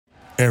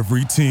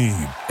Every team,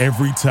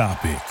 every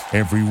topic,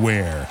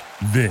 everywhere.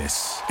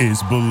 This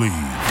is Believe.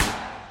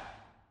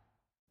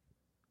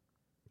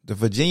 The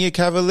Virginia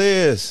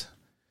Cavaliers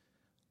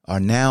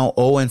are now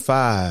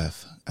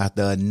 0-5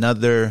 after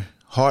another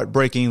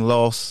heartbreaking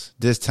loss,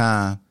 this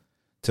time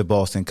to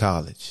Boston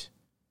College.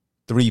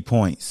 3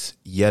 points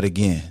yet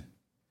again.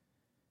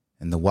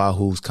 And the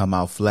Wahoos come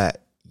out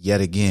flat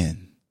yet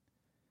again.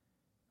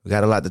 We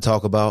got a lot to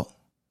talk about.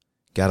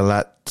 Got a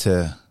lot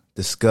to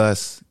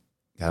discuss.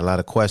 Got a lot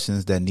of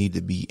questions that need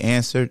to be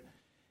answered.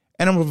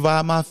 And I'm going to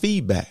provide my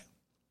feedback.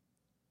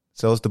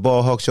 So it's the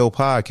Ball Hawk Show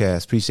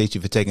podcast. Appreciate you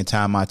for taking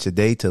time out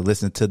today to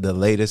listen to the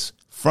latest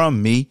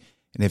from me.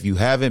 And if you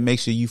haven't, make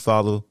sure you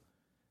follow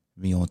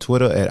me on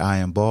Twitter at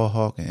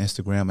IamBallHawk and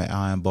Instagram at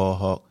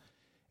IamBallHawk,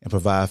 and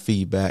provide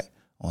feedback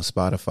on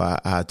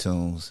Spotify,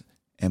 iTunes,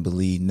 and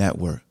Believe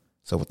Network.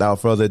 So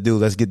without further ado,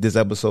 let's get this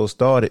episode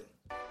started.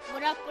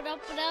 What up,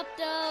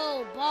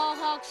 though? Ball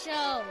Hawk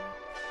Show.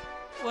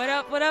 What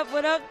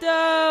up,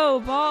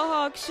 though? Ball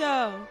Hawk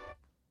Show.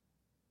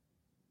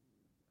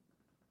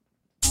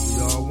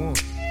 Y'all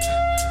want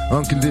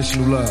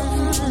unconditional love,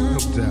 no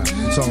doubt.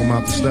 I'm talking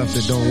about the stuff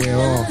that don't wear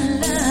off,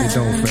 it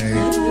don't fade.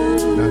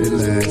 Now it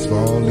lasts for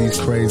all these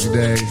crazy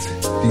days,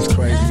 these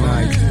crazy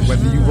nights.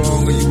 Whether you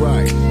wrong or you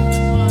right,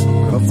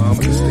 but mama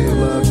can still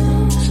love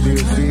you, still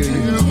feel you,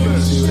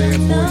 still there for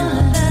you,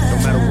 no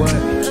matter what.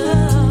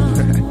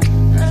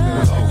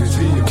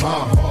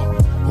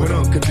 With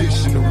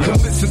unconditional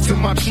love. Listen to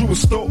my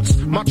truest thoughts,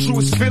 my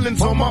truest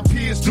feelings on my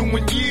peers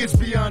doing years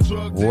beyond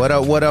drugs. What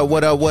up,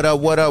 though?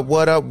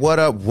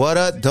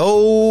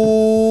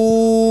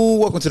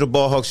 Welcome to the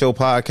Ball Hawk Show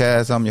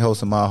podcast. I'm your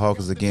host, Ahmad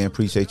Hawkins again.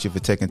 Appreciate you for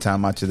taking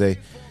time out today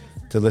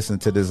to listen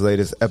to this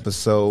latest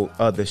episode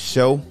of the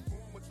show.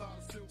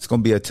 It's going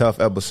to be a tough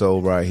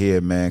episode right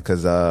here, man,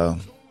 because, got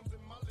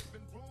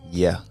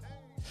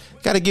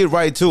to get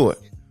right to it.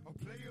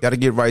 Got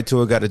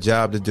a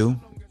job to do.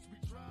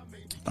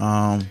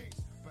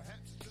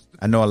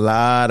 I know a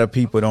lot of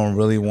people don't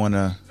really want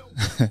to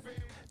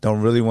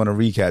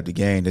recap the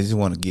game. They just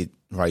want to get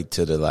right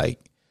to the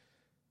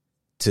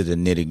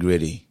nitty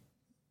gritty.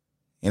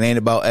 It ain't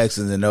about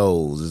X's and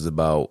O's. It's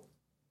about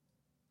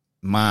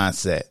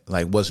mindset,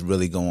 like what's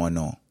really going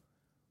on.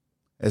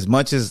 As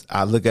much as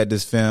I look at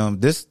this film,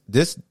 this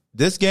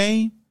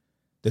game,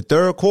 the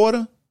third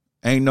quarter,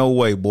 ain't no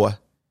way, boy.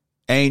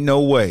 Ain't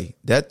no way.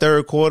 That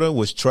third quarter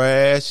was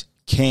trash,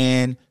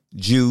 can,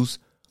 juice,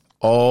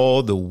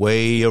 all the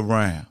way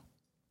around.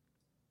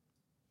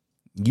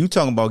 You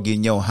talking about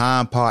getting your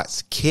hind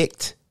parts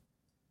kicked.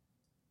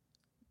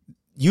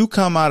 You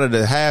come out of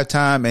the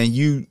halftime and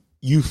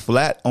you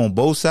flat on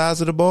both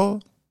sides of the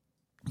ball.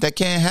 That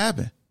can't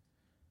happen.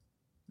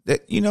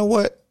 You know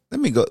what? Let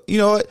me go. You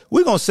know what?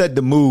 We're going to set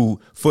the mood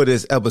for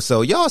this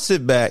episode. Y'all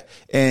sit back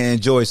and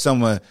enjoy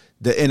some of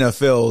the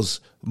NFL's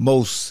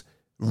most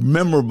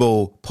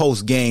memorable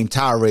post-game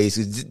tirades.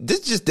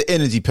 This is just the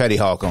energy Petty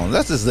Hawk on.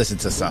 Let's just listen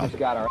to some. We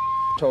got our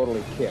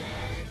totally kicked.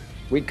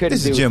 We couldn't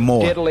This is do Jim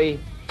Moore. diddly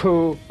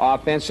poo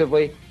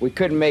offensively. We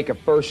couldn't make a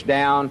first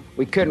down.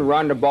 We couldn't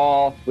run the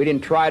ball. We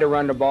didn't try to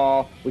run the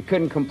ball. We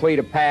couldn't complete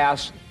a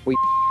pass.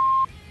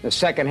 The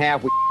second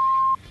half,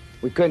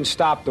 we couldn't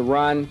stop the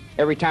run.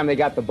 Every time they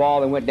got the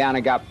ball, they went down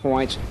and got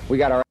points. We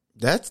got our.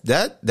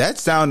 That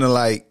sounded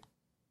like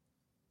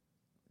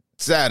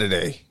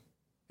Saturday.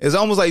 It's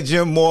almost like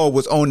Jim Moore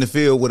was on the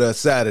field with us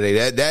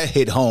Saturday. That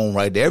hit home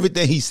right there.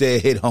 Everything he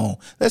said hit home.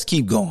 Let's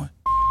keep going.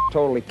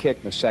 Totally kicked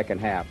in the second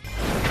half.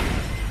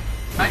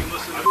 Hey,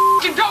 listen,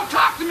 don't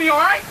talk to me, all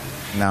right?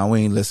 Nah,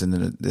 we ain't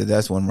listening to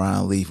that's when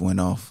Ryan Leaf went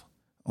off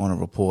on a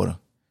reporter.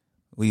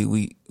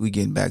 We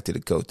getting back to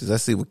the coaches.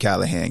 Let's see what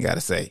Callahan got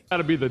to say. Got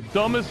to be the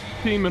dumbest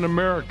team in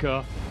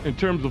America in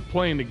terms of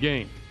playing the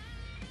game.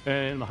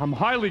 And I'm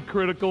highly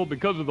critical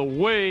because of the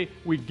way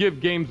we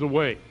give games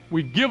away.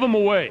 We give them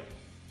away,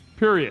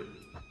 period.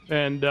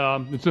 And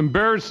it's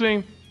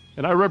embarrassing,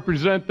 and I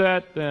represent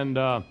that, and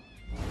I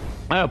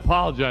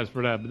apologize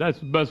for that, but that's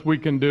the best we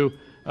can do.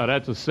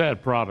 That's a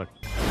sad product.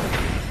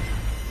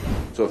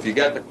 So if you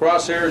got the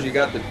crosshairs, you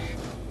got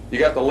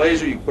the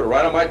laser, you can put it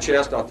right on my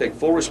chest. I'll take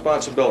full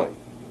responsibility.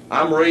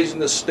 I'm raising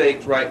the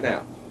stakes right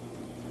now.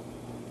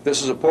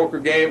 This is a poker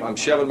game. I'm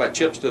shoving my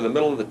chips to the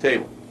middle of the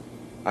table.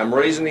 I'm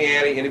raising the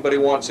ante. Anybody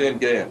wants in,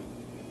 get in.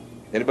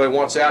 Anybody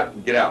wants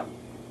out, get out.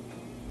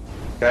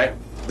 Okay?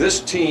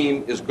 This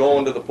team is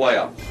going to the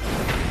playoffs.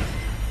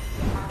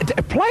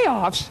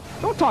 Playoffs?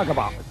 Don't talk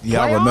about it.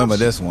 Yeah, I remember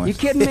this one. You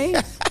kidding me?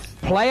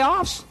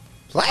 Playoffs?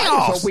 I just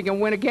Playoffs. hope we can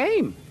win a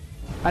game.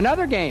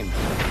 Another game.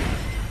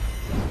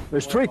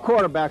 There's three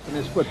quarterbacks in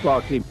this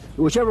football team.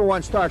 Whichever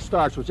one starts.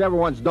 Whichever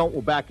ones don't,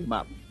 we'll back him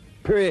up.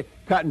 Period.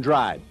 Cut and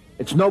dried.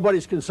 It's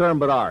nobody's concern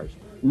but ours.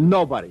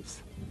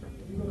 Nobody's.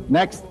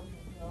 Next.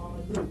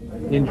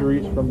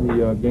 Injuries from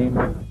the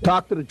game.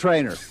 Talk to the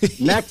trainer.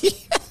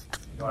 Next.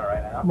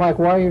 Mike,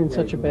 why are you in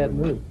such a bad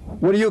mood?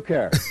 What do you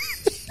care?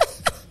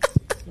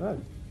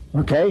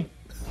 Okay.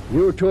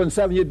 You were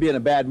 2-7, you'd be in a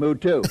bad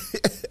mood too.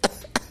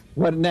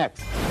 What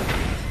next?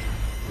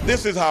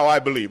 This is how I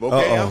believe,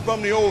 okay? I'm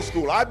from the old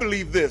school. I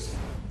believe this.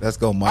 Let's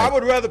go, Mike. I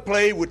would rather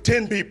play with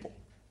 10 people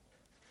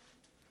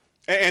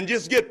and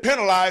just get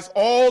penalized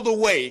all the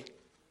way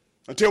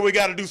until we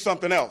got to do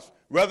something else,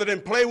 rather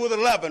than play with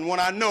 11 when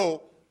I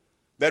know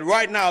that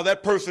right now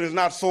that person is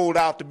not sold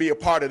out to be a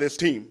part of this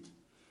team.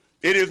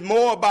 It is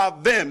more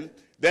about them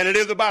than it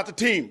is about the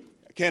team.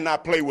 I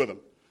cannot play with them,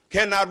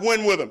 cannot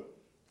win with them,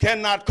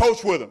 cannot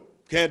coach with them,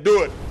 can't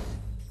do it.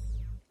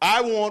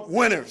 I want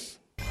winners.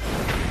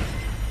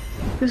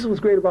 This is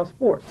what's great about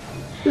sports.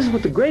 This is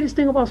what the greatest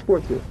thing about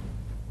sports is.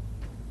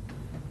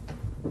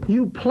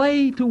 You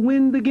play to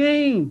win the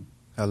game.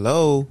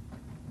 Hello.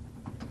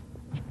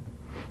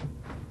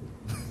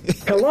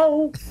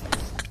 Hello.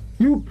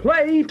 You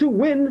play to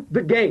win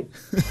the game.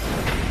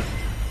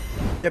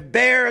 The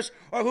Bears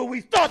are who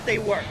we thought they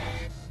were.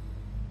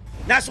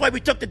 That's why we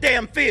took the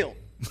damn field.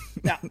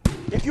 Now,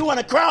 if you want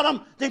to crown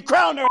them, then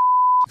crown their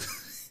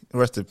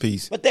Rest in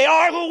peace. But they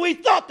are who we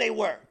thought they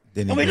were.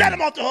 And we let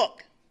them off the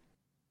hook.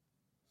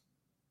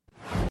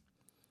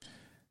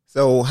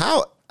 So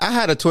I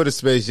had a Twitter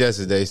space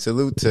yesterday.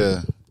 Salute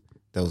to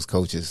those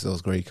coaches,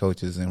 those great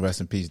coaches, and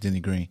rest in peace, Denny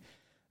Green.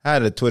 I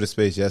had a Twitter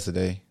space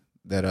yesterday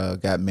that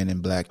got Men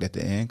in Black at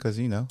the end because,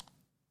 you know,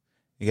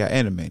 it got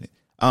animated.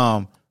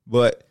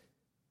 But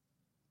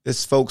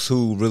it's folks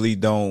who really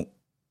don't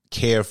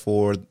care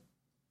for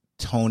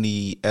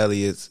Tony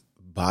Elliott's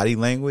body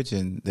language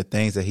and the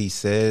things that he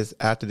says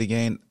after the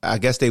game. I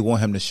guess they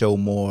want him to show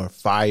more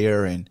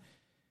fire and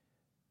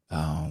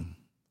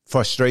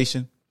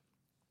frustration.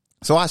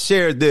 So I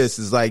shared this.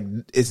 Is like,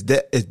 is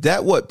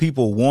that what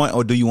people want,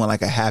 or do you want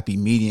like a happy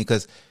medium?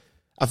 Because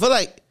I feel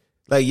like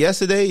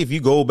yesterday, if you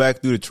go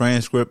back through the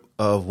transcript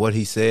of what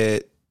he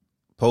said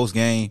post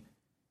game,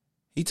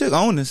 he took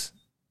onus.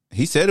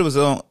 He said it was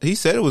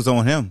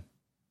on him.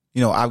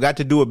 You know, I've got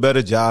to do a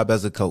better job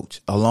as a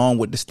coach, along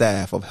with the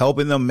staff, of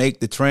helping them make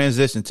the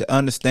transition to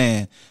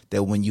understand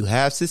that when you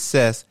have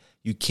success,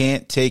 you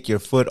can't take your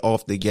foot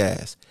off the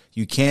gas.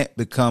 You can't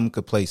become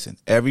complacent.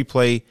 Every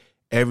play,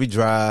 every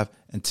drive,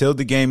 until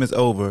the game is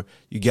over,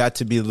 you got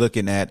to be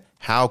looking at,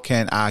 how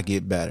can I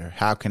get better?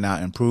 How can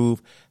I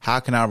improve? How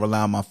can I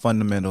rely on my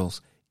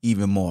fundamentals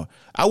even more?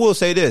 I will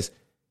say this.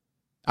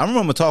 I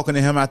remember talking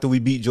to him after we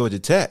beat Georgia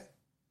Tech,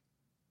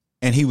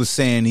 and he was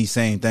saying these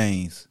same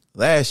things.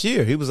 Last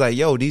year, he was like,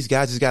 yo, these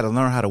guys just got to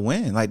learn how to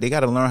win. Like, they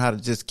got to learn how to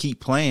just keep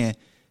playing,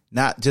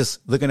 not just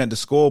looking at the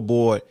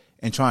scoreboard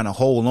and trying to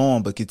hold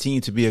on, but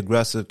continue to be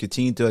aggressive,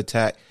 continue to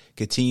attack,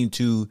 continue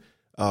to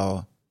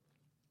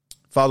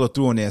follow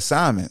through on their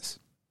assignments.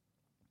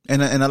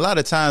 And a lot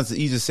of times,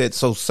 he just said,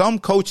 so some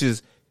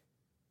coaches,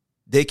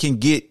 they can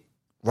get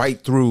right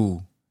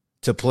through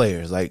to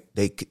players. Like,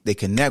 they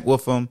connect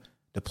with them.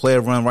 The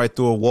player run right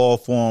through a wall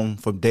for them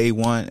from day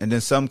one. And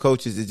then some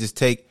coaches, it just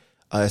take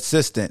an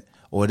assistant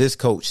or this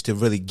coach to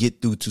really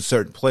get through to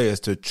certain players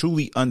to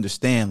truly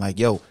understand, like,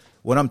 yo,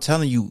 what I'm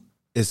telling you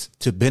is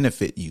to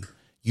benefit you.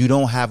 You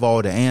don't have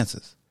all the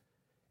answers.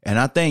 And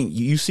I think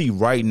you see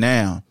right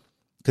now,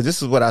 because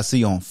this is what I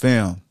see on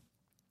film,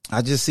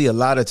 I just see a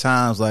lot of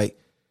times, like,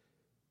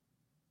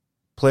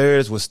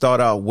 players would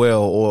start out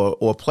well,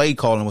 or play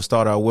calling would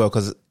start out well,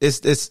 because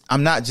it's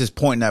I'm not just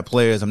pointing at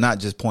players, I'm not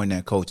just pointing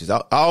at coaches.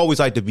 I always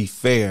like to be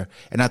fair,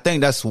 and I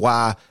think that's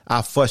why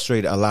I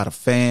frustrate a lot of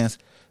fans,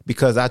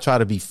 because I try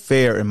to be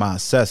fair in my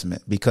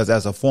assessment, because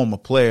as a former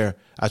player,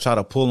 I try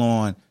to pull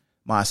on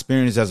my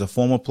experience as a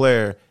former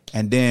player,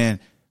 and then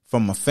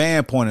from a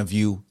fan point of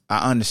view,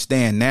 I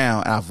understand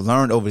now, and I've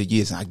learned over the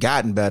years, and I've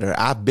gotten better.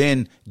 I've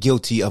been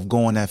guilty of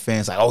going at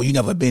fans like, oh, you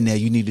never been there,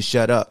 you need to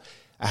shut up.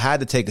 I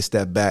had to take a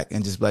step back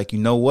and just be like, you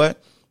know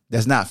what?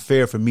 That's not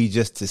fair for me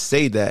just to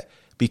say that,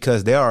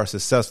 because there are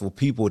successful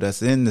people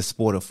that's in the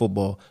sport of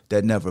football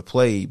that never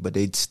played, but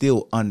they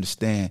still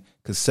understand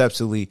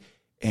conceptually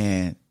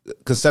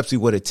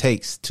what it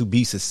takes to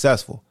be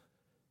successful.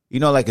 You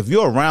know, like, if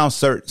you're around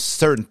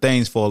certain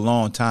things for a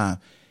long time,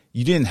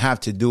 you didn't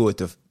have to do it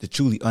to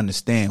truly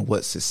understand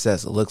what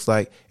success looks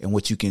like and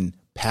what you can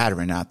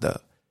pattern out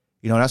of.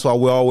 You know, that's why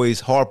we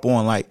always harp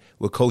on, like,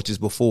 what coaches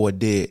before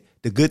did.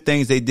 The good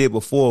things they did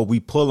before,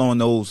 we pull on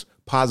those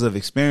positive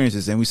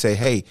experiences and we say,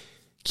 hey,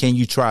 can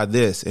you try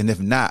this? And if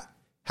not,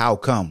 how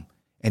come?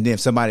 And then if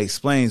somebody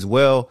explains,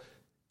 well,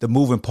 the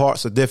moving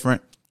parts are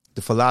different,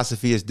 the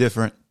philosophy is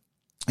different,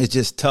 it's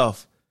just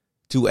tough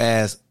to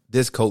ask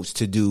this coach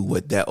to do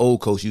what that old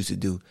coach used to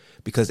do,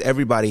 because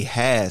everybody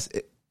has,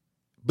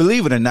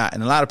 believe it or not,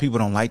 and a lot of people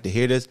don't like to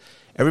hear this,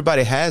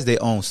 everybody has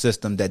their own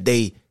system that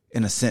they,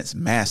 in a sense,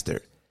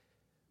 mastered.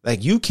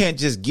 Like, you can't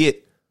just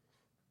get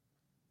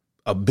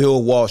a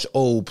Bill Walsh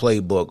old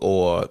playbook,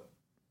 or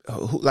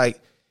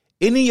like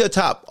any of your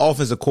top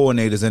offensive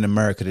coordinators in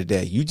America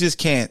today. You just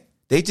can't,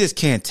 they just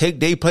can't take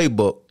their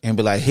playbook and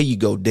be like, here you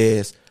go,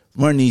 Dez,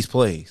 run these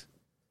plays.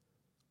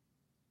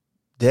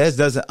 Dez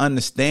doesn't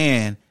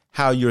understand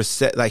how you're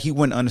set. Like, he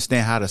wouldn't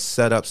understand how to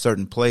set up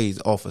certain plays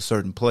off a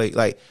certain play.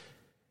 Like,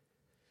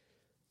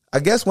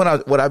 I guess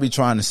what I be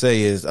trying to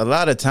say is, a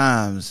lot of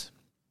times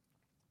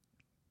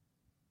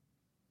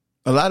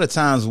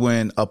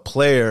when a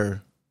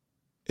player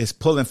is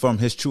pulling from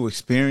his true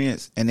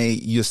experience, and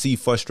you'll see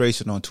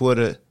frustration on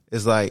Twitter.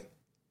 It's like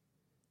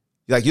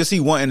you'll see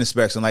one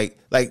introspection,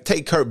 like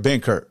take Ben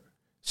Kurt.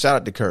 Shout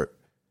out to Kurt.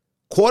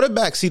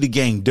 Quarterbacks see the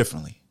game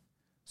differently.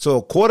 So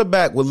a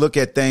quarterback would look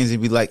at things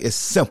and be like, it's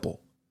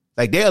simple.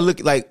 Like they'll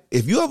look like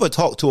if you ever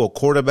talk to a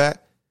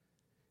quarterback,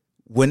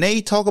 when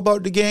they talk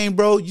about the game,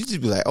 bro, you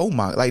just be like, oh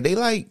my, like they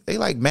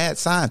like mad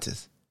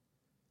scientists.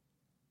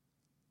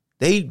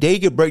 They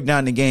could break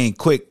down the game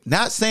quick.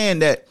 Not saying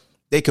that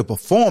they could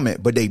perform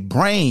it, but their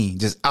brain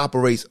just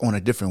operates on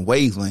a different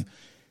wavelength.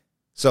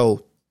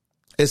 So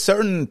it's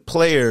certain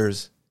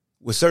players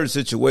with certain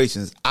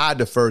situations I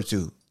defer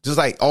to. Just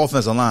like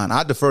offensive line,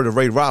 I defer to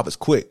Ray Roberts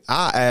quick.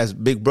 I ask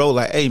Big Bro,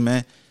 like, hey,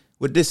 man,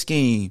 with this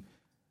scheme,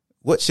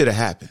 what should have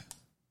happened?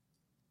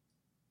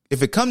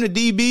 If it come to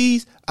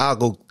DBs,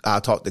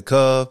 I'll talk to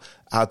Cove.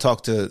 I'll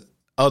talk to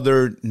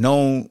other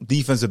known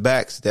defensive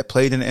backs that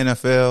played in the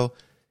NFL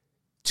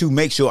to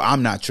make sure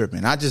I'm not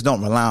tripping. I just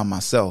don't rely on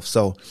myself.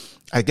 So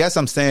I guess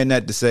I'm saying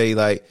that to say,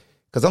 like,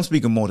 because I'm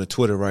speaking more to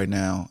Twitter right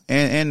now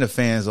and the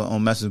fans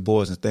on message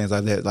boards and things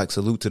like that, like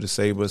salute to the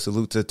Sabres,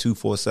 salute to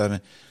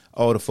 247,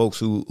 all the folks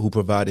who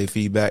provide their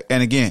feedback.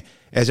 And again,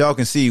 as y'all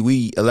can see,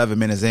 we 11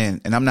 minutes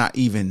in, and I'm not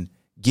even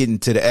getting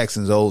to the X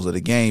and O's of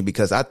the game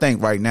because I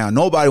think right now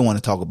nobody want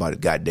to talk about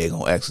it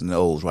goddamn X and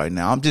O's right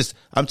now.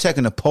 I'm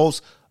checking the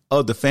pulse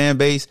of the fan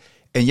base,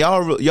 and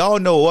y'all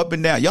know up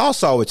and down. Y'all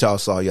saw what y'all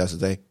saw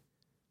yesterday.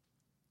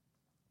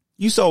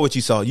 You saw what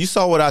you saw. You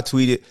saw what I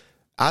tweeted.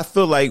 I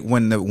feel like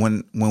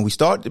when we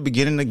start the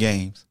beginning of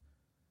games,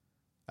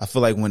 I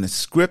feel like when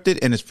it's scripted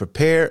and it's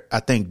prepared, I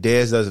think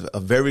Dez does a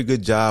very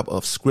good job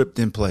of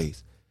scripting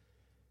plays.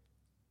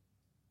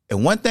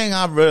 And one thing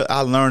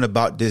I learned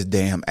about this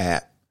damn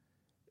app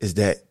is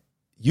that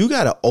you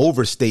got to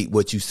overstate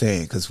what you're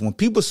saying. Because when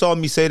people saw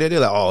me say that, they're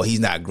like, oh, he's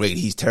not great,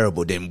 he's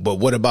terrible. Then, but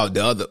what about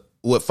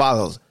what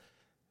follows?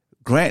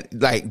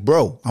 Grant, like,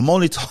 bro, I'm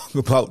only talking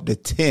about the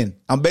 10.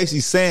 I'm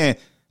basically saying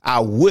I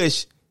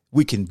wish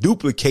we can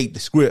duplicate the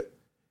script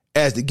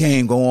as the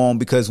game go on,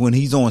 because when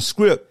he's on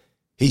script,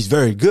 he's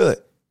very good.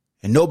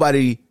 And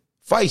nobody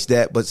fights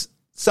that. But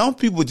some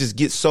people just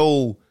get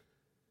so,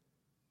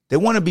 they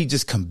want to be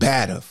just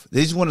combative.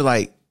 They just want to,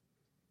 like,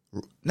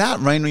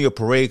 not rain on your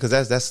parade,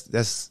 because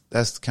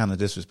that's kind of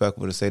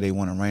disrespectful to say they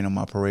want to rain on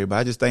my parade. But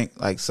I just think,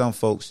 like, some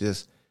folks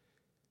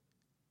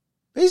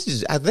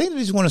I think they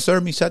just want to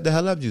serve me shut the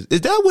hell up juice.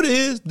 Is that what it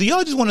is? Do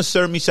y'all just want to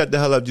serve me shut the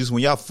hell up juice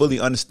when y'all fully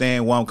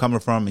understand where I'm coming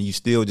from and you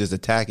still just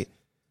attack it?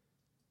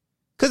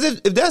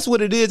 Because if that's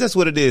what it is, that's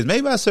what it is.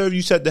 Maybe I serve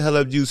you shut the hell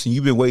up juice and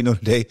you've been waiting on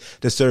the day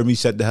to serve me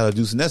shut the hell up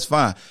juice, and that's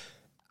fine.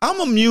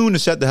 I'm immune to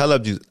shut the hell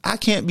up juice. I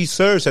can't be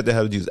served shut the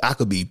hell up juice. I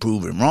could be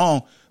proven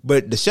wrong,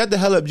 but the shut the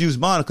hell up juice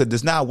moniker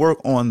does not work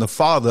on the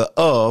father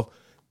of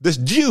this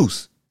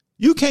juice.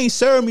 You can't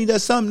serve me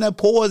that's something that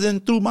pours in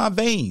through my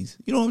veins.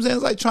 You know what I'm saying?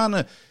 It's like trying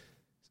to,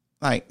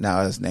 like,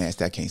 no, that's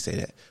nasty. I can't say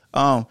that.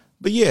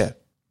 But yeah.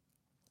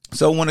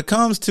 So when it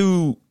comes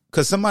to,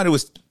 because somebody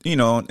was, in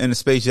the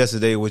space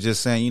yesterday was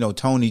just saying,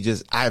 Tony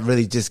I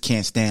really just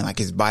can't stand like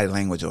his body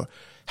language or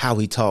how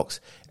he talks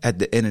at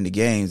the end of the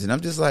games. And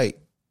I'm just like,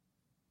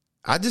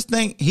 I just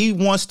think he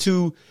wants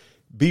to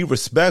be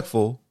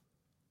respectful.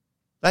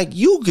 Like,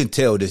 you can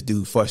tell this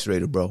dude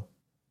frustrated, bro.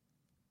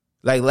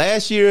 Like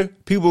last year,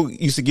 people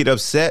used to get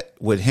upset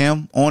with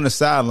him on the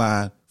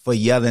sideline for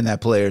yelling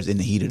at players in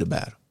the heat of the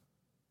battle.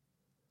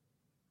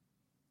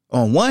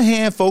 On one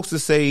hand, folks will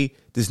say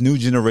this new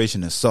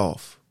generation is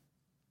soft.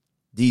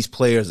 These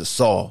players are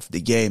soft.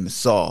 The game is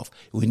soft.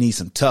 We need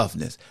some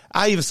toughness.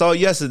 I even saw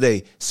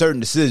yesterday, certain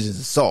decisions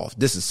are soft.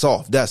 This is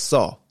soft. That's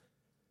soft.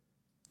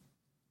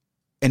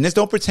 And this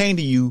don't pertain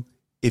to you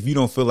if you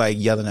don't feel like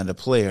yelling at a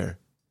player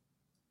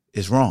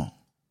is wrong.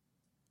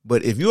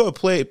 But if you're a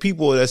player,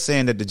 people that's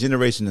saying that the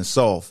generation is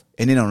soft,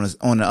 and then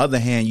on the other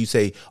hand, you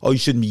say, oh, you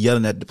shouldn't be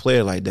yelling at the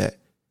player like that.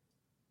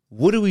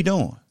 What are we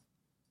doing?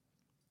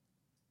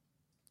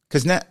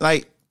 Because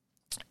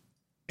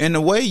in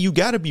a way, you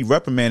got to be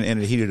reprimanded in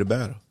the heat of the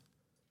battle.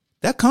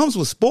 That comes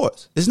with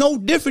sports. It's no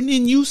different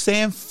than you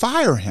saying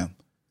fire him.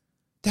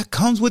 That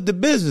comes with the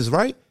business,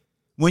 right?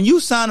 When you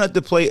sign up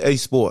to play a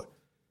sport,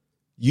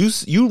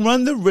 you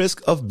run the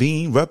risk of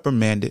being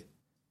reprimanded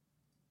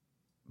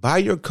by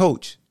your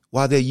coach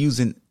while they're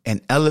using an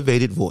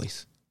elevated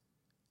voice.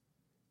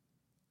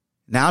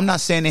 Now, I'm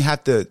not saying they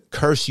have to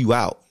curse you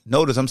out.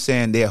 Notice I'm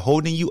saying they're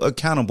holding you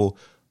accountable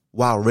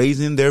while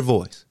raising their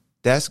voice.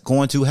 That's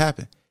going to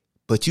happen.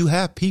 But you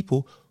have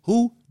people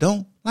who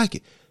don't like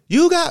it.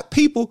 You got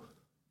people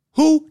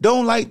who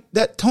don't like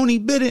that Tony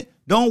Bennett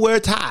don't wear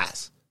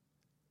ties.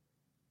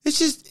 It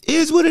just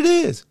is what it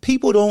is.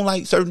 People don't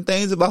like certain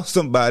things about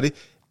somebody,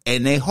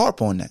 and they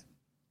harp on that.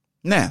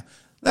 Now,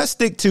 let's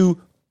stick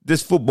to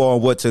this football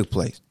and what took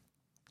place.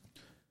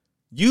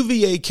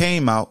 UVA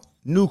came out,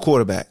 new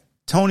quarterback,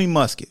 Tony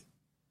Muskett.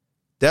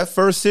 That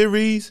first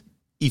series,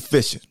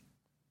 efficient.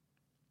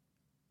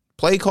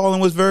 Play calling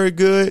was very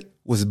good,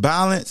 was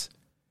balanced.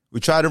 We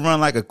tried to run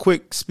like a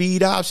quick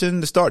speed option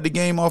to start the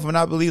game off, and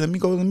I believe, let me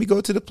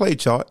go to the play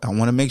chart. I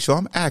want to make sure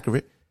I'm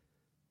accurate.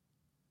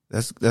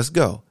 Let's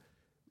go.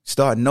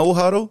 Start no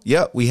huddle.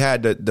 Yep, we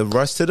had the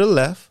rush to the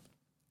left,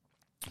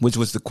 which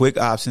was the quick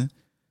option.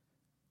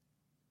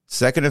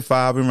 2nd and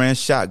 5, we ran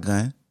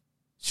shotgun.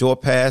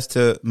 Short pass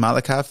to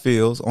Malachi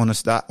Fields on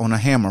a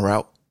hammer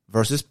route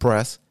versus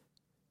press.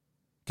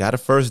 Got a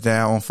first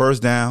down. On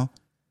first down,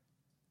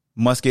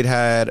 Musket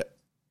had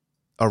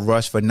a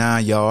rush for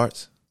 9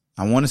 yards.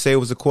 I want to say it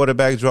was a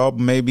quarterback draw, but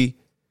maybe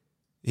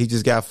he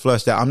just got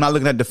flushed out. I'm not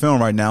looking at the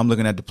film right now. I'm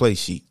looking at the play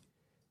sheet.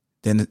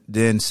 Then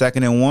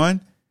 2nd and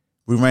 1,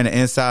 we ran an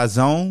inside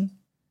zone,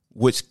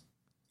 which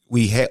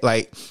we had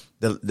like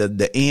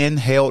the end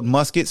held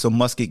Musket, so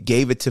Musket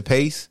gave it to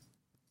Pace.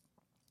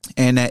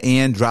 And that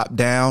end dropped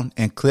down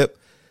and clipped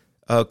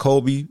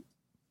Kobe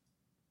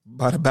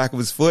by the back of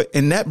his foot.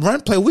 And that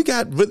run play, we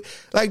got really,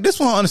 like, this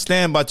one I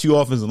understand about you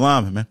offensive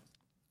linemen, man.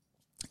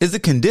 Is the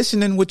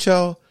conditioning with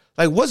y'all?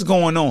 Like, what's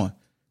going on?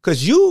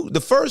 Because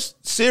the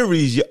first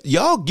series,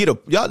 y'all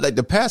like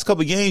the past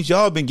couple of games,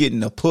 y'all been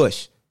getting a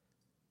push.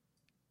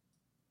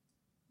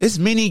 It's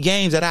many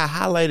games that I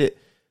highlighted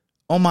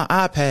on my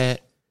iPad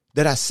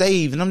that I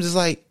saved, and I'm just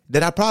like,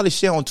 that I probably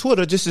share on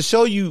Twitter just to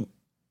show you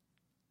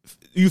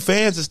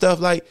fans and stuff,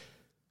 like,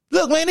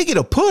 look, man, they get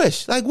a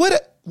push. Like,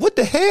 what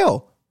the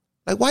hell?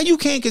 Like, why you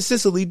can't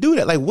consistently do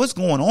that? Like, what's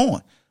going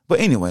on?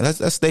 But anyway,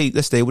 let's stay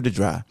with the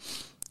drive.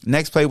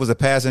 Next play was a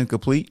pass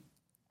incomplete.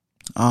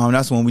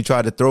 That's when we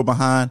tried to throw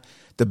behind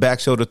the back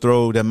shoulder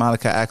throw that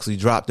Malachi actually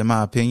dropped, in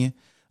my opinion.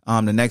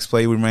 The next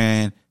play we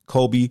ran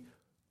Kobe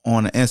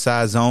on the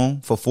inside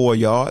zone for 4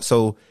 yards.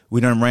 So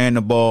we done ran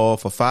the ball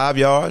for 5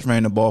 yards,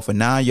 ran the ball for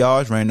 9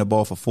 yards, ran the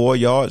ball for 4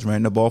 yards,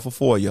 ran the ball for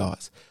 4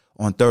 yards.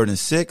 On 3rd and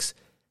 6,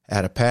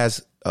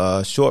 had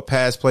a short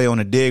pass play on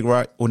a dig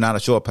route. Well, not a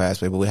short pass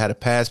play, but we had a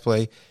pass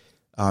play.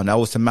 That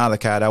was to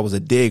Malachi. That was a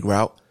dig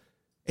route,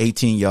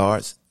 18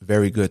 yards.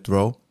 Very good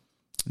throw.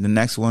 The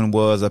next one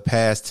was a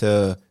pass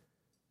to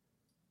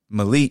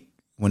Malik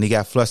when he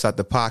got flushed out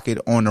the pocket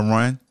on the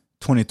run,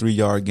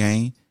 23-yard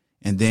gain.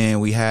 And then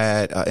we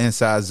had an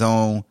inside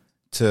zone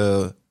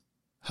to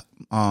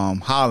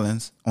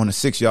Hollins on the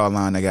 6-yard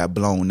line that got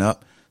blown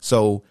up.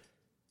 So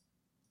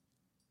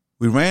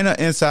we ran an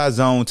inside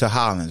zone to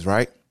Hollins,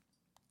 right?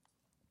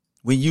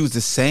 We used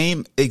the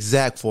same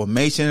exact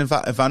formation,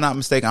 if I'm not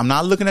mistaken. I'm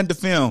not looking at the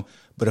film,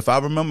 but if I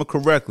remember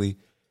correctly,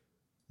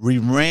 we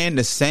ran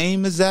the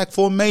same exact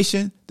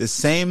formation, the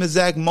same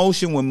exact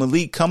motion when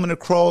Malik coming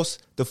across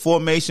the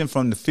formation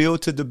from the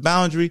field to the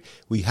boundary.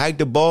 We hiked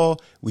the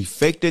ball, we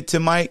faked it to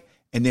Mike,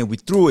 and then we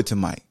threw it to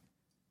Mike.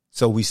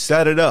 So we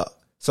set it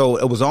up. So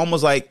it was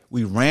almost like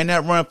we ran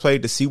that run play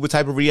to see what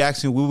type of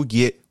reaction we would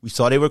get. We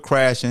saw they were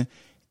crashing.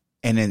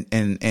 And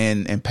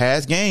in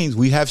past games,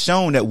 we have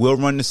shown that we'll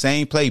run the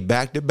same play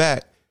back to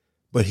back.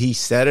 But he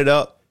set it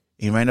up.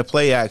 He ran a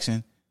play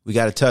action. We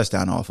got a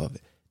touchdown off of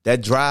it.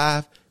 That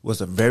drive was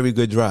a very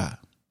good drive.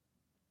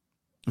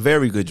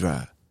 Very good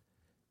drive.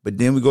 But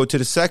then we go to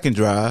the second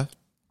drive.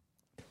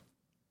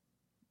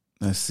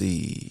 Let's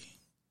see.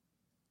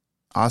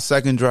 Our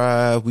second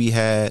drive, we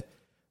had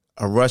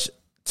a rush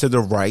to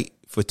the right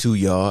for 2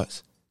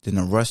 yards. Then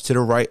a rush to the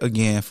right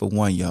again for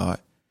 1 yard.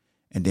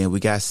 And then we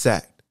got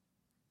sacked.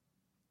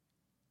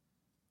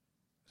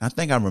 I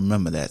think I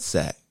remember that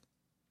sack.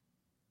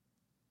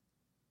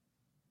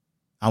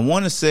 I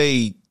want to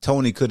say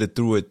Tony could have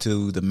threw it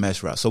to the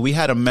mesh route. So we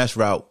had a mesh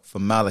route for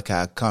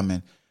Malachi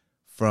coming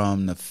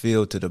from the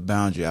field to the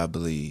boundary, I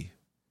believe.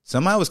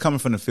 Somebody was coming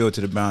from the field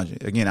to the boundary.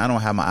 Again, I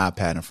don't have my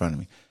iPad in front of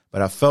me,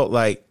 but I felt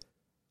like,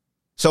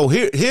 so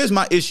here's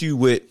my issue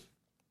with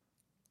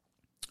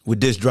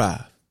this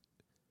drive.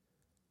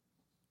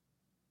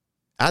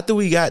 After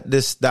we got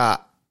this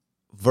stop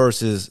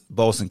versus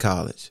Boston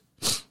College,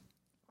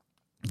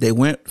 they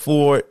went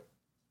for it.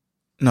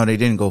 No, they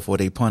didn't go for it.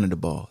 They punted the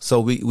ball. So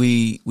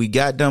we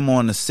got them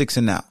on the 6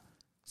 and out.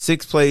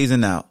 6 plays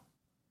and out.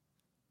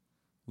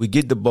 We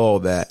get the ball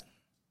back.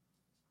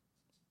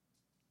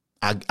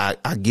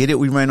 I get it.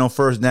 We ran on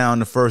first down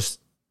the first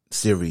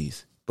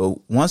series.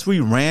 But once we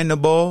ran the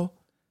ball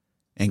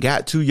and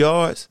got 2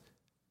 yards,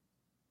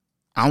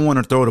 I want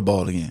to throw the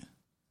ball again.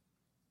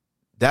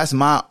 That's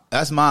my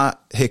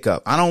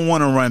hiccup. I don't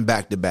want to run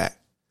back to back.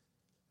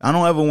 I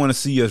don't ever want to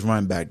see us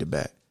run back to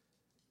back.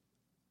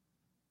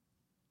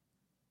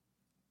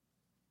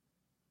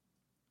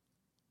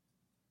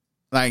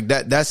 Like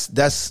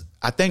that's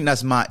I think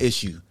that's my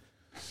issue.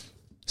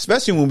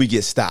 Especially when we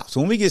get stops.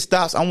 When we get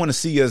stops, I want to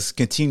see us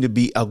continue to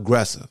be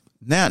aggressive.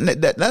 Now,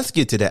 let's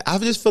get to that. I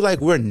just feel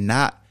like we're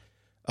not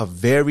a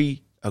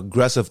very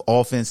aggressive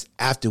offense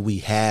after we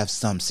have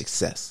some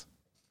success.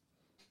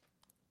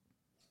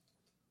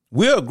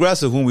 We're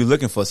aggressive when we're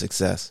looking for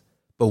success.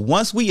 But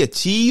once we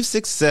achieve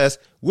success,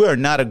 we're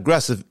not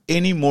aggressive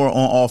anymore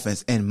on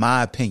offense, in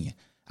my opinion.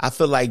 I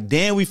feel like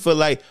then we feel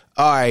like,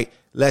 all right,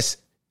 let's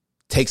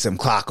take some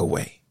clock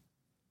away.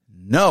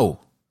 No.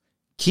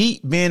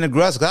 Keep being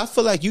aggressive. I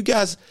feel like you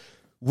guys,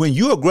 when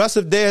you're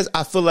aggressive,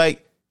 I feel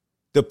like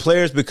the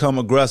players become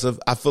aggressive.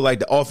 I feel like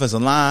the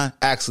offensive line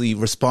actually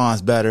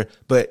responds better.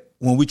 But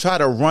when we try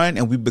to run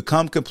and we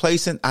become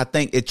complacent, I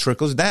think it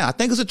trickles down. I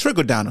think it's a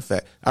trickle down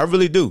effect. I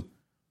really do.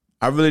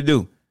 I really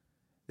do.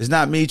 It's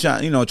not me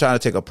trying to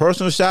take a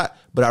personal shot,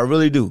 but I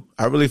really do.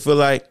 I really feel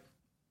like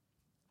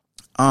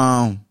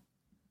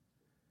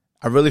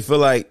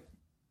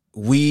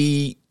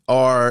we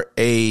are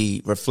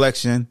a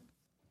reflection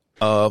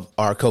of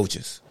our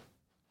coaches.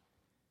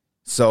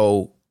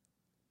 So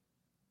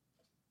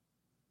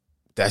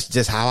that's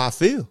just how I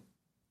feel.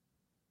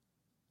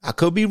 I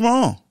could be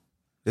wrong.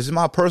 This is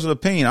my personal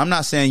opinion. I'm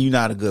not saying you're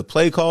not a good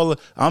play caller.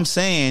 I'm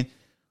saying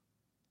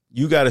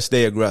you got to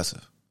stay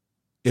aggressive.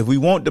 If we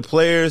want the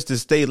players to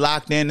stay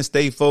locked in and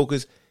stay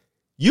focused,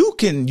 you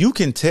can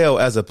tell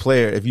as a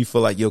player if you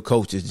feel like your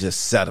coach is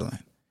just settling.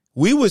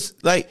 We was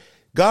like,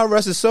 God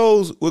rest his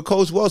souls, with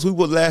Coach Wells, we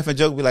would laugh and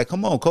joke, be like,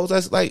 come on, Coach,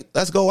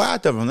 let's go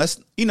after him.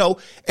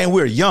 And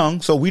we're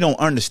young, so we don't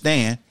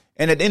understand.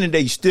 And at the end of the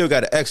day, you still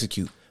got to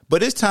execute.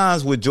 But it's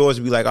times with George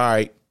to be like, all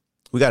right,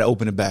 we got to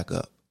open it back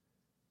up.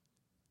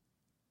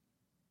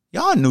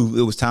 Y'all knew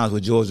it was times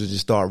where George would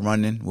just start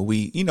running.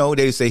 Where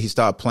they say he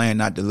started playing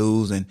not to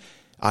lose, and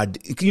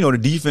the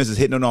defense is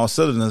hitting on all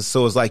cylinders.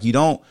 So it's like you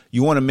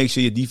want to make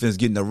sure your defense is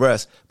getting the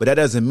rest, but that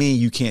doesn't mean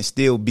you can't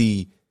still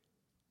be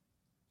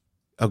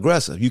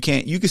aggressive. You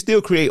can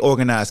still create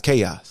organized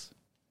chaos.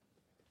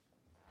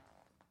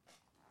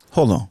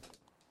 Hold on.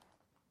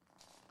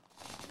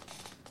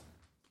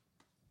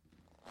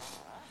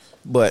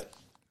 But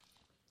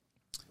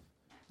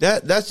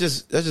that's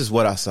just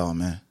what I saw,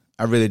 man.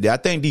 I really did. I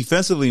think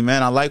defensively,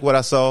 man, I like what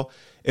I saw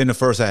in the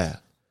first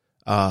half.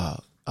 I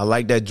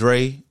like that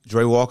Dre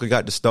Walker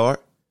got the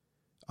start.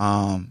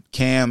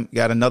 Cam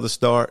got another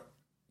start.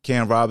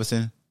 Cam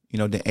Robinson,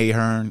 then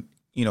Ahern,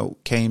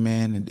 came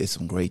in and did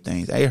some great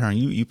things. Ahern,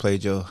 you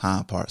played your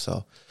hind part.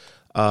 So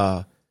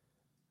I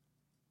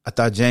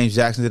thought James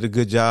Jackson did a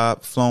good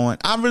job flowing.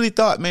 I really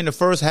thought, man, the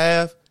first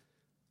half,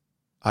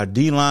 our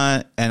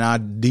D-line and our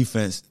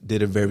defense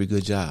did a very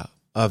good job.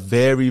 A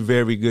very,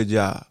 very good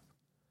job.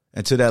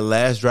 Until that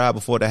last drive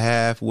before the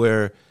half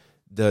where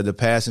the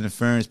pass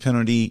interference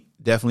penalty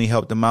definitely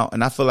helped them out.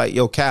 And I feel like,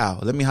 Cal,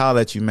 let me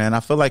holler at you, man. I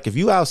feel like if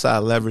you outside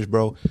leverage,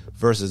 bro,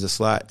 versus the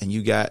slot, and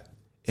you got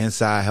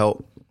inside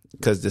help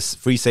because the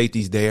free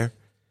safety's there,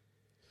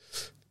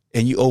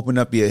 and you open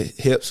up your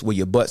hips with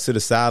your butts to the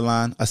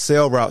sideline, a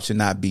sail route should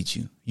not beat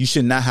you. You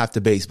should not have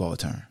to baseball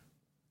turn.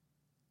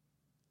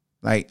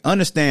 Like,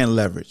 understand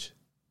leverage.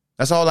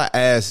 That's all I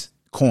ask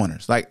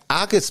corners. Like,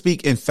 I could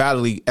speak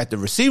emphatically at the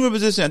receiver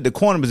position, at the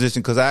corner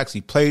position, because I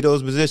actually play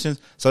those positions.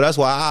 So that's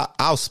why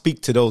I'll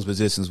speak to those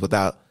positions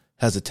without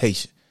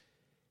hesitation.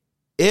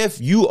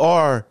 If you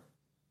are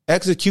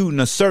executing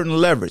a certain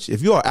leverage,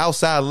 if you are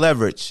outside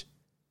leverage,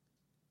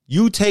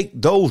 you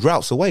take those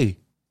routes away.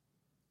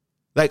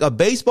 Like, a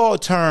baseball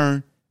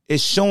turn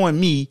is showing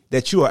me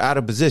that you are out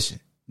of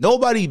position.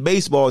 Nobody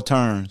baseball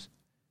turns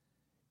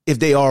if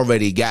they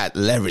already got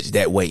leverage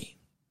that way.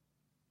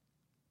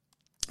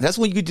 That's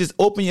when you could just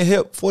open your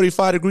hip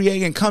 45-degree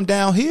angle and come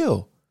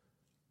downhill.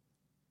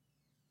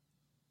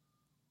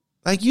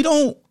 Like, you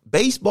don't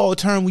baseball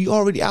turn when you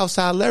already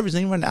outside leverage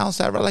and you run the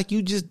outside route. Like,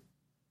 you just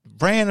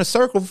ran a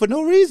circle for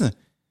no reason.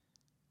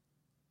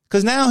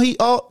 Because now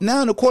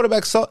the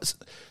quarterback saw,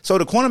 so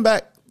the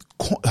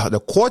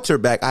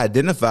quarterback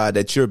identified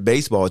that you're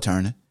baseball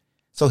turning.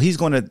 So he's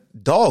going to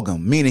dog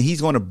him, meaning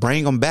he's going to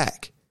bring him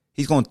back.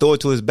 He's going to throw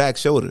it to his back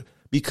shoulder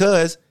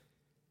because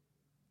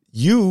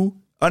you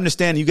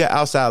understand you got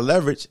outside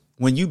leverage.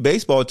 When you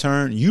baseball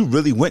turn, you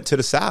really went to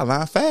the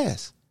sideline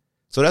fast.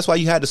 So that's why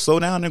you had to slow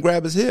down and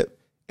grab his hip.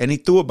 And he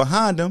threw it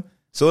behind him.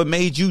 So it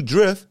made you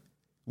drift,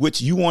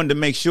 which you wanted to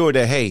make sure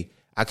that, hey,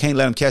 I can't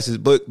let him catch his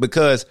book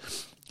because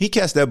he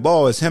catch that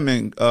ball as him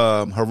and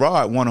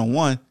Herrod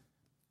one-on-one.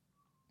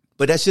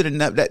 But that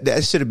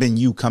should have been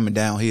you coming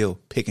downhill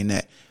picking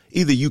that.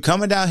 Either you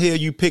coming downhill,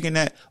 you picking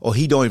that, or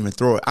he don't even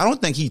throw it. I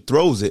don't think he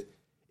throws it.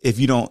 If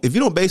you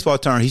don't baseball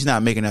turn, he's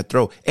not making that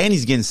throw. And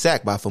he's getting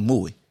sacked by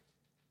Famui.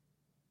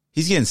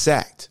 He's getting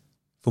sacked.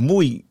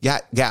 Famui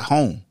got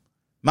home.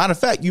 Matter of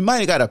fact, you might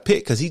have got a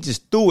pick because he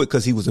just threw it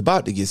because he was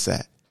about to get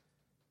sacked.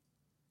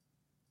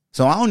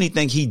 So I don't even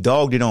think he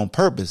dogged it on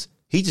purpose.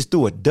 He just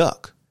threw a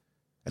duck.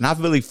 And I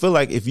really feel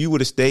like if you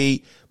would have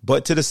stayed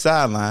butt to the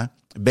sideline,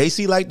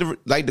 basically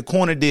like the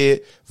corner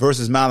did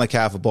versus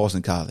Malachi for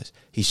Boston College.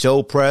 He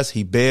showed press,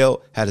 he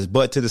bailed, had his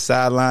butt to the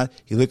sideline,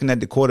 he looking at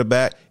the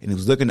quarterback, and he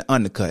was looking to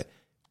undercut.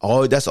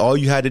 That's all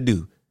you had to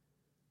do.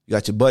 You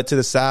got your butt to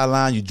the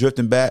sideline, you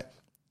drifting back.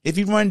 If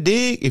you run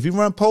dig, if you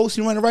run post,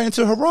 you run it right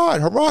into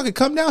Herrod. Herrod can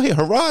come down here.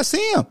 Herrod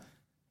see him.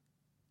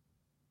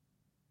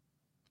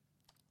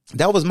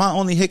 That was my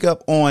only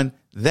hiccup on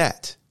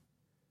that.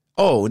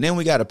 Oh, and then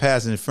we got a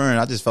pass interference.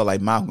 I just felt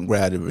like Malcolm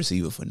grabbed the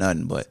receiver for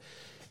nothing. But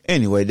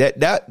anyway,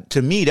 that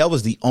to me, that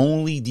was the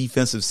only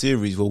defensive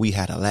series where we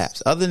had a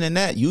lapse. Other than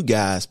that, you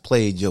guys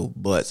played your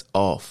butts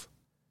off.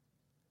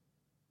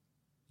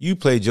 You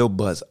played your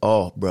butts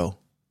off, bro.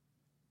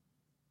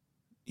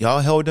 Y'all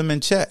held them in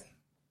check.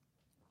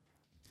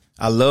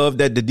 I love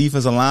that the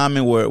defensive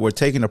linemen were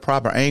taking the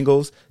proper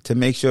angles to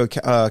make sure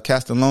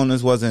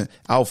Castellanos wasn't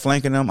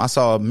outflanking them. I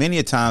saw many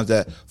a times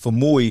that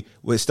Famui,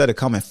 instead of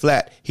coming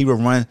flat, he would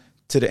run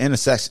to the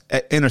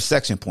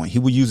intersection point. He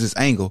would use his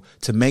angle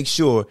to make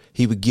sure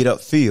he would get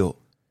upfield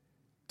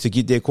to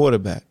get their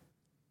quarterback.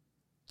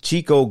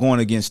 Chico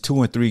going against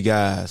 2 and 3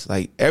 guys.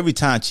 Like every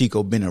time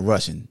Chico been in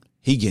rushing,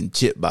 he getting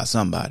chipped by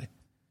somebody.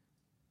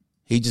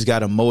 He just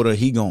got a motor.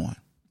 He going.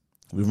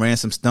 We ran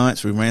some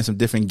stunts. We ran some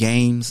different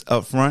games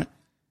up front.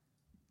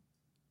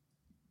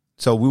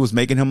 So we was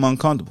making him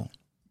uncomfortable.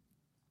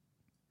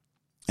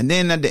 And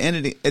then at the end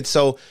of it,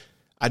 so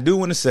I do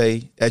want to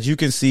say, as you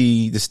can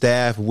see, the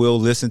staff will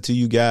listen to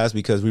you guys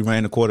because we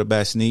ran the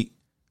quarterback sneak.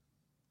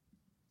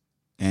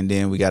 And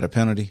then we got a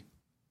penalty.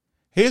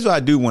 Here's what I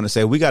do want to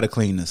say. We got to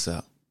clean this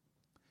up.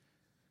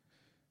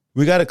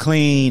 We got to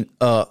clean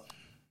up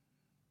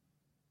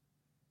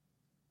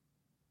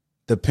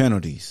the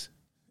penalties.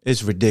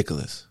 It's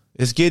ridiculous.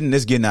 It's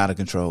getting out of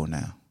control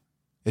now.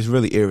 It's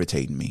really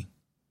irritating me.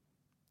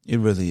 It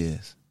really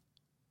is.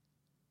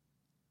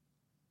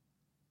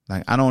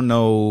 Like, I don't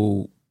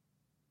know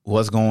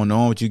what's going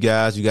on with you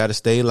guys. You got to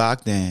stay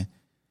locked in.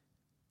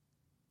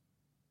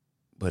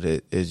 But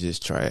it's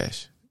just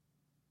trash.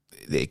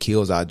 It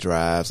kills our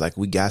drives. Like,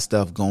 we got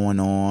stuff going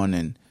on,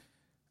 and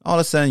all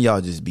of a sudden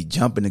y'all just be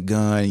jumping the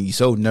gun, and you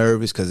so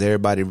nervous because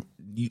everybody,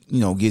 you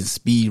know, getting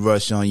speed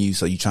rush on you,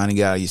 so you trying to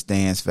get out of your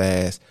stance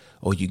fast,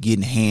 or you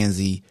getting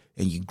handsy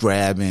and you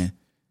grabbing.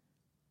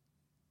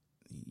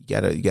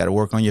 You gotta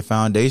work on your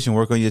foundation,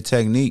 work on your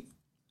technique.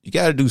 You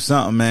gotta do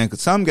something, man,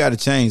 because something gotta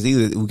change.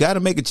 Either we gotta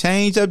make a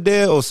change up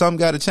there, or something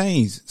gotta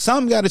change.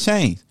 Something gotta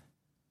change.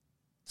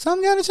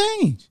 Something gotta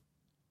change.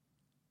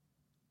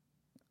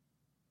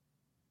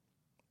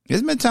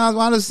 There's been times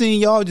when I've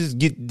seen y'all just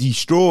get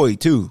destroyed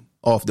too.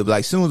 Off the,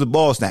 like, soon as the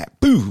ball snap,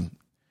 boom,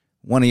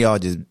 one of y'all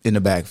just in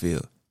the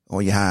backfield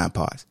on your hind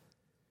parts.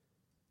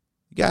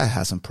 You gotta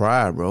have some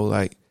pride, bro.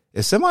 Like,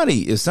 if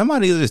somebody is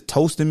just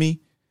toasting me,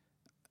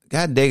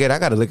 God dang it, I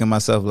gotta look at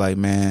myself like,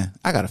 man,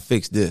 I gotta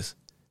fix this.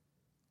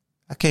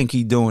 I can't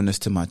keep doing this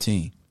to my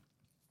team.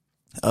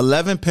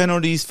 11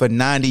 penalties for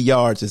 90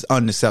 yards is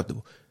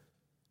unacceptable.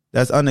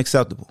 That's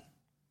unacceptable.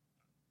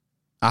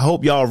 I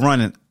hope y'all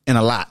running in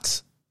a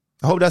lot.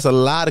 I hope that's a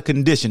lot of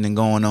conditioning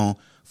going on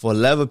for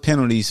 11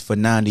 penalties for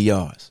 90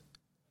 yards.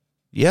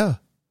 Yeah.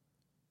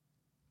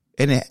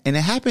 And it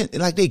happened,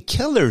 like, they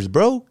killers,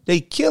 bro. They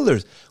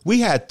killers. We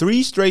had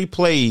 3 straight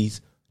plays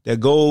that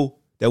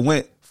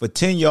went for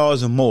 10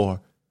 yards or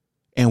more,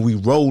 and we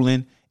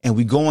rolling, and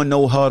we going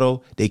no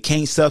huddle. They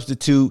can't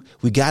substitute.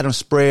 We got them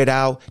spread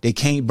out. They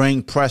can't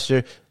bring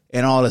pressure,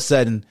 and all of a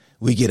sudden,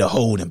 we get a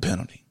holding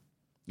penalty.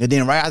 And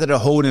then right after the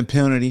holding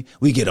penalty,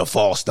 we get a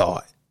false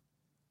start.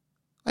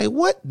 Like,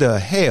 what the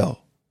hell?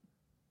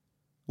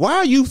 Why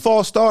are you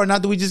false starting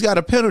after we just got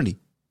a penalty?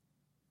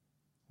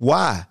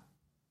 Why?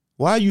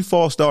 Why are you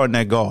false starting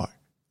that guard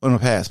on a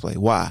pass play?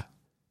 Why?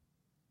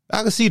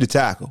 I can see the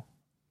tackle.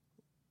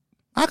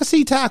 I can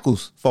see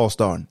tackles false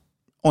starting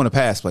on a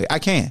pass play. I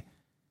can.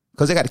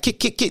 Because they got to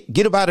kick,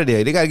 get up out of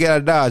there. They got to get out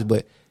of dodge.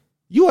 But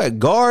you at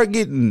guard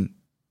getting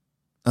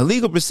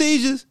illegal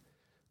procedures?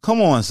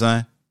 Come on,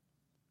 son.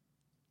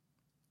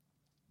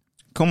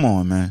 Come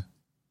on, man.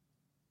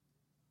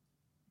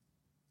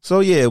 So,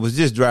 yeah, it was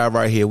this drive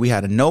right here. We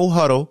had a no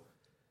huddle.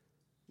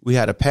 We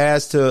had a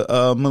pass to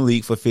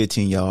Malik for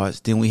 15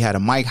 yards. Then we had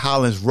a Mike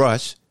Hollins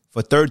rush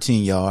for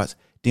 13 yards.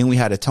 Then we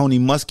had a Tony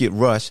Muskett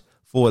rush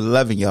for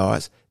 11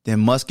 yards. Then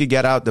Muskett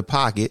got out the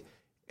pocket,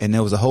 and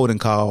there was a holding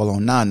call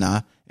on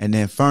Nana. And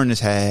then Furness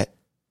had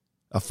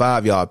a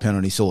 5-yard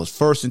penalty. So it was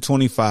 1st and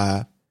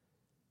 25.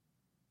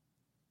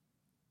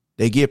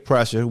 They get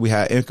pressure. We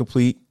had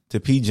incomplete to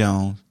P.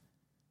 Jones.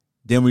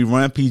 Then we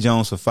run P.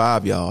 Jones for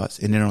 5 yards.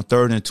 And then on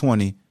 3rd and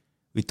 20,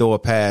 we throw a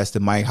pass to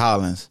Mike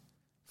Hollins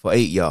for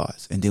 8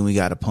 yards. And then we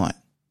got a punt.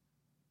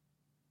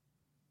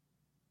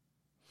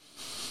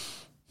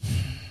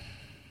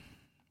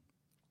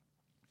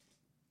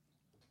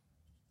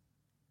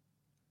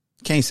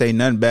 Can't say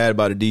nothing bad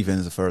about the defense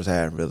in the first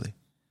half, really.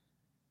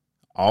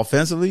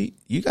 Offensively,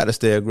 you got to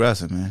stay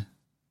aggressive, man.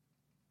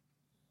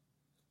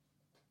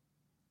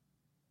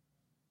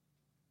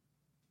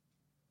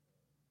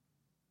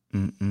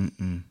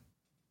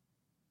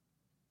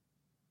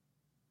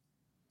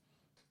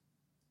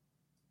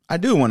 I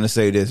do want to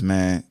say this,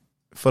 man.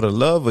 For the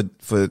love of,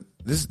 for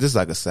this is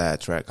like a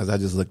sidetrack because I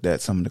just looked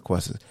at some of the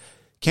questions.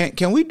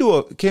 Can we do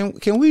a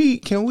can we?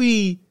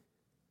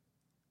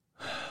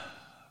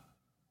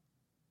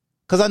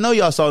 Because I know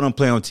y'all saw them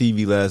play on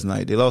TV last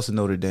night. They lost to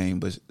Notre Dame,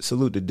 but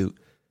salute to Duke.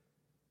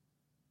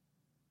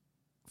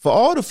 For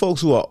all the folks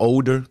who are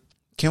older,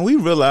 can we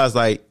realize,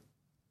 like,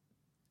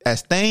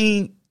 as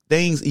things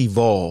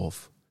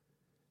evolve,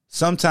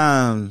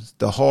 sometimes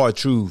the hard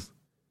truth,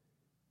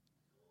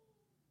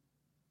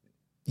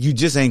 you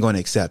just ain't going to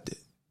accept it.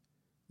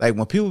 Like,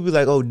 when people be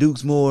like, oh,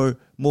 Duke's more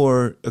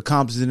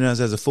accomplished than us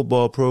as a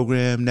football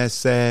program, that's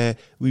sad.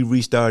 We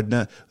reached our,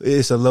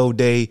 it's a low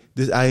day.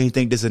 I ain't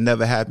think this will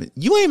never happen.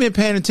 You ain't been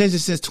paying attention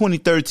since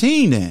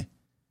 2013 then.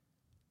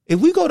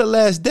 If we go to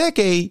last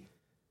decade,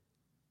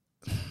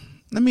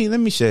 let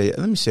me share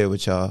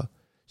with y'all.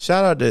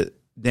 Shout out to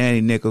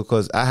Danny Nickel,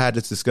 because I had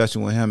this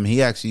discussion with him.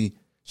 He actually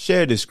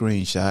shared this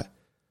screenshot.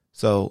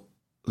 So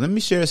let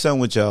me share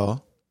something with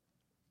y'all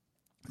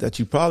that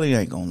you probably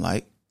ain't gonna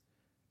like,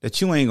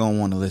 that you ain't gonna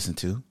want to listen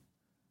to,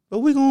 but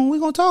we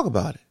gonna talk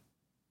about it,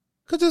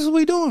 cause this is what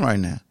we doing right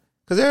now.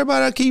 Cause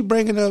everybody keep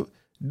bringing up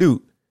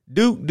Duke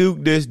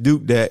this,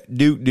 Duke that,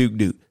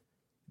 Duke.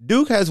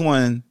 Duke has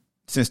won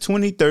since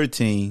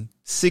 2013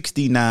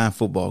 69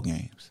 football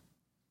games.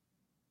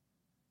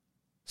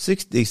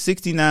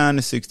 69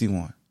 to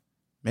 61.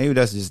 Maybe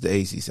that's just the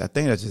ACC. I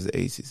think that's just the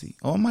ACC.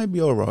 Or it might be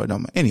overall.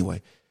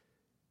 Anyway,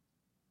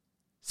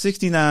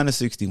 69 to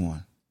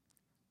 61.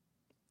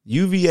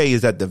 UVA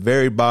is at the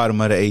very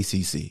bottom of the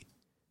ACC.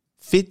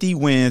 50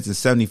 wins and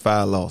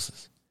 75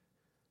 losses.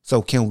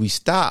 So can we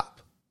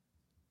stop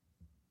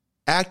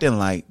acting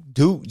like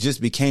Duke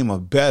just became a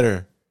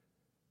better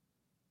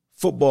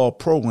football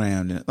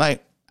program than,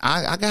 like,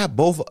 I got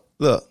both.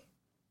 Look.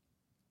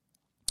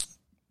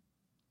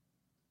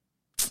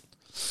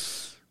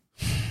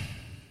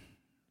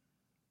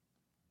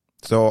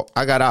 So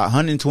I got our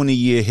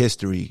 120-year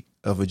history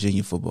of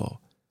Virginia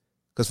football.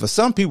 Because for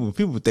some people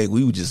think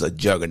we were just a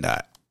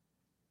juggernaut.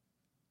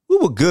 We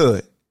were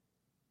good.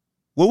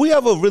 Were we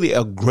ever really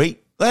a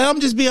great, like, I'm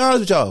just being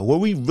honest with y'all, were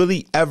we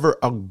really ever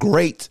a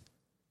great,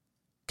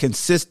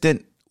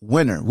 consistent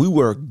winner? We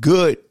were a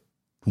good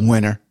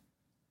winner.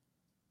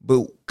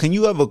 But can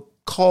you ever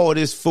call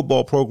this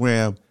football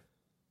program,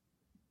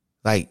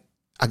 like,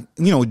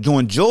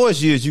 during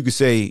George years, you could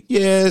say,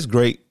 yeah, it's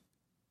great.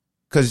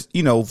 Because,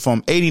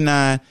 from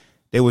 89,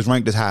 they was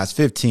ranked as high as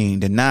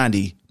 15, to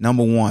 90,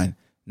 number 1,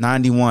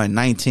 91,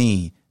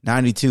 19,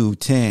 92,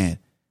 10,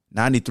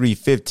 93,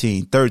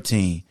 15,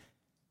 13,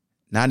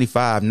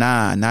 95,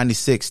 9,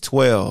 96,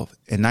 12,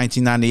 and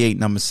 1998,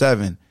 number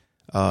 7,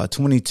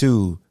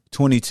 22,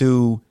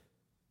 22.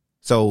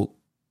 So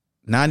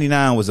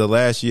 99 was the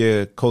last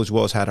year Coach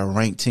Wells had a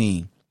ranked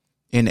team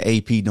in the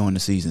AP during the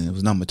season. It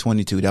was number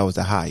 22. That was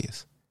the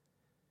highest.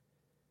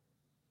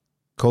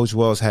 Coach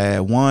Wells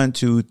had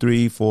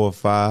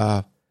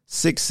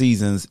 6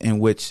 seasons in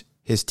which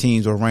his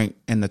teams were ranked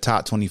in the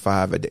top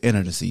 25 at the end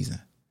of the season.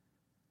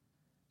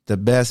 The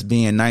best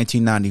being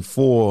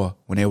 1994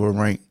 when they were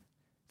ranked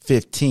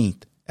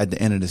 15th at the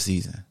end of the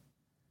season.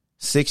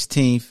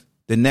 16th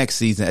the next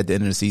season at the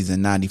end of the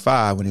season,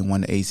 95, when they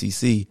won the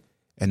ACC.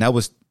 And that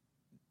was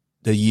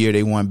the year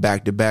they won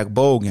back-to-back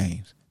bowl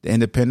games, the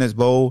Independence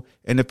Bowl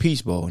and the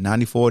Peach Bowl,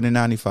 94 and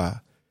 95.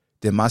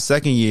 Then my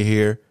second year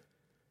here,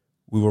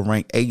 we were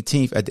ranked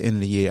 18th at the end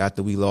of the year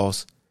after we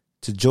lost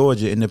to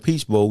Georgia in the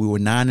Peach Bowl. We were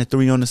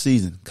 9-3 on the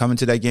season. Coming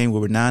to that game, we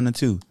were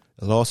 9-2.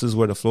 The losses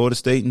were to Florida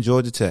State and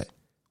Georgia Tech.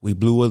 We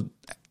blew a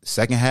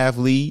second half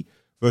lead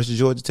versus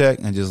Georgia Tech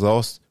and just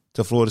lost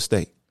to Florida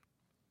State.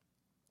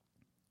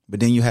 But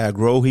then you had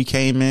Grove. He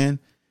came in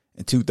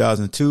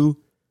 2002.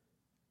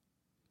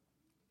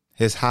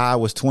 His high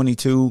was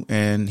 22,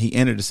 and he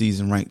entered the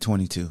season ranked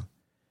 22.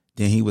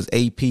 Then he was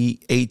AP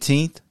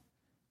 18th.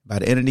 By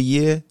the end of the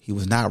year, he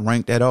was not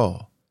ranked at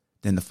all.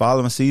 Then the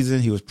following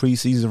season, he was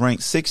preseason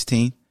ranked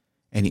 16th,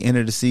 and he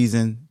entered the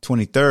season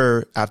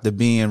 23rd after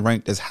being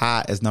ranked as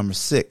high as number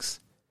 6.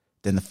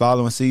 Then the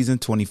following season,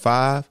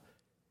 25.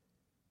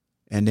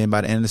 And then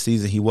by the end of the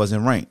season, he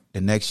wasn't ranked.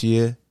 The next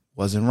year,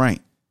 wasn't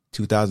ranked.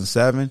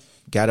 2007,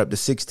 got up to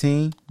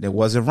 16, then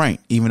wasn't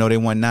ranked, even though they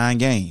won 9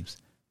 games.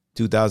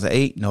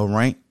 2008, no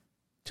rank.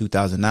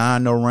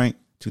 2009, no rank.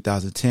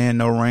 2010,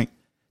 no rank.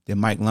 Then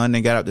Mike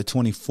London got up to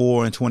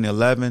 24 in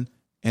 2011,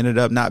 ended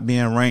up not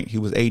being ranked. He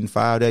was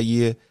 8-5 that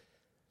year.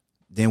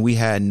 Then we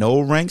had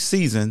no ranked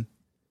season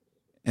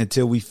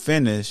until we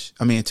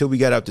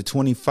got up to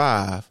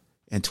 25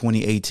 in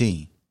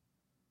 2018.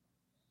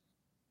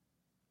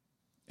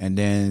 And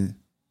then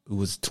it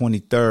was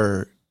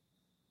 23rd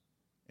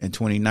in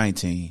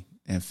 2019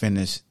 and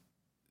finished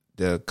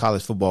the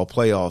college football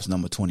playoffs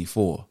number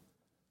 24.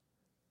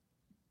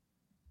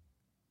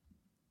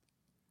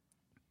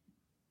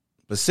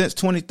 But since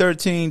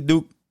 2013,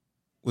 Duke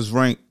was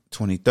ranked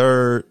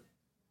 23rd,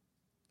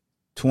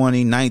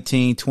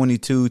 2019,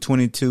 22,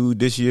 22.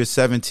 This year,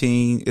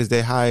 17 is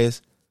their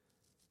highest.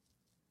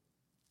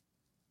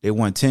 They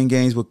won 10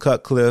 games with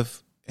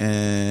Cutcliffe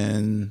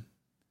in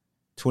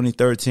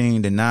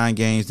 2013, then 9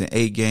 games, then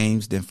 8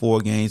 games, then 4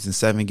 games, then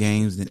 7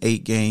 games, then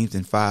 8 games,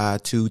 then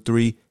 5, 2,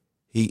 3.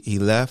 He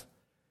left.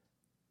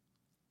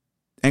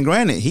 And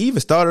granted, he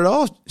even started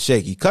off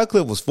shaky.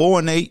 Cutcliffe was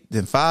 4-8,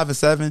 then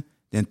 5-7.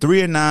 Then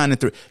 3-9 and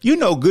 3. You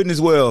know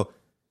goodness well.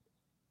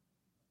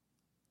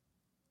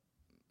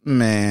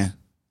 Man,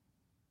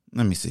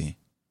 let me see.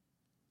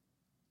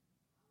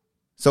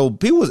 So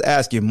people was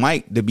asking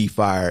Mike to be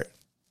fired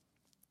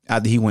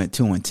after he went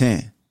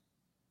 2-10.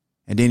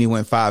 And then he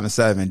went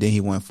 5-7. Then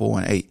he went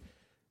 4-8.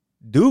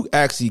 Duke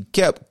actually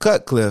kept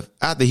Cutcliffe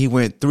after he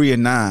went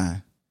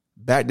 3-9.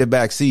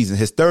 Back-to-back season.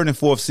 His 3rd and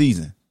 4th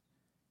season.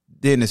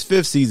 Then his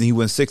 5th season, he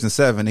went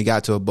 6-7. They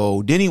got to a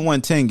bowl. Then he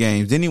won 10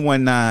 games. Then he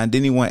won 9.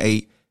 Then he won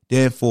 8.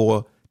 Then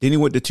 4. Then he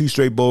went to 2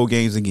 straight bowl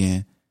games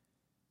again.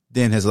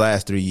 Then his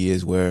last 3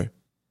 years where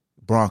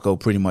Bronco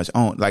pretty much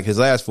owned. Like his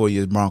last 4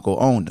 years, Bronco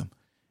owned him.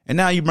 And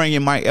now you bring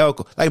in Mike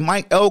Elko. Like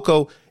Mike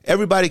Elko,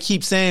 everybody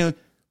keeps saying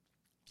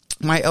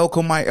Mike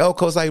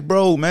Elko's like,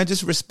 bro, man,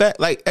 just respect.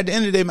 Like, at the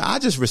end of the day, man, I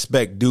just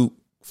respect Duke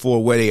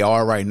for where they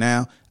are right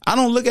now. I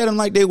don't look at them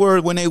like they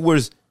were when they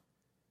was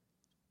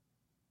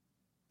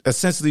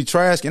essentially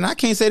trash. And I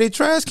can't say they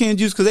trash can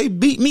juice because they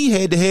beat me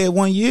head to head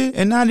one year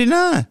in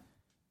 99.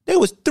 They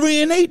was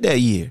 3-8 that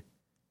year.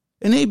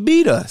 And they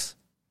beat us.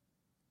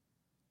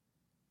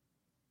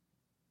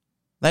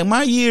 Like,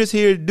 my years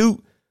here,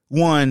 Duke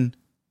won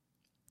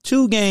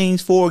 2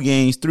 games, 4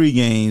 games, 3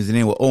 games, and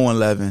they were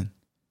 0-11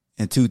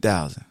 in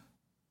 2000.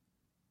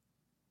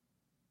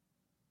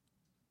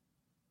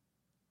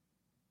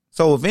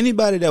 So if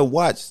anybody that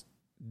watched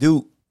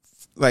Duke,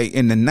 like,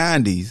 in the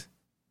 90s,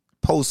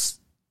 post,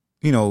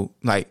 you know,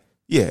 like,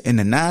 yeah, in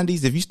the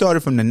 90s, if you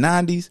started from the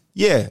 90s,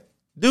 yeah,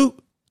 Duke,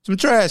 some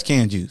trash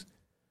can juice.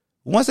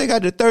 Once they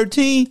got to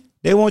 13,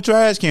 they won't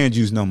trash can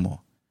juice no more.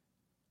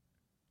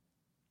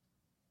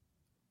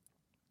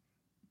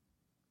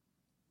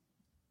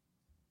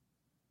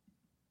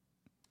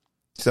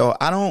 So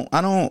I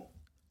don't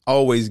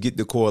always get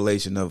the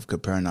correlation of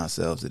comparing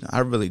ourselves to them. I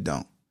really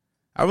don't.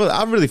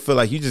 I really feel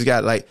like you just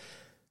got, like,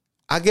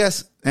 I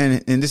guess,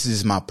 and this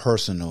is my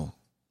personal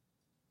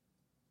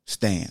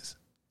stance.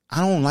 I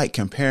don't like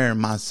comparing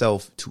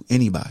myself to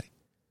anybody.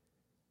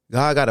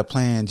 God got a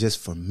plan just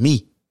for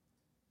me.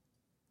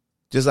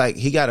 Just like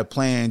he got a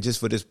plan just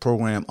for this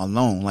program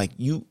alone. Like,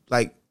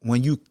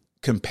 when you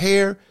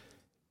compare,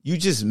 you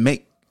just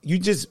make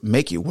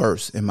it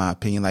worse, in my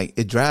opinion. Like,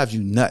 it drives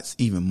you nuts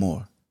even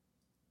more.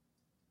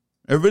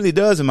 It really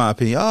does, in my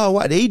opinion. Oh,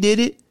 why they did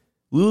it?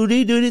 Well,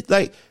 they did it.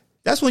 Like,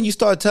 that's when you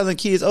start telling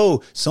kids,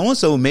 oh,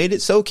 so-and-so made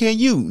it, so can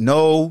you.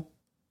 No,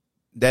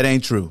 that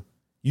ain't true.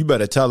 You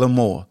better tell them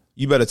more.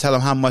 You better tell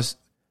them how much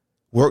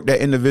work that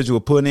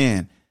individual put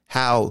in,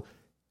 how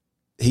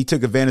he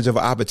took advantage of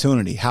an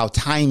opportunity, how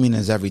timing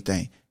is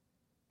everything,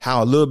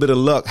 how a little bit of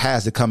luck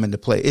has to come into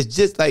play. It's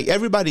just like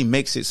everybody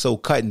makes it so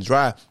cut and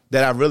dry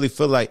that I really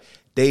feel like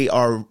they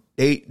aren't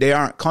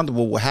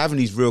comfortable with having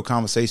these real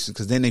conversations,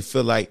 because then they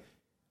feel like,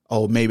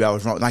 oh, maybe I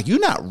was wrong. Like, you're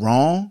not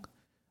wrong.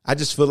 I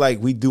just feel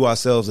like we do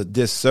ourselves a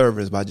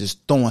disservice by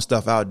just throwing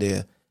stuff out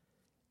there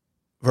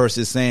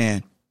versus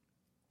saying,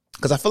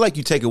 because I feel like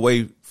you take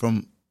away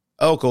from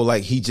Elko,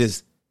 like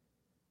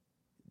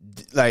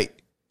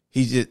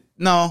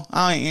no,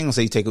 I ain't gonna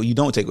say you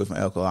don't take away from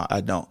Elko.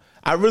 I don't.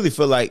 I really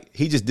feel like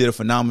he just did a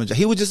phenomenal job.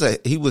 He was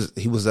just he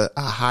was a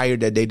hire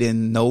that they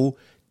didn't know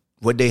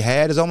what they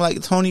had. It's almost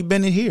like Tony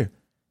Bennett here.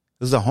 It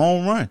was a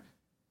home run.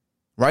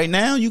 Right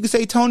now, you can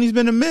say Tony's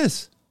been a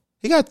miss.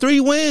 He got 3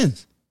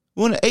 wins.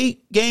 We're on an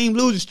 8-game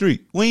losing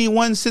streak. We ain't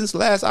won since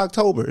last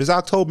October. It's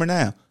October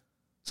now.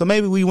 So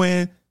maybe we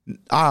win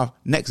our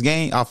next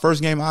game, our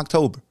first game in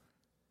October.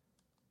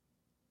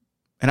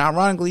 And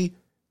ironically,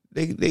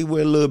 they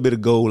wear a little bit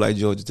of gold like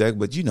Georgia Tech,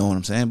 but you know what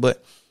I'm saying.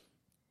 But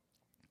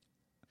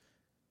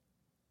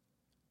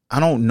I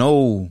don't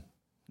know,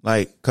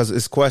 like, because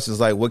it's questions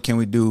like, what can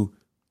we do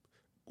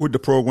with the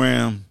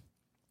program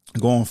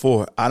going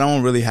forward? I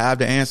don't really have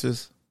the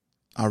answers.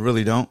 I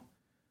really don't.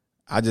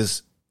 I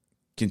just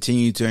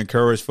continue to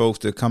encourage folks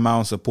to come out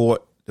and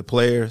support the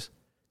players.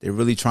 They're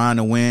really trying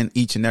to win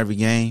each and every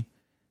game.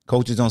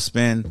 Coaches don't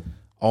spend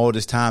all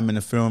this time in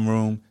the film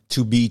room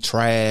to be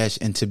trash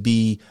and to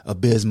be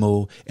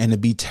abysmal and to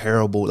be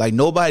terrible. Like,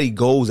 nobody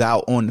goes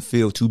out on the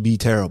field to be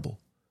terrible.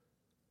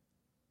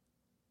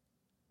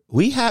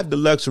 We have the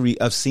luxury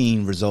of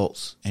seeing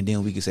results, and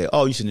then we can say,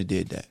 oh, you shouldn't have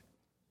did that.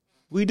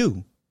 We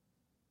do.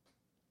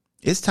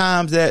 It's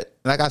times that,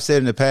 like I've said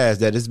in the past,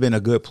 that it's been a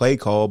good play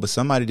call, but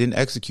somebody didn't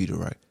execute it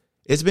right.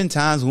 It's been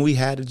times when we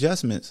had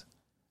adjustments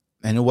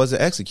and it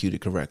wasn't executed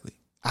correctly.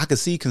 I could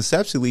see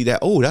conceptually that,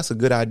 oh, that's a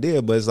good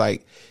idea, but it's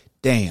like,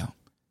 damn.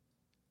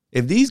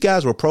 If these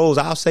guys were pros,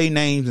 I'll say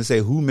names and say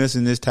who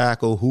missing this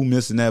tackle, who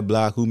missing that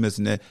block, who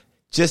missing that,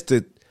 just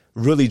to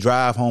really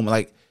drive home.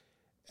 Like,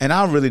 and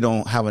I really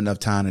don't have enough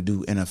time to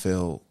do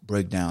NFL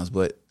breakdowns,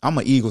 but I'm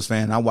an Eagles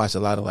fan. I watch a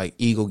lot of, like,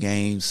 Eagle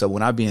games. So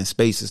when I be in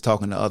spaces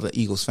talking to other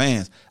Eagles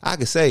fans, I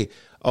could say,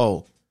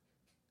 oh,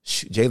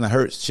 Jalen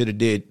Hurts should have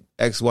did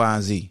X, Y,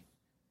 and Z.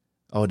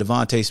 Oh,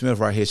 Devontae Smith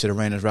right here should have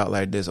ran his route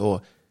like this.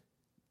 Or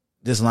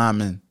this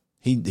lineman,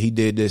 he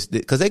did this.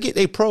 Because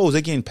they pros,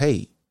 they're getting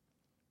paid.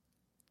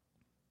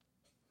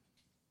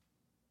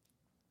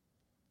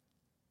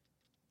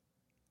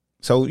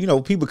 So, you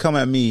know, people come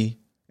at me,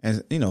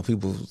 and, you know,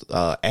 people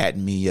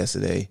added me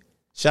yesterday.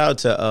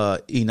 Shout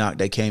out to Enoch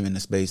that came in the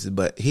spaces,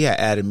 but he had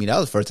added me. That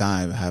was the first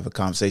time I have a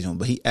conversation,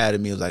 but he added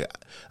me. It was like,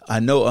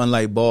 I know,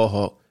 unlike Ball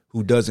Hawk,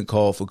 who doesn't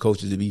call for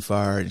coaches to be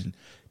fired, and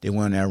they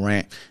went on that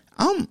rant.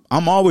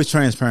 I'm always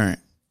transparent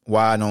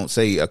why I don't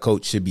say a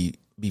coach should be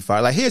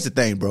fired. Like, here's the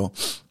thing, bro.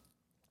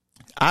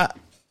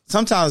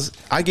 Sometimes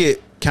I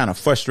get kind of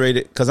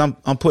frustrated because I'm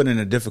put in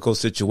a difficult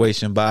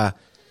situation by,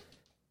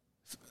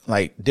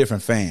 like,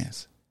 different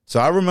fans. So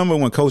I remember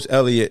when Coach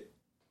Elliott,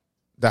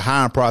 the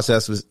hiring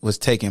process was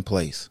taking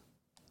place.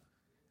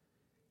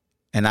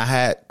 And I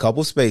had a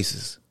couple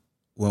spaces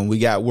when we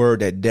got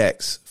word that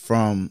Dex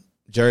from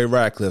Jerry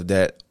Ratcliffe,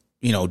 that,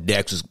 you know,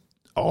 Dex was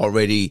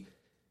already,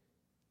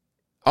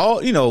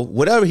 you know,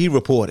 whatever he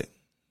reported,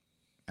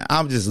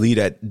 I'll just leave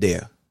that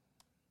there.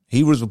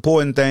 He was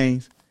reporting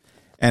things,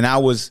 and I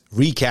was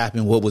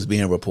recapping what was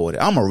being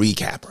reported. I'm a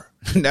recapper.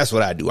 That's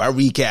what I do. I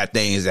recap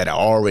things that are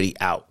already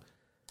out.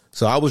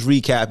 So I was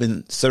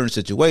recapping certain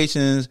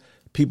situations,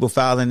 people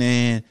filing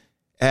in,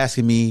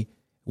 asking me,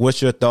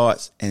 what's your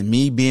thoughts? And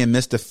me being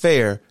Mr.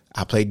 Fair,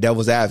 I play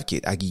devil's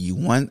advocate. I give you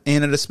one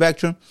end of the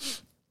spectrum,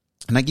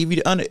 and I give you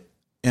the other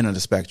end of the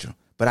spectrum.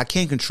 But I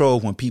can't control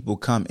when people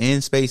come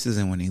in spaces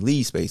and when they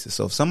leave spaces.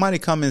 So if somebody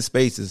come in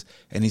spaces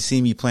and they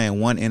see me playing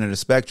one end of the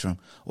spectrum,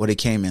 or they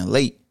came in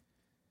late,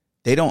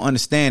 they don't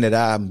understand that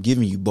I'm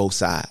giving you both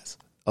sides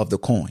of the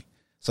coin.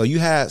 So you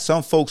had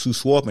some folks who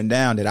swore up and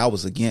down that I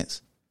was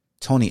against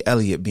Tony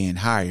Elliott being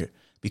hired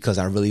because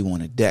I really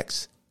wanted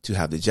Dex to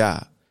have the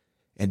job.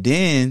 And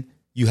then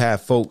you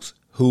have folks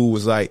who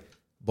was like,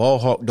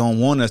 Ballhawk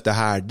don't want us to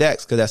hire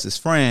Dex because that's his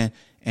friend,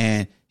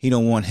 and he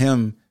don't want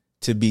him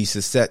to be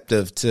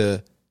susceptible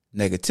to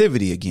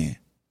negativity again.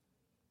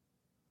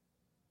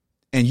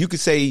 And you could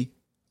say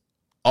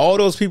all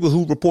those people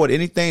who report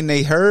anything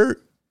they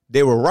heard,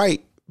 they were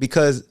right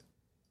because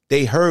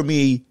they heard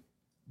me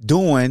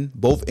doing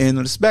both ends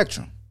of the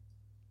spectrum.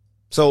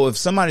 So if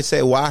somebody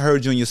say, well, I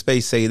heard you in your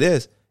space say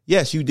this,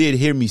 yes, you did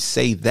hear me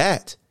say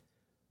that.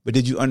 But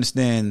did you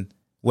understand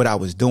what I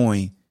was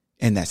doing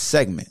in that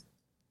segment?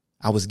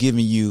 I was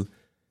giving you,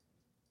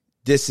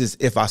 this is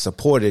if I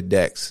supported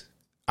Dex,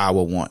 I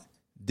would want.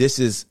 This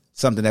is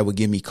something that would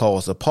give me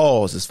cause to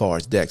pause as far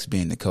as Dex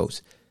being the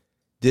coach.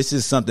 This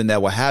is something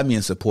that will have me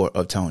in support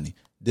of Tony.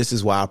 This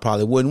is why I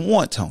probably wouldn't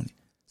want Tony.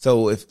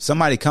 So if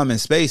somebody come in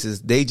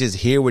spaces, they just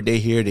hear what they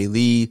hear, they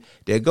leave,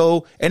 they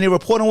go, and they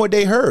report on what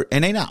they heard.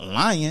 And they not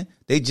lying.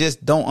 They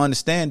just don't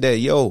understand that,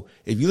 yo,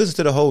 if you listen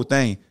to the whole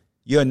thing,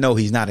 you'll know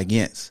he's not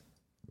against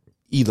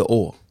either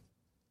or.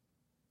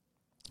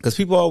 Because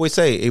people always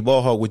say, hey,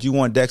 Ballhawk, would you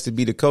want Dex to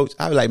be the coach?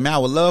 I'd be like, man, I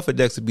would love for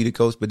Dex to be the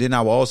coach, but then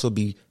I would also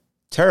be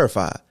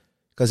terrified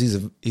because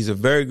he's a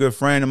very good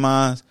friend of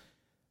mine,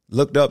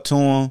 looked up to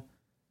him,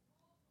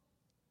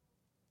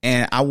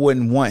 and I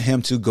wouldn't want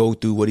him to go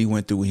through what he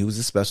went through when he was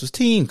a special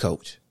team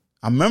coach.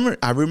 I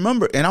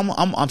remember, and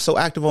I'm so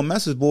active on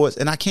message boards,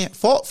 and I can't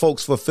fault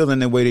folks for feeling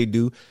the way they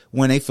do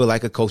when they feel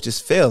like a coach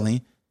is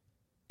failing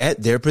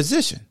at their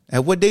position,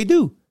 at what they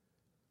do.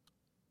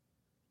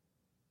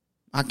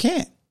 I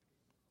can't.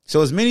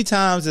 So as many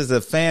times as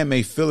a fan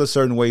may feel a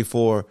certain way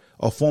for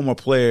a former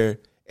player,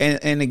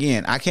 and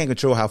again, I can't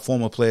control how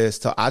former players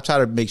talk. I try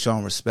to make sure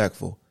I'm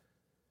respectful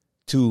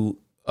to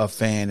a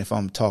fan if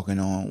I'm talking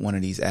on one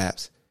of these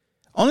apps.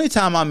 Only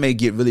time I may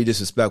get really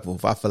disrespectful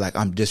if I feel like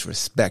I'm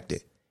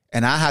disrespected.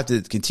 And I have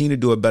to continue to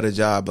do a better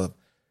job of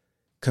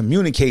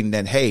communicating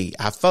that, hey,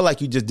 I felt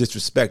like you just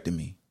disrespected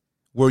me.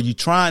 Were you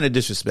trying to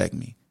disrespect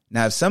me?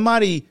 Now, if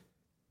somebody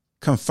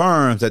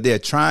confirms that they're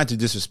trying to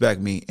disrespect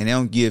me and they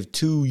don't give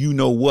two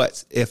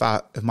you-know-whats if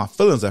my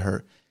feelings are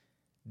hurt,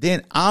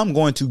 then I'm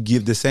going to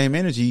give the same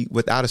energy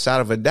without a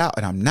shadow of a doubt,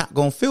 and I'm not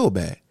going to feel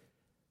bad.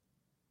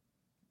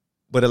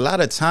 But a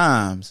lot of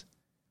times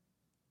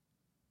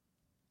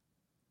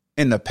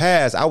in the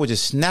past, I would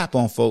just snap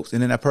on folks,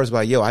 and then that person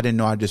would be like, yo, I didn't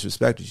know I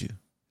disrespected you.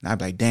 And I'd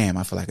be like, damn,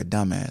 I feel like a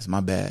dumbass.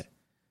 My bad.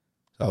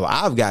 So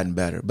I've gotten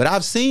better. But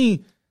I've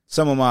seen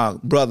some of my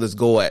brothers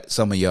go at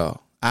some of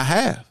y'all. I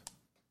have.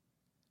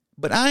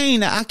 But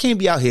I can't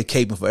be out here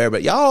caping for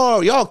everybody.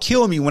 Y'all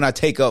kill me when I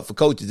take up for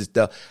coaches and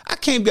stuff. I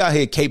can't be out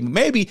here caping.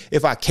 Maybe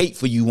if I cape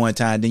for you one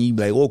time, then you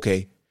be like,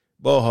 okay,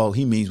 Ballhawk,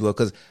 he means well.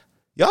 Because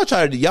y'all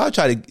try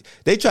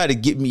to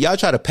get me. Y'all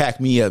try to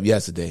pack me up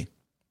yesterday.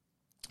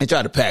 They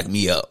tried to pack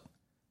me up.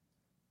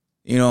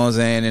 You know what I'm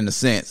saying? In a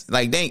sense,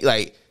 like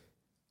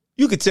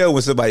you could tell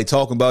when somebody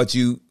talking about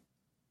you,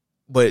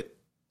 but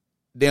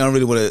they don't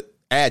really want to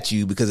at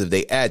you, because if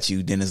they at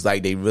you, then it's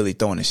like they really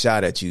throwing a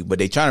shot at you, but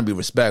they trying to be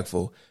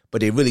respectful, but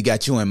they really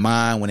got you in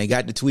mind when they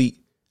got the tweet.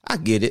 I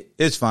get it.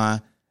 It's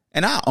fine.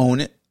 And I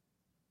own it.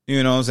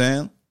 You know what I'm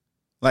saying?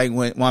 Like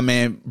when my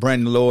man,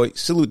 Brandon Lloyd,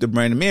 salute to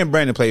Brandon. Me and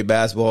Brandon played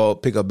basketball,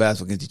 pick up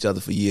basketball against each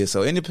other for years.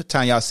 So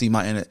anytime y'all see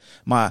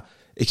my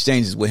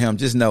exchanges with him,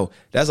 just know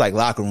that's like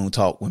locker room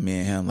talk with me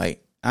and him.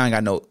 Like I ain't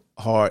got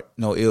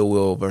no ill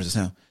will versus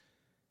him.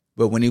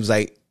 But when he was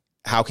like,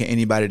 how can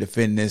anybody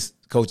defend this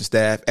coaching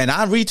staff? And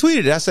I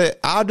retweeted it. I said,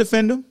 I'll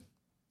defend him.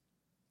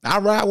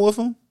 I'll ride with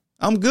him.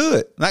 I'm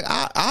good. Like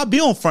I'll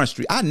be on Front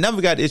Street. I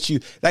never got the issue.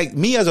 Like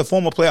me as a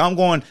former player, I'm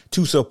going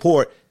to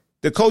support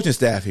the coaching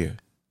staff here.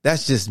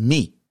 That's just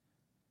me.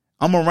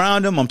 I'm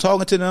around them. I'm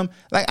talking to them.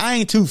 Like I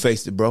ain't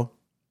two-faced, bro.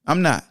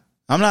 I'm not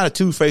a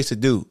two-faced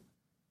dude.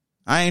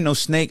 I ain't no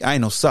snake. I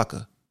ain't no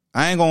sucker.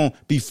 I ain't going to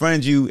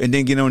befriend you and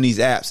then get on these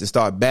apps and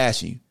start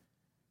bashing you.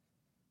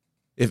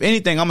 If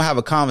anything, I'm going to have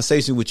a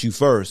conversation with you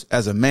first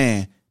as a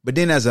man. But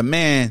then as a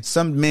man,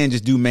 some men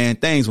just do man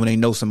things when they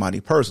know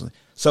somebody personally.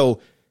 So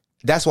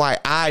that's why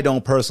I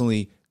don't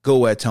personally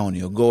go at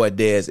Tony or go at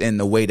Dez in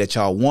the way that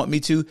y'all want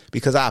me to,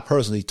 because I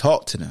personally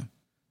talk to them.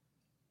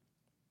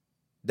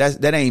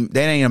 That ain't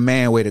a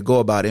man way to go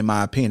about it, in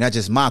my opinion. That's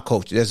just my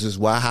culture. That's just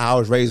how I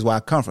was raised, where I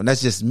come from.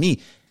 That's just me.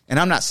 And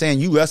I'm not saying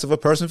you less of a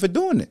person for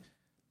doing it.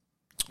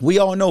 We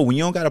all know when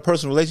you don't got a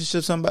personal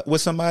relationship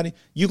with somebody,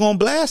 you're going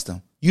to blast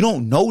them. You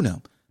don't know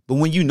them. But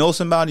when you know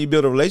somebody, you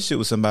build a relationship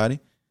with somebody.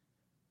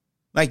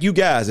 Like you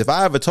guys, if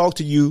I ever talk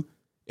to you,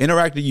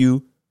 interact with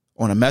you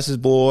on a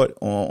message board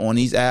or on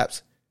these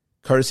apps,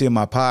 courtesy of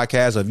my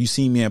podcast, or if you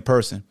see me in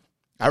person,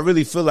 I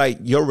really feel like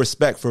your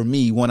respect for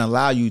me won't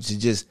allow you to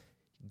just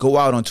go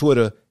out on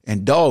Twitter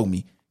and dog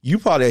me. You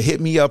probably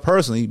hit me up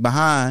personally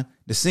behind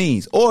the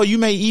scenes. Or you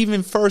may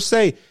even first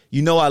say,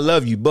 you know, I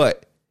love you,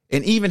 but,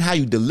 and even how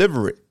you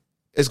deliver it,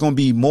 it's going to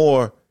be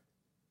more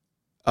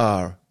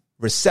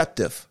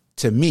receptive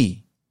to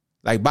me,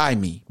 like by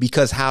me,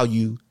 because how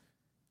you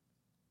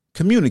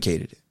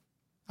communicated it.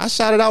 I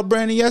shouted out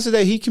Brandon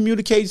yesterday. He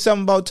communicated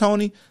something about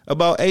Tony,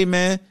 about, hey,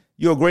 man,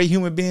 you're a great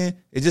human being.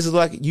 It's just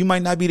like you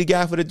might not be the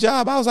guy for the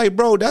job. I was like,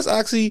 bro, that's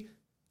actually,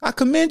 I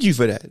commend you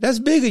for that. That's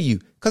big of you.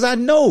 Because I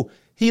know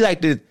he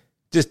like to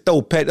just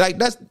throw pet. Like,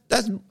 that's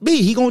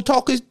me. He going to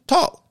talk his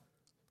talk.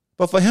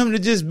 But for him to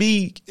just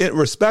be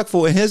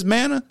respectful in his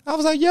manner, I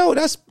was like, yo,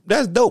 that's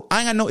dope. I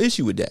ain't got no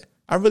issue with that.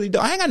 I really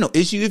don't. I ain't got no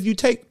issue if you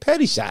take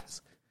petty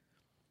shots.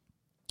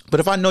 But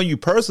if I know you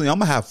personally, I'm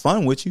going to have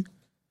fun with you.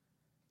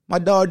 My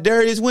dog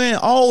Darius Wynn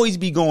always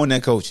be going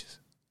at coaches.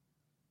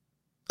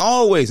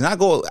 Always.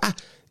 And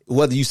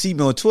whether you see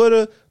me on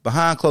Twitter,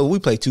 behind closed, we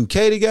play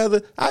 2K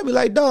together, I be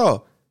like,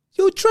 dog,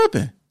 you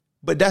tripping.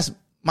 But that's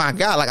my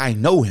guy. Like, I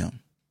know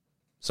him.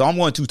 So I'm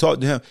going to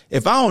talk to him.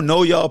 If I don't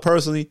know y'all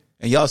personally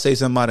and y'all say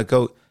something about a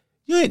coach,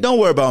 don't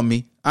worry about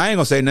me. I ain't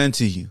going to say nothing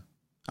to you.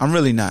 I'm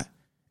really not.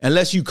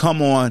 Unless you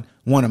come on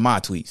one of my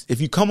tweets. If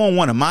you come on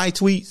one of my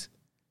tweets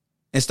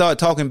and start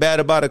talking bad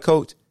about a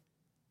coach,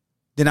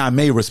 then I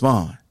may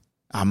respond.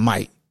 I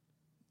might.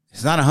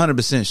 It's not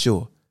 100%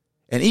 sure.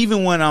 And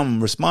even when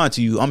I'm responding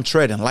to you, I'm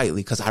treading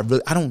lightly because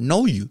I don't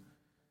know you.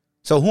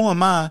 So who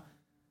am I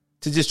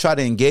to just try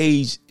to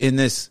engage in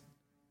this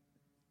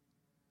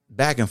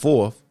back and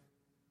forth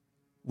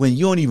when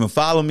you don't even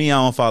follow me? I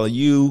don't follow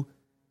you.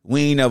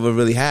 We ain't never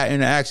really had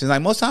interactions.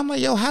 Like most time, I'm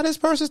like, yo, how this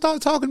person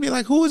start talking to me?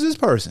 Like, who is this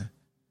person?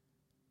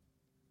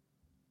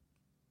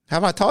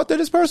 Have I talked to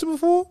this person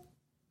before?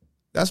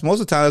 That's most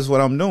of the time that's what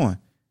I'm doing.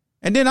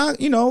 And then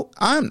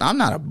I'm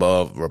not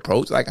above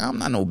reproach. Like I'm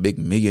not no big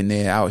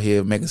millionaire out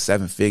here making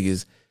 7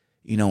 figures,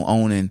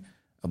 owning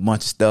a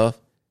bunch of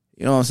stuff.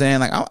 You know what I'm saying?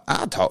 Like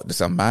I'll talk to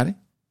somebody.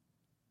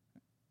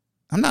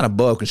 I'm not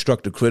above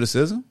constructive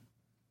criticism.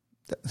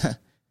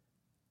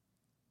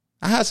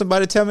 I had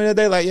somebody tell me that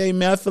day, like, hey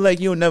man, I feel like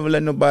you'll never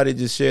let nobody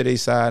just share their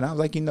side. And I was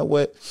like, you know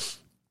what?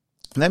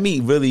 Let me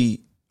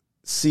really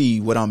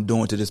see what I'm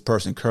doing to this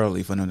person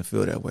currently for them to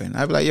feel that way. And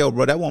I'd be like, yo,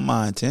 bro, that wasn't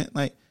my intent.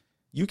 Like,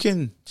 you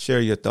can share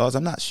your thoughts.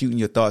 I'm not shooting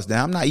your thoughts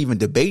down. I'm not even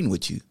debating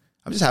with you.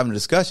 I'm just having a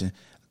discussion.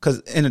 Because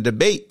in a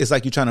debate, it's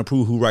like you're trying to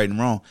prove who right and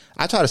wrong.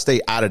 I try to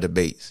stay out of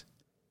debates.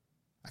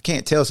 I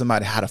can't tell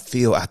somebody how to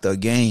feel after a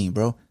game,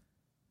 bro.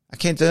 I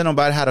can't tell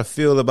nobody how to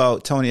feel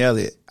about Tony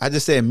Elliott. I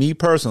just said, me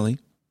personally,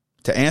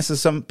 to answer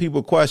some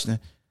people's question,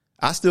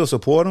 I still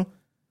support him.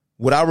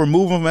 Would I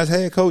remove him as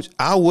head coach?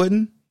 I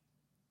wouldn't.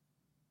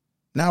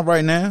 Not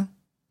right now.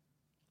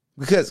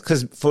 Because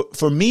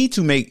for me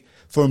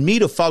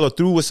to follow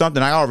through with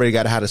something, I already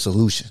got to have a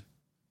solution.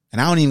 And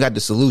I don't even got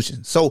the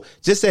solution. So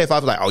just say if I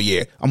was like, oh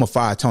yeah, I'm going to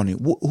fire Tony.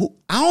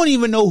 I don't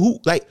even know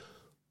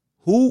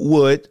who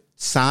would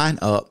sign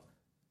up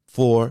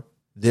for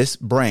this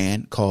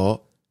brand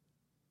called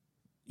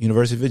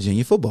University of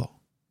Virginia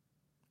football.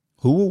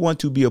 Who would want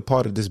to be a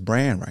part of this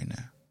brand right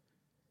now?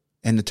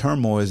 And the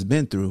turmoil has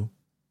been through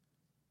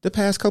the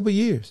past couple of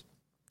years.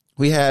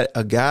 We had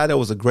a guy that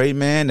was a great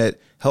man that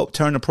helped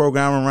turn the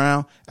program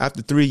around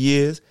after 3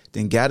 years,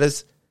 then got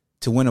us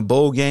to win a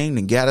bowl game,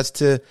 then got us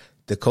to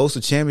the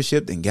Coastal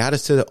Championship, then got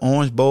us to the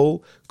Orange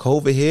Bowl.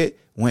 COVID hit,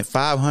 went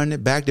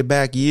 500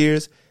 back-to-back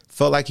years,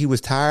 felt like he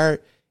was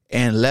tired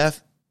and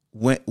left,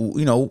 went,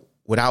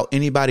 without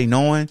anybody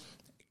knowing,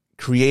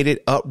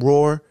 created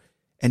uproar.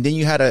 And then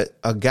you had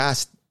a guy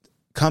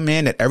come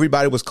in that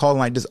everybody was calling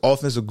like this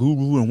offensive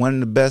guru and one of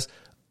the best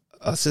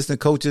assistant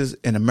coaches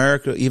in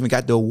America, even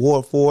got the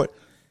award for it.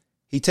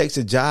 He takes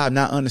a job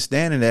not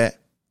understanding that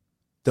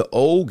the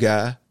old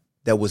guy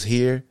that was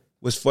here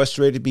was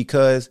frustrated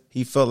because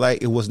he felt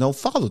like it was no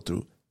follow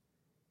through.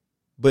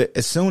 But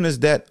as soon as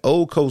that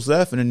old coach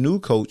left and a new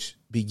coach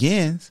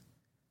begins,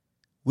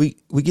 we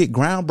get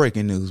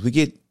groundbreaking news. We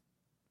get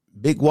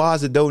big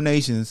wads of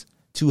donations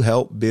to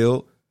help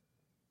build,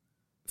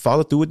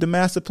 follow through with the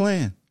master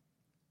plan.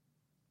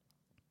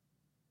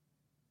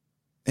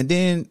 And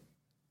then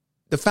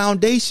the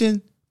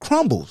foundation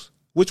crumbles,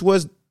 which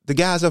was the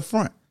guys up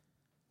front.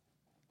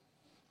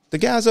 The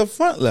guys up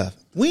front left.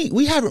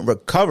 We haven't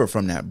recovered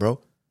from that, bro.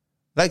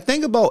 Like,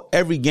 think about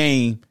every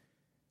game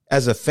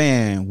as a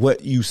fan,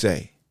 what you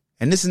say.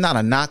 And this is not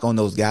a knock on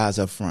those guys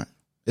up front.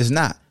 It's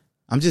not.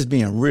 I'm just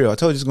being real. I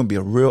told you it's going to be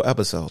a real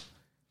episode.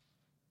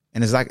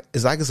 And it's like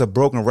it's a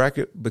broken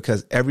record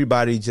because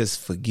everybody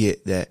just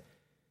forget that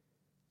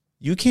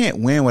you can't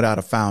win without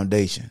a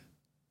foundation.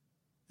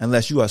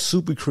 Unless you are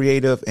super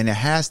creative, and it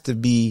has to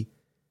be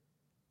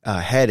a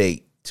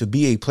headache to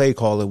be a play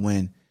caller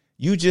when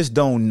You just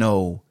don't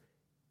know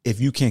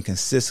if you can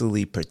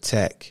consistently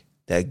protect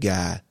that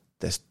guy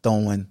that's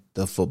throwing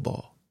the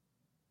football.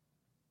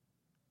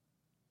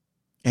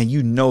 And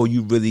you know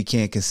you really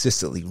can't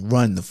consistently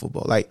run the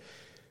football. Like,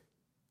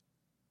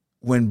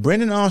 when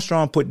Brendan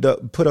Armstrong put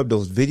up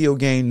those video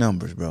game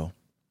numbers, bro,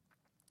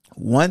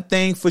 one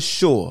thing for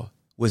sure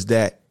was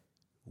that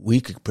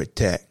we could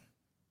protect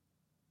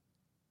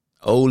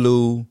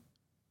Olu,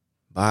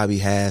 Bobby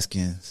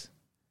Haskins,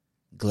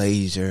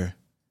 Glazier,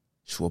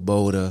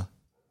 Swoboda.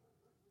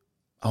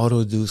 All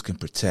those dudes can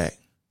protect.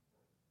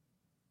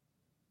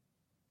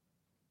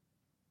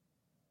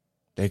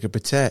 They could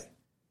protect.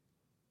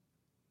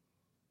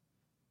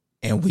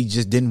 And we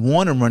just didn't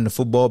want to run the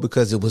football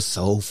because it was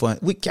so fun.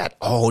 We got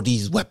all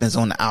these weapons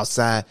on the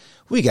outside.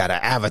 We got an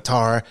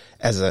avatar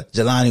as a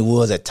Jelani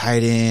Woods at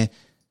tight end,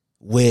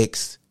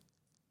 Wicks,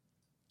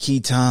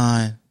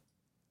 Keaton,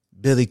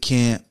 Billy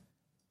Kemp.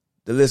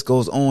 The list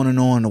goes on and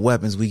on, the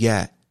weapons we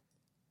got.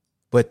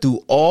 But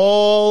through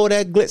all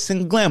that glitz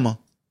and glamour,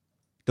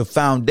 the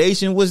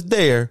foundation was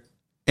there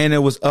and it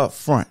was up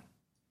front.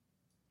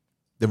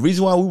 The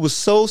reason why we were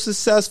so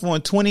successful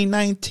in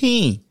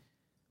 2019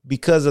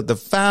 because of the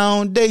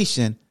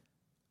foundation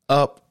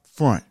up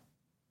front.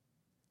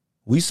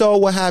 We saw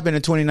what happened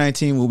in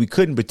 2019 when we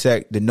couldn't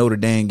protect the Notre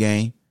Dame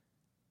game.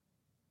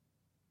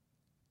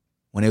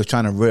 When they was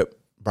trying to rip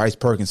Bryce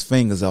Perkins'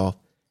 fingers off.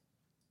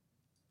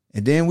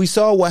 And then we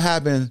saw what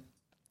happened,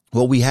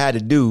 what we had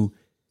to do.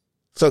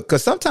 So,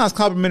 because sometimes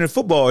complimentary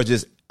football is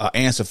just an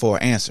answer for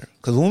an answer.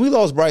 Because when we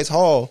lost Bryce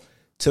Hall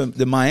to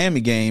the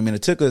Miami game, and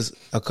it took us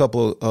a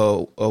couple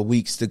of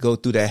weeks to go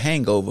through that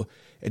hangover,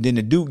 and then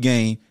the Duke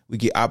game, we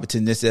get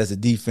opportunistic as a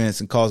defense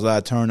and cause a lot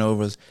of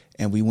turnovers,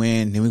 and we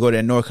win. Then we go to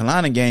that North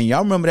Carolina game.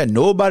 Y'all remember that?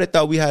 Nobody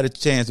thought we had a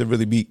chance to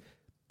really beat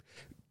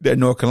that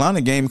North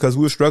Carolina game because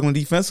we were struggling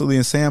defensively,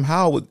 and Sam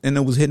Howell and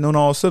it was hitting on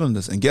all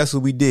cylinders. And guess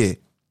what we did?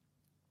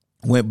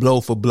 Went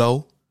blow for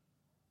blow.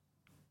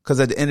 Because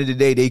at the end of the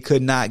day, they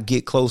could not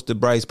get close to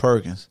Bryce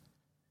Perkins.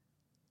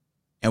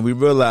 And we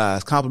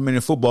realized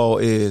complimentary football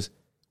is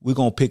we're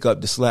going to pick up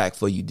the slack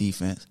for you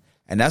defense.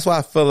 And that's why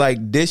I feel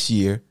like this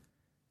year,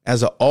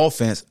 as an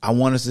offense, I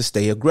want us to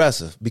stay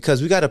aggressive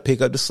because we got to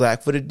pick up the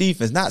slack for the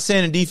defense. Not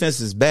saying the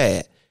defense is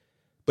bad,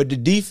 but the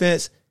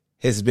defense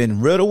has been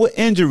riddled with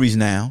injuries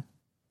now.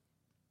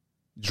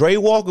 Dre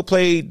Walker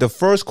played the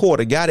first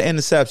quarter, got an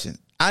interception.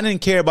 I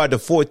didn't care about the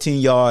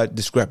 14-yard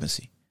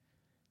discrepancy.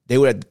 They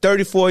were at the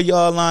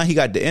 34-yard line. He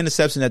got the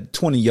interception at the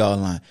 20-yard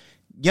line.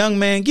 Young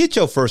man, get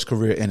your first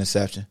career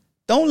interception.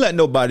 Don't let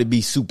nobody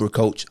be super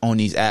coach on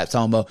these apps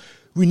talking about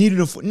we needed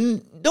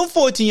them. Them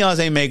 14 yards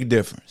ain't make a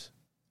difference.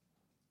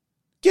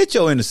 Get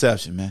your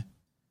interception, man.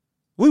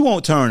 We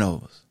want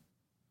turnovers.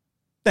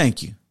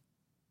 Thank you.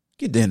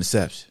 Get the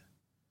interception.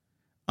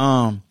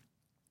 But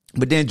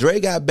then Dre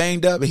got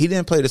banged up and he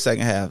didn't play the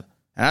second half.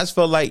 And I just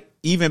felt like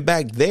even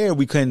back there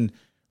we couldn't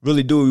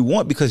really do what we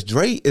want because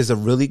Dre is a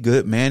really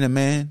good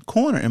man-to-man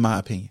corner, in my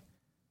opinion.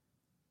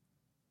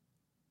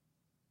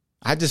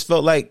 I just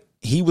felt like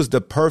he was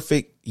the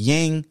perfect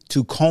Yang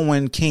to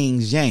Cohen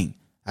King's Yang.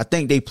 I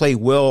think they play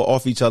well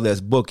off each other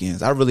as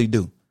bookends. I really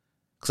do.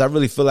 Because I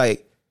really feel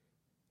like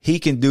he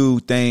can do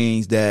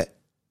things that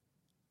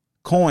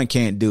Cohen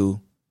can't do.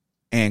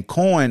 And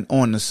Cohen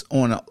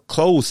on a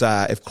close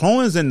side, if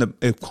Cohen is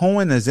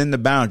in the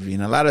boundary,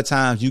 and a lot of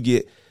times you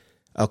get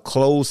a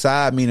closed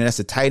side, meaning that's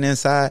a tight end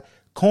side,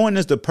 Cohen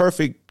is the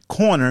perfect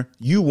corner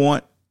you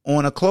want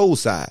on a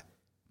closed side.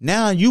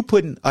 Now you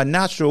putting a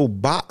natural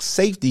box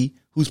safety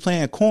who's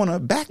playing corner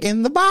back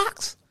in the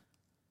box.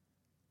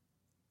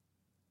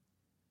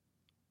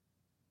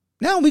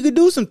 Now we could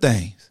do some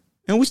things.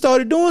 And we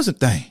started doing some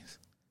things.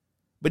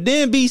 But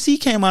then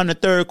BC came out in the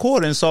third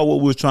quarter and saw what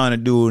we were trying to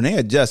do, and they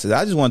adjusted.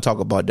 I just want to talk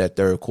about that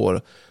third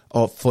quarter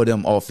for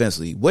them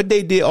offensively. What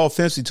they did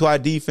offensively to our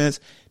defense,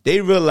 they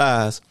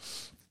realized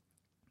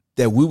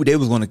that they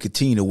was going to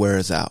continue to wear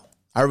us out.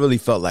 I really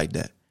felt like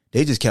that.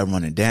 They just kept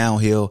running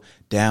downhill,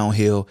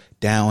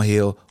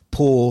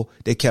 pull.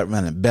 They kept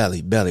running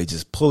belly,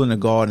 just pulling the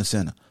guard and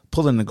center,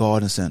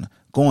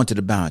 going to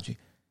the boundary,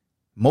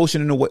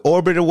 motioning away,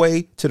 orbit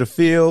away to the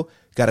field,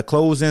 got to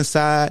close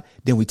inside.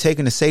 Then we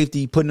taking the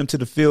safety, putting them to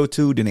the field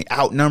too. Then they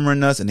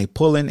outnumbering us and they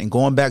pulling and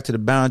going back to the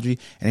boundary.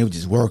 And they were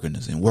just working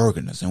us. Getting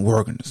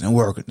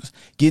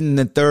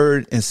the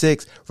 3rd and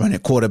 6, running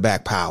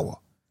quarterback power.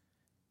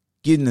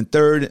 Getting the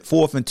 3rd,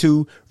 4th and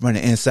 2,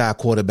 running inside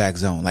quarterback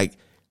zone. Like,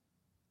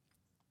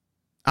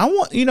 I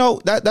want,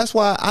 that's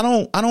why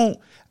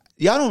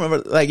y'all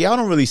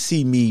don't really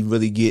see me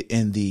really get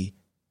in the,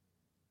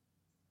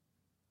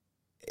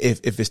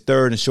 if it's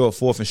 3rd and short,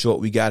 4th and short,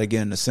 we got to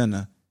get in the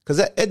center. Because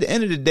at the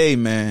end of the day,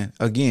 man,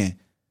 again,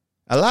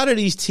 a lot of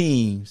these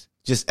teams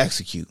just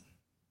execute.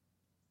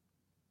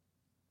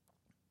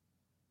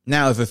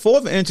 Now, if it's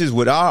 4th inches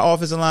with our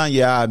offensive line,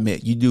 yeah, I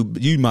admit, you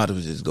might as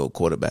well just go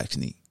quarterback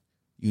sneak.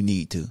 You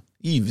need to.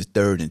 Even if it's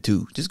 3rd and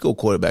 2, just go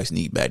quarterback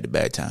sneak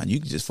back-to-back time. You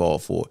can just fall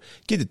for it.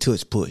 Get the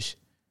touch push.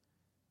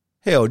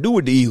 Hell, do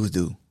what the Eagles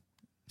do.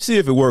 See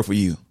if it worked for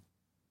you.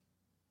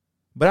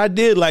 But I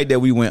did like that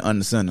we went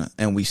under center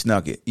and we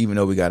snuck it, even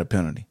though we got a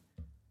penalty.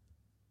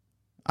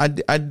 I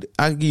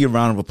give you a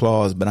round of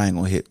applause, but I ain't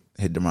gonna hit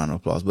the round of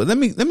applause. But let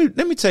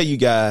me tell you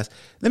guys.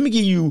 Let me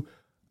give you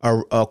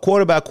a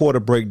quarter by quarter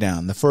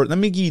breakdown. Let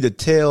me give you the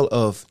tale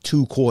of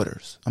 2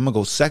 quarters. I'm gonna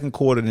go second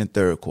quarter then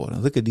third quarter.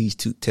 Look at these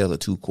tale of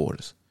 2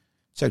 quarters.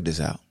 Check this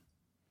out.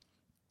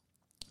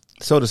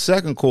 So the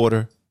second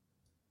quarter,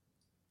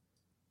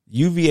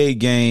 UVA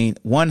gained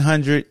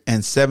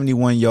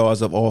 171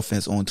 yards of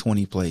offense on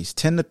 20 plays,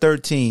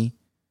 10-13,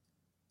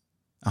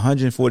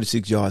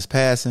 146 yards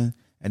passing,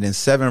 and then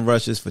 7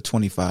 rushes for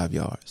 25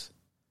 yards.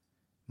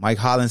 Mike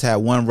Hollins had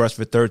 1 rush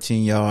for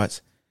 13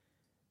 yards.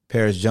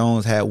 Paris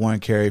Jones had 1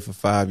 carry for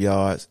 5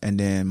 yards, and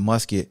then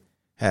Musket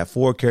had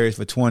 4 carries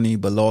for 20,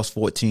 but lost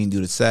 14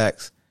 due to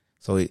sacks.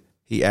 So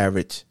he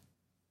averaged,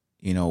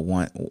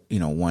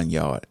 1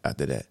 yard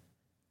after that.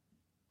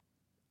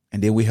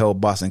 And then we held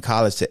Boston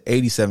College to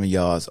 87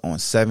 yards on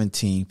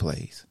 17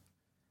 plays.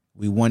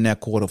 We won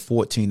that quarter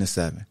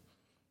 14-7.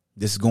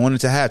 This is going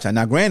into halftime.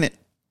 Now, granted,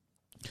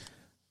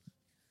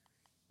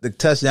 the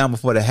touchdown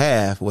before the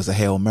half was a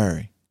Hail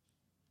Mary,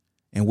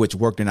 in which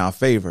worked in our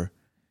favor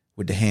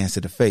with the hands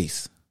to the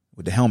face,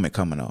 with the helmet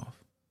coming off.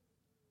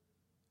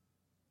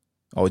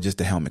 Or just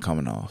the helmet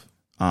coming off.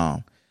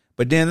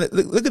 But then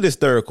look at this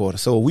third quarter.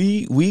 So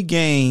we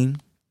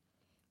gained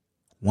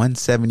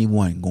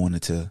 171 going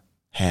into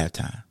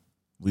halftime.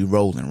 We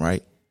rolling,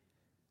 right?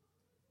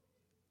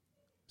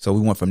 So we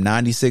went from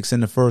 96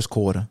 in the first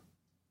quarter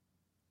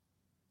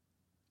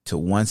to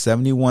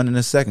 171 in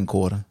the second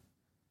quarter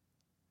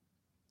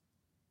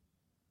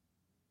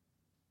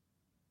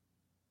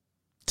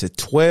to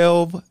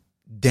 12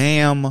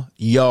 damn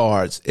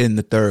yards in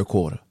the third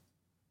quarter.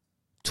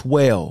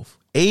 12.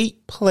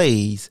 8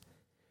 plays,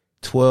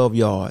 12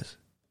 yards.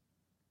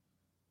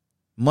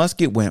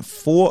 Musket went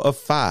 4 of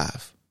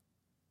 5.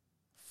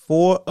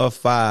 4 of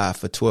 5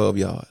 for 12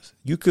 yards.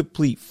 You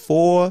complete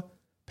 4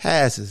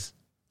 passes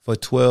for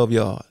 12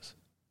 yards.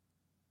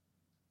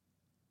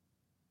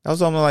 That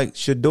was almost like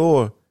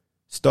Shador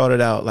started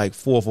out like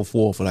 4 for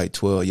 4 for like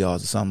 12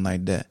 yards or something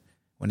like that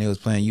when they was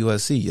playing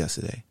USC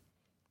yesterday.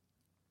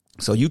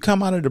 So you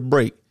come out of the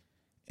break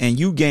and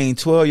you gain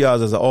 12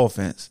 yards as an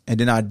offense, and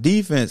then our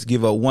defense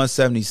give up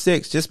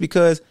 176 just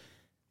because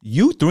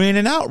you 3 in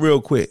and out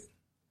real quick.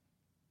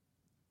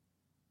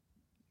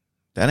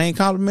 That ain't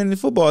complimenting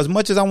football. As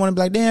much as I want to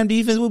be like, damn,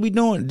 defense, what we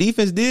doing?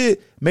 Defense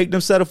did make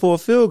them settle for a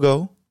field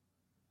goal.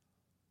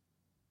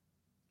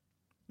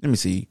 Let me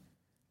see.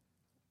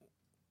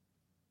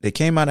 They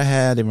came out of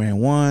half. They ran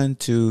 1,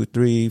 2,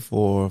 3,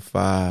 4,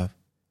 5.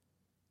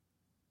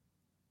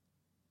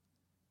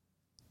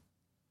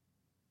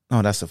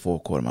 Oh, that's the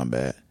fourth quarter. My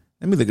bad.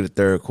 Let me look at the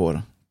third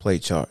quarter play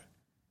chart.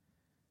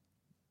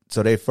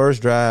 So their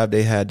first drive,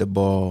 they had the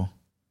ball.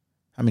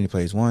 How many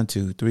plays? 1,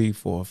 2, 3,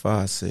 4,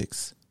 5,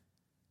 6,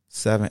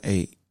 7,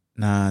 8,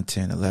 9,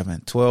 10,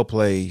 11, 12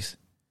 plays.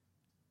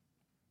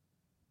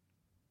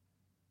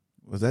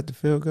 Was that the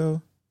field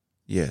goal?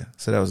 Yeah.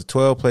 So that was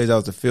 12 plays. That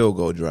was the field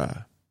goal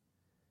drive.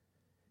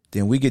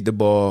 Then we get the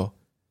ball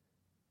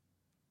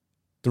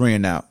 3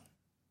 and out.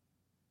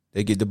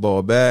 They get the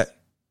ball back.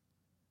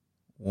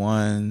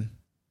 1,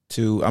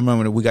 2. I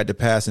remember that we got the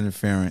pass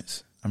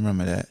interference. I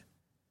remember that.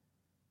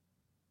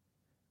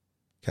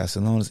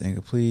 Castellanos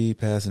incomplete,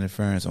 pass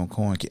interference on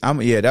Cohen.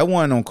 Yeah, that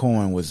one on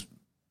Cohen was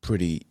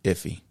pretty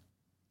iffy.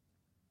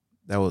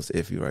 That was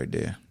iffy right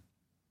there.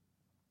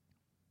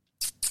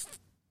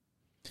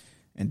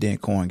 And then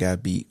Cohen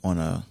got beat on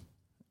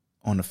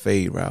a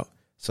fade route.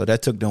 So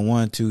that took them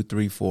 1, 2,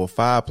 3, 4,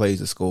 5 plays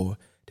to score.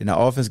 Then the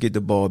offense get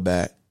the ball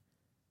back.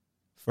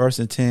 1st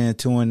and 10,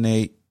 2 and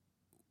 8.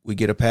 We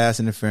get a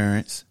pass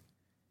interference.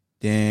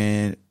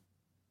 Then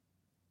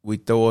we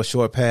throw a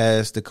short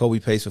pass to Kobe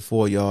Pace for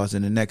 4 yards.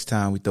 And the next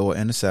time we throw an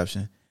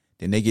interception.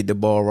 Then they get the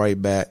ball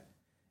right back.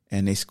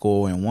 And they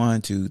score in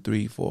 1, 2,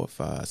 3, 4,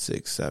 5,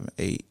 6, 7,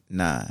 8,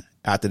 9.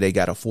 After they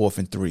got a 4th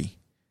and 3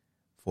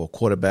 for a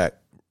quarterback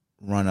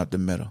run up the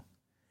middle.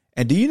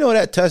 And do you know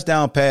that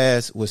touchdown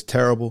pass was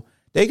terrible?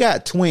 They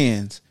got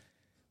twins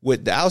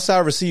with the outside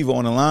receiver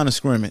on the line of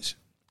scrimmage.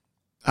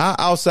 Our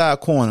outside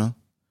corner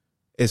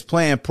is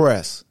playing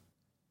press.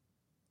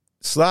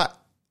 Slot,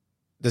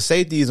 the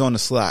safety is on the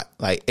slot,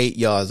 like 8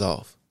 yards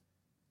off.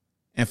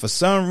 And for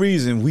some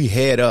reason, we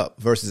head up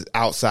versus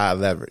outside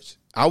leverage.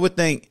 I would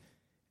think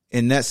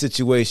in that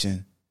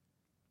situation,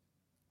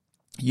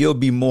 you'll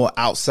be more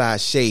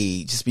outside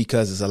shade just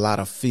because there's a lot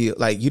of field.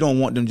 Like, you don't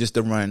want them just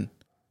to run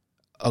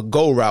a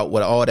go route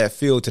with all that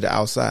field to the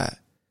outside.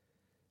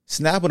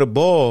 Snap of the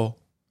ball,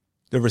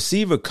 the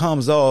receiver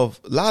comes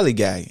off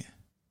lollygagging.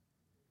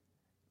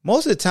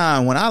 Most of the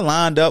time, when I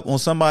lined up on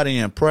somebody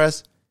in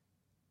press,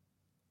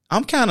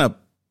 I'm kind of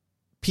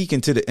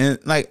peeking to the end.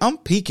 Like, I'm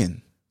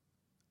peeking.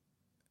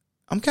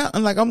 I'm kind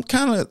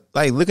of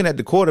like looking at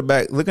the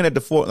quarterback, looking at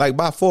the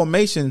by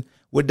formation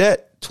with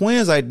that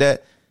twins like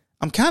that.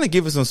 I'm kind of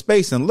giving some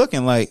space and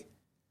looking like,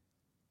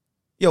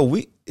 yo,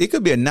 it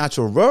could be a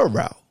natural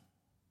route,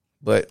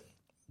 but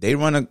they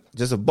run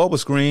just a bubble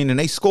screen and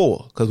they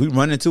score because we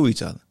run into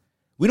each other.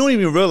 We don't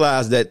even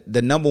realize that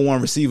the number one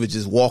receiver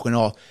just walking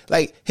off.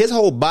 Like, his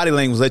whole body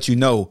language let you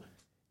know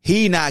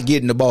he not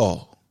getting the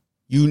ball.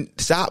 You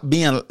stop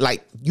being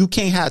like, you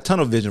can't have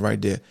tunnel vision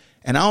right there.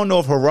 And I don't know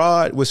if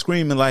Herod was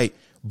screaming like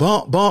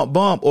bump, bump,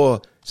 bump,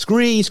 or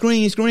screen,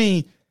 screen,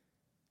 screen.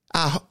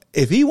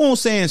 If he won't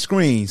saying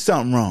screen,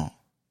 something wrong.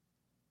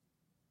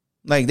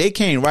 Like, they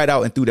came right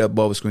out and threw that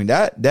bubble screen.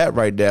 That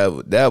right there,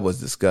 that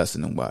was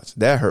disgusting to watch.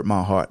 That hurt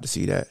my heart to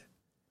see that.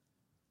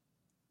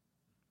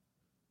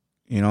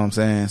 You know what I'm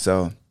saying?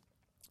 So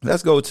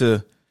let's go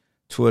to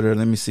Twitter.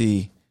 Let me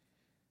see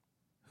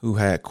who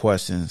had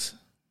questions.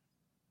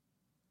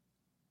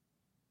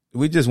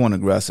 We just went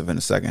aggressive in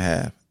the second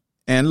half.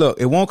 And look,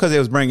 it won't because they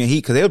was bringing heat,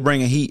 because they were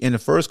bringing heat in the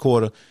first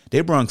quarter.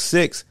 They brought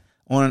 6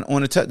 on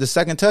the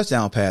second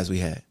touchdown pass we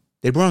had.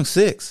 They brought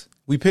 6.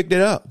 We picked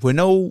it up. With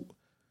no,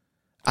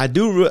 I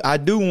do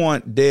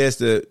want Dez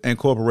to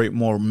incorporate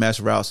more mesh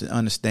routes and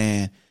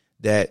understand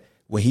that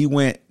when he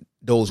went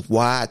those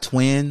wide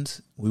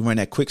twins, we ran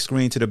that quick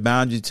screen to the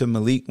boundary to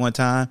Malik one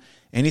time.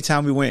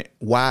 Anytime we went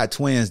wide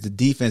twins, the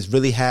defense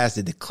really has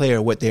to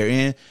declare what they're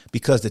in,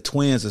 because the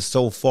twins are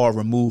so far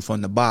removed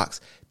from the box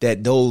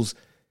that those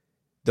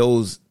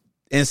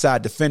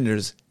inside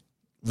defenders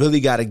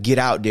really got to get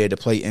out there to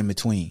play in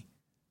between.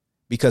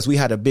 Because we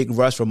had a big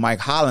rush from Mike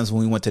Hollins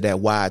when we went to that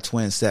wide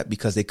twin set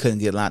because they couldn't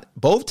get lined.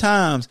 Both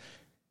times,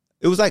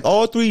 it was like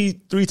all three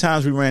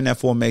times we ran that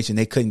formation,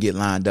 they couldn't get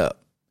lined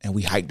up, and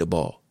we hiked the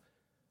ball.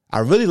 I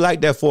really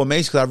like that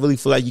formation because I really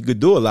feel like you could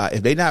do a lot.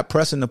 If they're not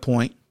pressing the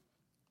point,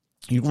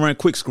 you can run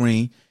quick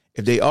screen.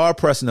 If they are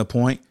pressing the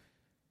point,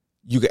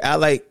 you can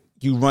act like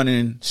you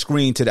running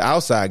screen to the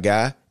outside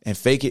guy and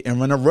fake it and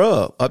run a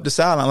rub up the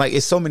sideline. Like,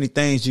 it's so many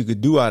things you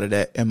could do out of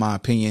that, in my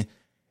opinion.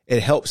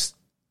 It helps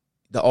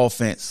the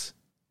offense,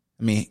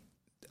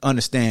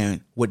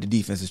 understand what the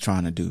defense is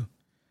trying to do.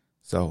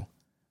 So,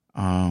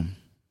 let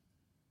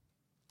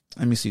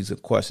me see some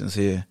questions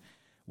here.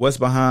 What's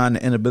behind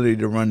the inability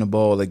to run the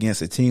ball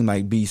against a team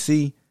like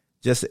BC?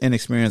 Just an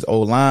inexperienced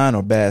O-line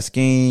or bad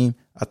scheme?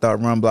 I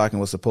thought run blocking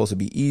was supposed to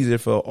be easier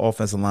for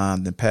offensive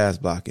line than pass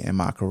blocking. Am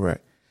I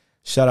correct?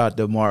 Shout out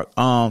to Mark.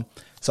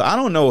 So I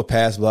don't know if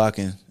pass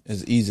blocking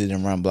is easier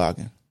than run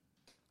blocking.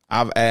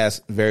 I've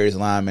asked various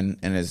linemen,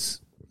 and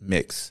it's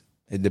mixed.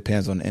 It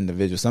depends on the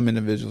individual. Some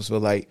individuals feel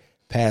like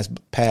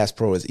pass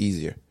pro is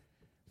easier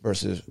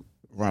versus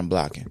run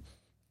blocking.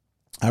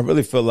 I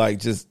really feel like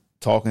just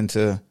talking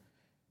to,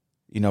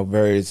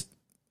 various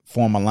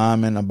former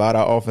linemen about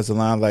our offensive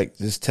line, like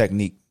just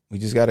technique. We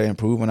just got to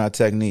improve on our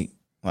technique.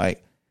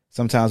 Like,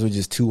 sometimes we're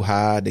just too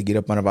high. They get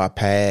up under our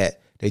pad.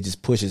 They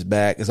just push us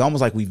back. It's almost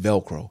like we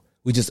Velcro.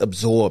 We just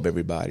absorb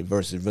everybody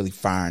versus really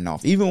firing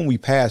off. Even when we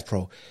pass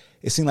pro,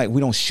 it seems like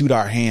we don't shoot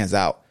our hands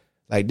out.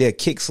 Like, they'll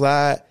kick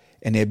slide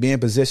and they'll be in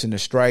position to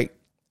strike,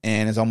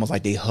 and it's almost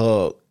like they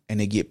hug and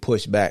they get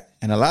pushed back.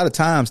 And a lot of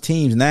times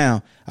teams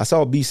now, I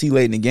saw BC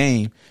late in the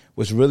game,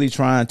 was really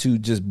trying to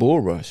just bull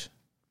rush.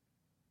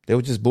 They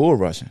were just bull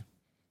rushing.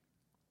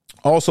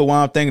 Also,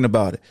 while I'm thinking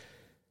about it,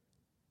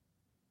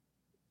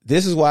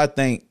 this is why I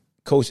think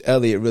Coach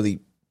Elliott really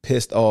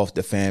pissed off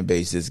the fan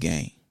base this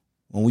game,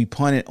 when we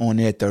punted on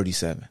their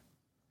 37.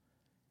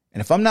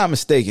 And if I'm not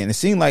mistaken, it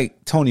seemed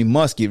like Tony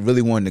Muskett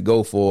really wanted to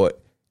go for it,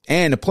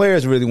 and the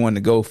players really wanted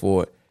to go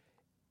for it.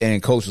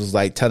 And Coach was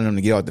like telling them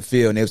to get off the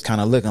field, and they was kind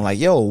of looking like,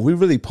 yo, we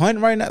really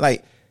punting right now?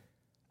 Like,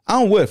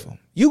 I'm with them.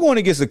 You going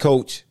against a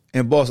coach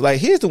in Boston. Like,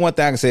 here's the one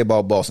thing I can say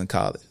about Boston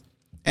College.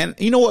 And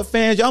you know what,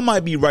 fans? Y'all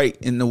might be right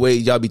in the way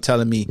y'all be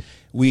telling me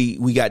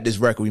we got this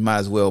record, we might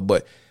as well.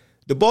 But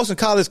the Boston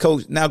College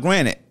coach, now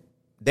granted,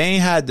 they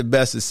ain't had the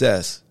best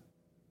success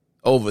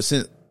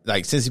since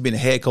he's been a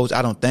head coach,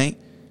 I don't think.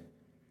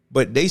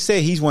 But they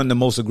say he's one of the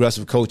most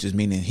aggressive coaches,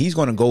 meaning he's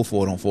going to go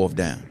for it on fourth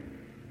down.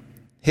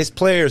 His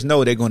players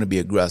know they're going to be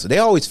aggressive. They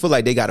always feel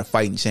like they got a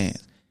fighting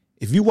chance.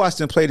 If you watch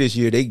them play this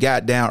year, they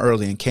got down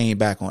early and came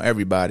back on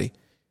everybody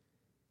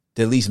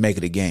to at least make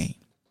it a game.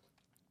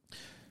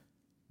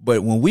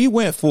 But when we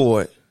went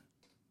for it,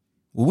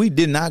 when we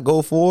did not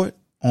go for it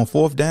on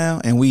fourth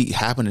down, and we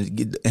happened to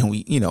get, and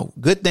we,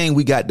 good thing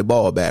we got the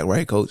ball back,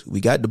 right, Coach?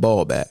 We got the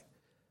ball back.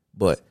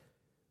 But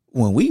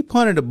when we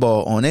punted the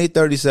ball on a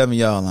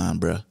 37-yard line,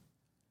 bruh,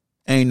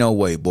 ain't no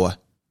way, boy.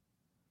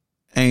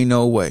 Ain't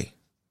no way.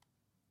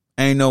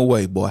 Ain't no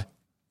way, boy.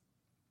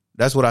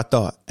 That's what I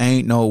thought.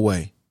 Ain't no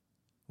way.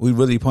 We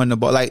really punting the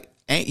ball. Like,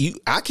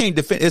 I can't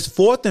defend. It's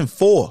 4th and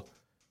 4.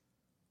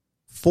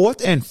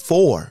 4th and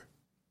 4.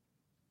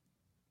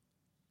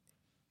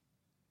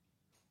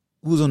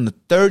 Who's on the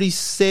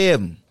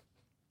 37?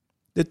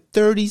 The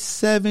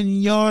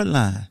 37-yard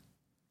line.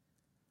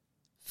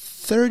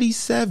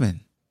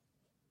 37.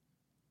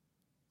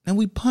 And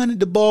we punted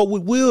the ball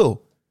with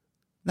Will.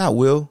 Not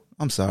Will.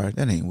 I'm sorry.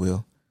 That ain't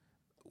Will.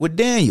 With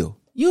Daniel.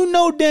 You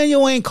know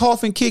Daniel ain't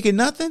coughing kicking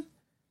nothing.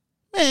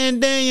 Man,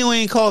 Daniel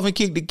ain't coughing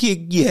kick the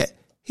kick yet.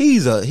 He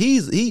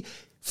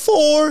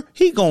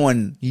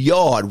going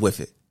yard with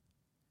it.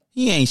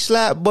 He ain't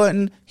slap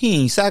button. He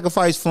ain't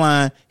sacrifice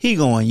flying. He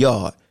going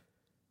yard.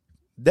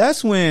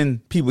 That's when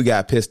people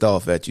got pissed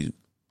off at you.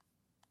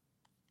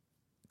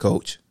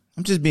 coach.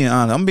 I'm just being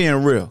honest. I'm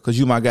being real because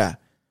you my guy.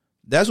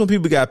 That's when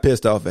people got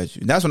pissed off at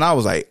you. That's when I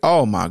was like,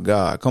 oh, my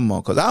God, come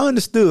on. Because I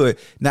understood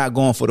not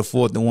going for the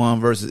 4th and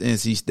 1 versus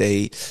NC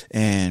State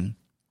and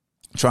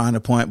trying to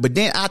point. But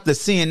then after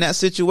seeing that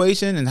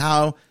situation and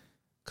how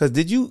 – because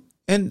did you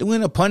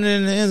win a punt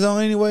in the end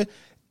zone anyway?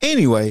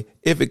 Anyway,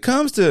 if it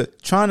comes to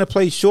trying to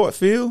play short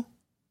field,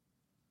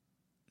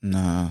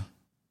 nah.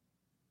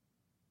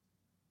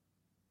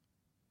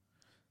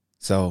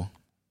 So –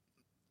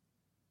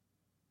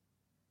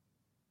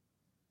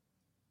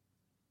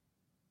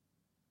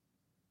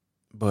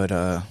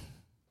 but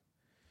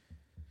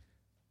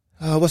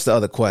what's the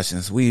other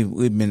questions? We've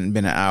been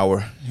an hour.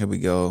 Here we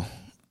go.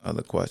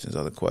 Other questions.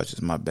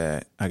 My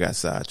bad. I got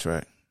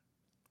sidetracked.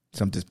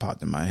 Something just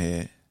popped in my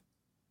head.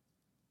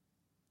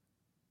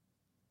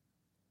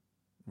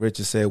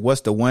 Richard said,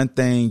 what's the one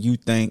thing you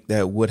think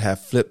that would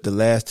have flipped the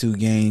last 2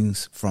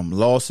 games from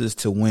losses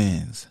to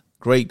wins?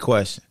 Great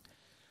question.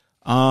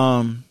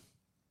 NC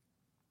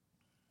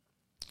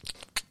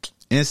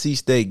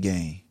State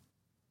game.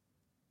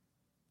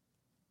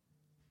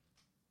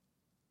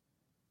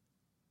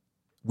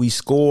 We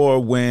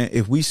score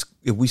if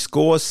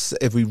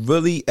we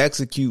really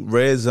execute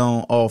red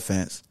zone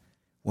offense,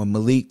 when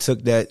Malik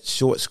took that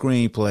short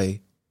screen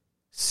play,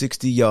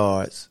 60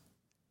 yards,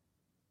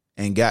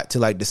 and got to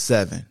like the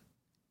 7.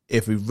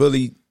 If we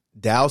really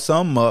dial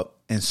something up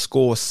and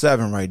score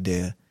 7 right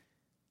there,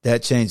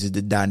 that changes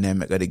the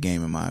dynamic of the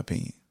game, in my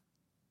opinion.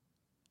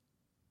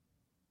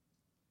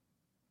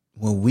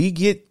 When we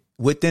get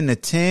within the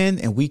 10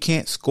 and we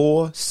can't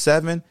score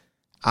 7,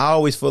 I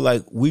always feel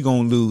like we're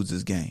going to lose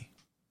this game.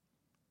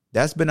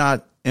 That's been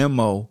our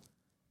MO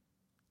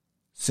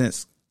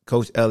since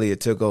Coach Elliott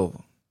took over.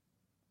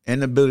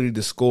 Inability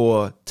to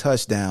score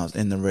touchdowns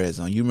in the red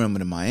zone. You remember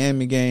the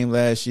Miami game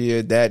last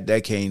year?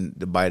 That came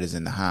to bite us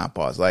in the hind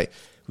parts. Like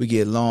we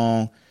get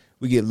long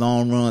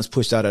runs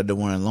pushed out of the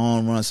one,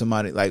 long run,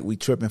 somebody like we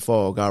trip and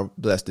fall, God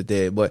bless the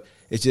dead. But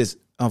it's just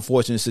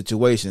unfortunate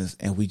situations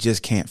and we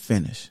just can't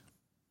finish.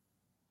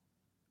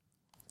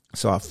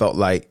 So I felt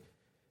like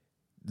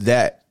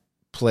that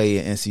play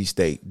at NC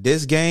State.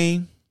 This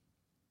game,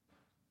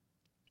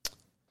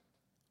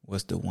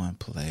 what's the one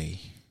play?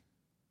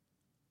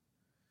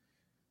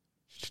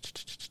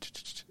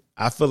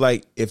 I feel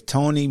like if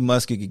Tony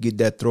Muskett could get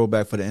that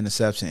throwback for the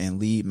interception and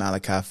lead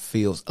Malachi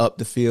Fields up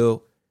the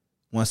field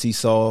once he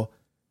saw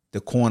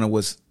the corner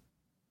was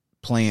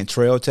playing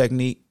trail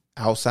technique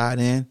outside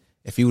in,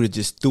 if he would have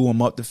just threw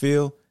him up the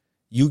field,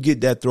 you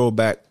get that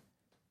throwback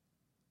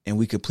and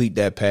we complete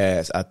that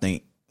pass, I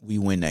think we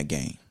win that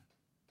game.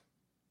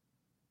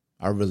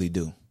 I really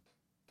do.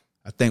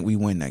 I think we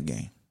win that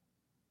game.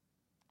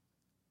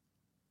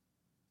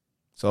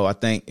 So I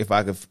think if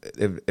I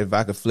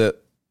could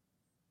flip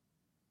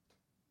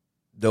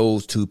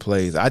those 2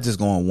 plays, I just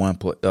go on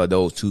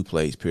those 2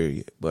 plays,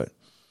 period. But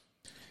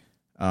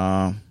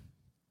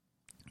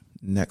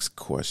next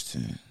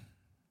question.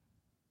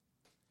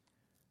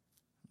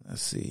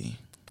 Let's see.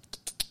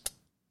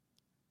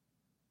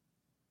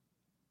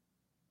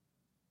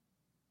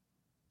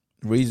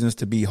 Reasons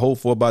to be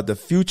hopeful about the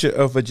future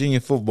of Virginia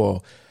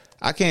football.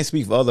 I can't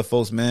speak for other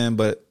folks, man,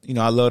 but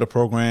I love the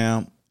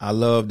program. I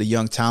love the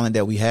young talent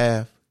that we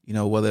have.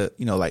 Whether,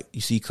 like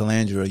you see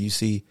Calandra, you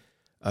see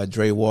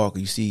Dre Walker,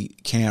 you see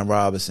Cam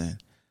Robinson,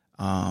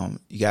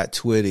 you got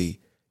Twitty,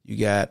 you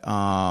got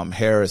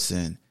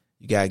Harrison,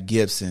 you got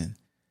Gibson,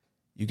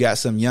 you got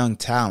some young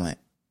talent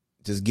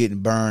just getting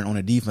burned on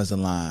the defensive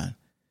line,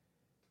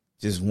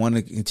 just want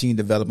to continue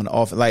developing the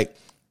offense. Like,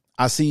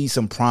 I see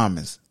some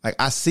promise. Like,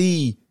 I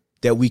see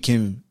that we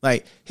can,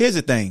 like, here's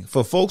the thing.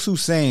 For folks who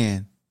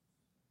saying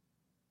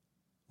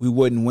we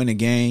wouldn't win a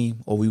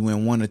game or we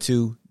win 1 or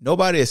 2,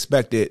 nobody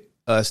expected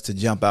us to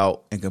jump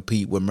out and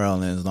compete with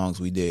Maryland as long as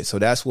we did. So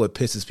that's what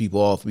pisses people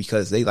off,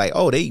 because they like,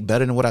 oh, they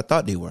better than what I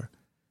thought they were.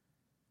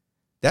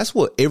 That's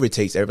what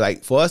irritates everybody.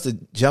 Like, for us to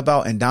jump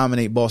out and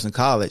dominate Boston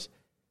College,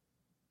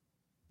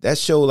 that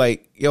show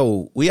like,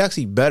 yo, we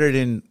actually better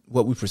than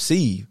what we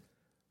perceive,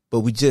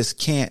 but we just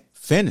can't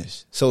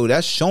finish. So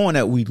that's showing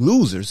that we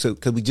losers,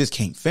 because we just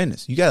can't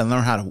finish. You got to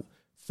learn how to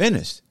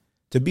finish.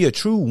 To be a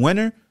true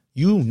winner,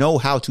 you know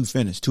how to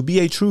finish. To be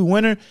a true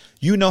winner,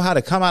 you know how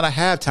to come out of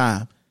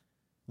halftime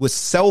with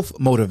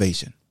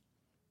self-motivation.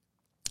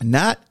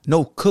 Not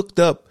no cooked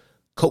up,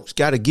 coach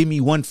got to give me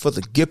one for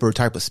the Gipper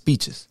type of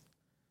speeches.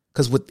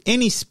 Because with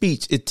any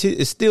speech,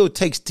 it still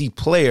takes the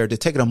player to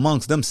take it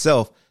amongst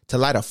themselves to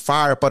light a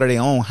fire up out of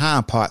their own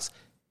hind parts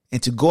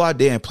and to go out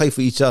there and play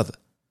for each other.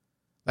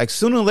 Like,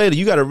 sooner or later,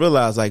 you got to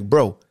realize, like,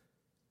 bro,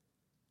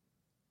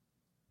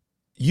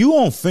 you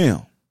on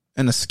film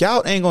and the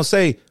scout ain't going to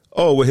say,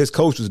 oh, well, his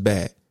coach was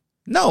bad.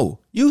 No,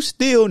 you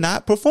still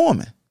not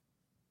performing.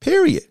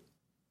 Period.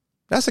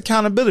 That's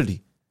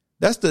accountability.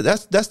 That's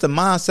the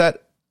mindset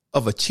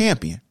of a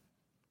champion.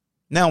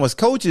 Now, as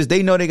coaches,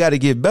 they know they got to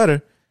get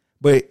better.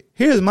 But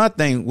here's my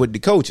thing with the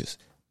coaches.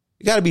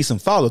 You got to be some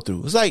follow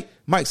through. It's like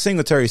Mike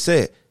Singletary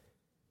said,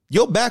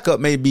 your backup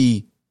may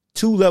be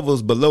 2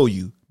 levels below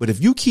you, but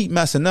if you keep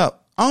messing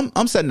up,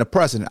 I'm setting the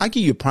precedent. I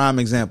give you a prime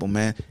example,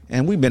 man.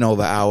 And we've been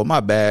over an hour. My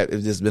bad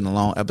if this has been a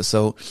long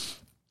episode.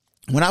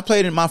 When I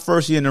played in my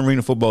first year in the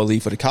Arena Football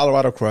League for the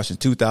Colorado Crush in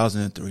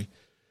 2003,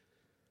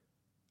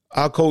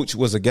 our coach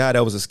was a guy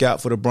that was a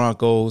scout for the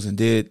Broncos and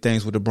did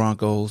things with the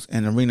Broncos.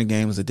 And the arena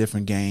game was a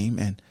different game.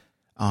 And,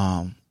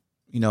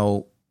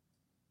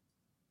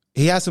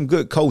 he had some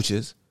good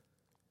coaches,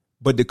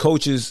 but the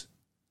coaches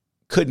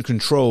couldn't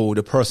control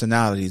the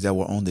personalities that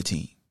were on the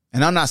team.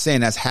 And I'm not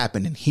saying that's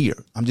happening here.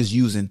 I'm just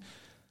using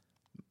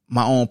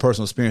my own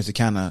personal experience to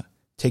kind of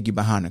take you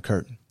behind the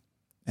curtain.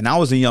 And I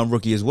was a young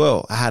rookie as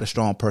well. I had a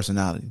strong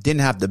personality.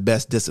 Didn't have the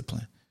best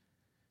discipline.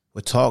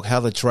 Would talk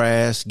hella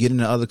trash, get in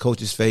the other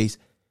coach's face.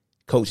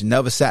 Coach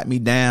never sat me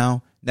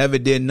down, never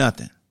did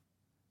nothing.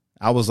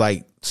 I was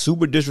like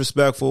super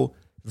disrespectful,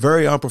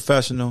 very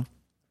unprofessional.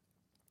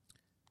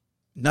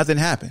 Nothing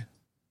happened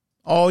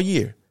all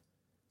year.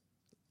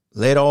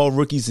 Led all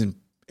rookies in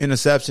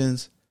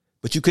interceptions,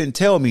 but you couldn't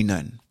tell me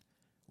nothing.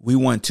 We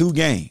won 2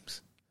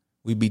 games.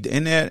 We beat the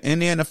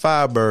Indiana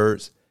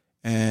Firebirds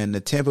and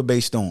the Tampa Bay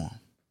Storm.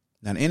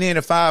 Now, the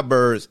Indiana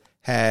Firebirds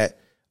had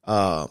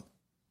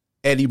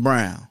Eddie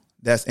Brown.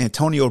 That's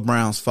Antonio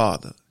Brown's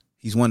father.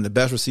 He's one of the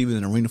best receivers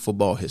in arena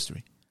football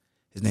history.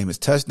 His name is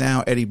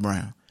Touchdown Eddie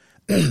Brown.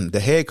 The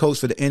head coach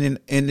for the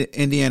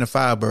Indiana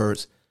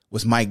Firebirds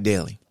was Mike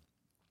Daly.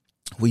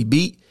 We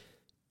beat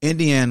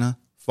Indiana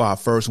for our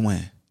first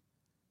win.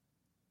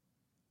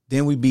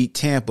 Then we beat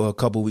Tampa a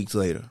couple weeks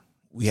later.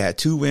 We had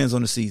 2 wins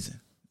on the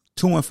season,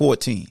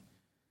 2-14.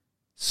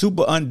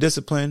 Super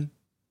undisciplined,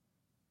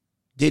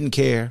 didn't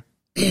care,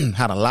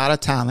 had a lot of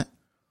talent,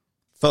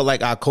 felt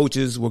like our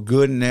coaches were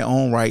good in their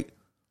own right,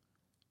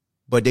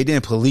 but they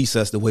didn't police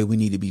us the way we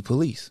need to be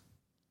policed,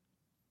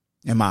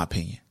 in my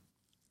opinion.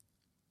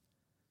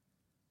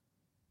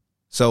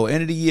 So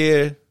end of the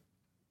year,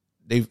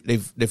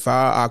 they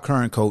fired our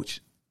current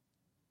coach,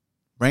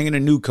 bringing a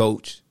new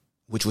coach,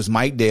 which was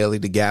Mike Daly,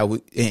 the guy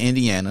in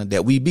Indiana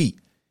that we beat.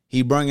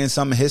 He brought in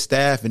some of his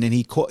staff, and then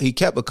he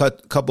kept a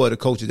couple of the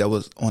coaches that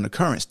was on the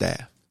current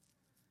staff.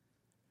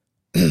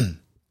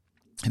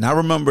 And I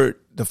remember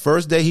the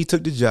first day he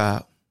took the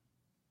job,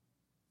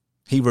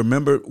 he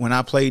remembered when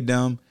I played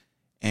them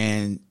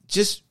and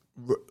just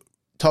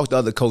talked to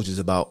other coaches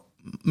about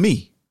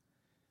me.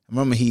 I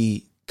remember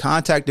he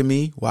contacted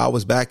me while I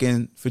was back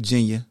in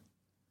Virginia,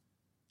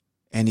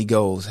 and he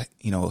goes,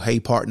 hey,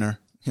 partner.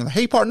 He's like,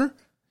 hey, partner,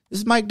 this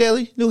is Mike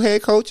Daly, new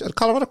head coach of the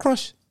Colorado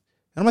Crush. And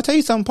I'm going to tell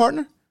you something,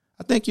 partner.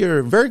 I think you're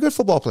a very good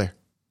football player.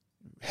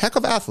 Heck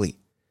of an athlete.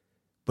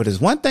 But there's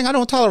one thing I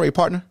don't tolerate,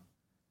 partner.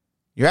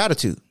 Your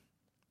attitude.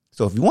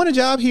 So if you want a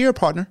job here,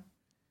 partner,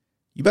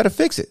 you better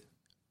fix it,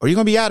 or you're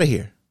going to be out of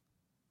here.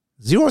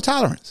 0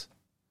 tolerance.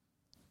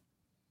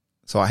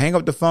 So I hang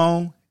up the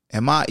phone,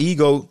 and my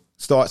ego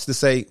starts to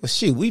say, well,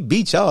 shit, we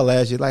beat y'all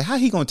last year. Like, how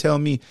he going to tell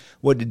me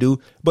what to do?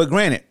 But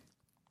granted,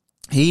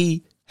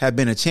 he had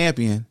been a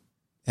champion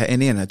at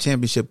Indiana, a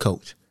championship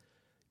coach.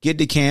 Get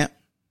to camp,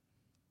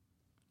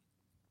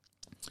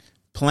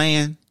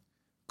 playing,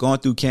 going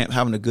through camp,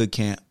 having a good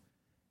camp.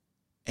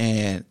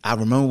 And I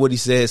remember what he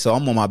said, so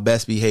I'm on my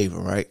best behavior,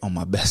 right? On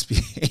my best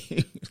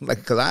behavior. Like,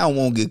 because I don't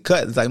want to get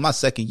cut. It's like my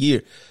second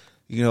year,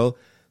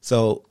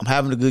 So I'm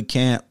having a good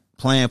camp,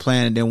 playing,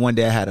 and then one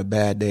day I had a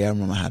bad day. I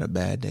remember I had a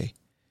bad day.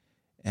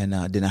 And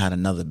then I had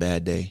another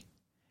bad day.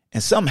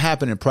 And something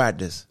happened in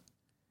practice.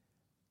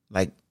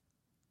 Like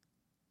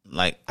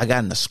I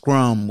got in a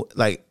scrum.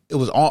 Like, it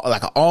was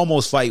like an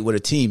almost fight with a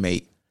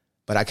teammate.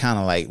 But I kind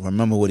of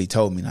remember what he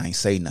told me, and I ain't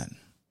say nothing.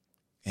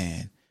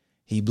 And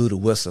he blew the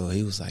whistle.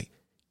 He was like,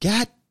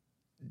 God,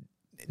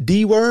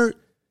 D-word,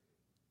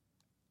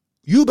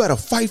 you better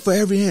fight for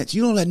every inch.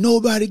 You don't let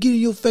nobody get in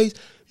your face.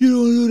 You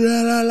don't do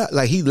that.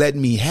 Like, he let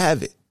me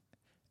have it.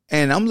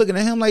 And I'm looking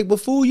at him like, but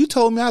fool, you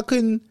told me I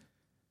couldn't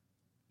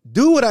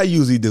do what I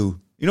usually do.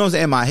 You know what I'm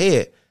saying? In my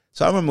head.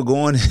 So I remember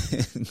going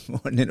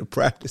into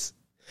practice,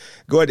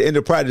 going to end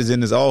of practice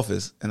in his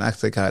office. And I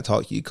said, can I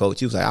talk to you, coach?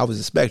 He was like, I was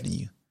expecting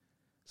you.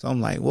 So I'm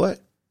like,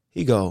 what?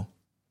 He go,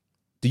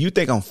 do you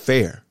think I'm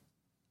fair?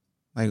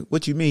 Like,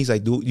 what you mean? He's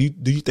like, do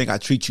you think I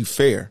treat you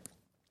fair?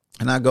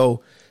 And I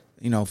go,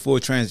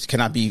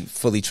 can I be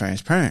fully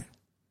transparent?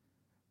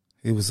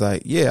 He was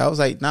like, yeah. I was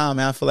like, nah,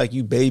 man, I feel like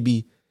you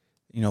baby,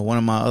 one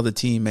of my other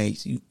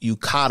teammates, you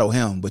coddle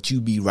him, but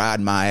you be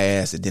riding my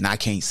ass and then I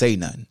can't say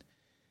nothing.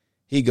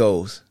 He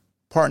goes,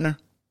 partner,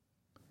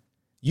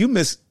 you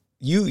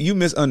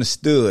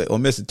misunderstood or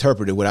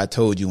misinterpreted what I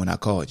told you when I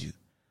called you.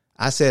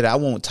 I said I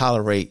won't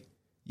tolerate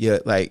your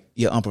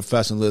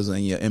unprofessionalism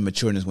and your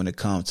immatureness when it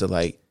comes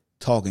to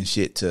talking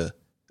shit to,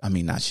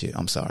 not shit.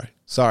 I'm sorry.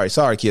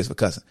 Sorry, kids, for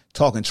cussing.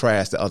 Talking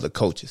trash to other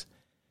coaches.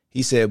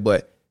 He said,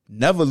 but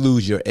never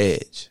lose your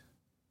edge.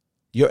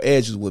 Your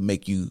edges will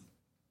make you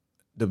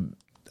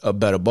a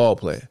better ball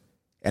player.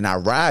 And I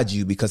ride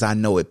you because I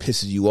know it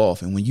pisses you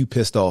off. And when you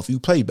pissed off, you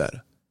play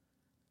better.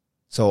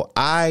 So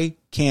I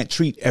can't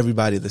treat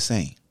everybody the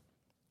same.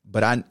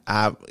 But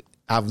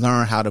I've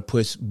learned how to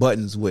push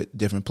buttons with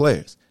different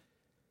players.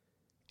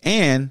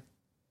 And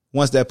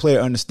once that player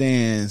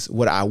understands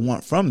what I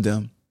want from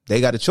them,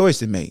 they got a choice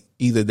to make.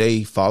 Either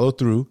they follow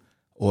through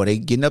or they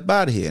getting up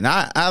out of here. And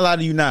I lie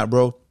to you not,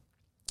 bro.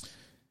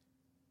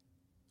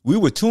 We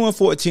were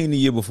 2-14 the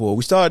year before.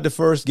 We started the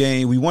first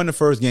game. We won the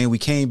first game. We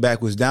came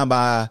back, was down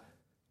by,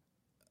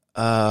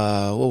 we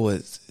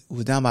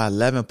were down by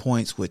 11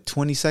 points with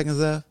 20 seconds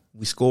left.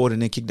 We scored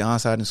and then kicked the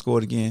onside and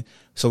scored again.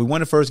 So we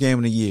won the first game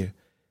of the year.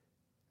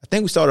 I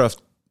think we started off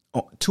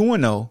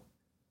 2-0.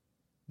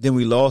 Then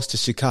we lost to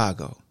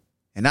Chicago.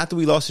 And after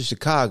we lost to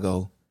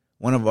Chicago,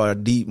 one of my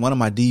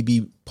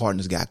DB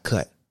partners got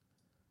cut.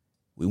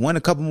 We won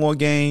a couple more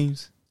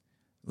games.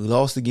 We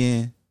lost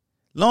again.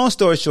 Long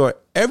story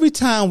short, every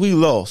time we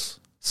lost,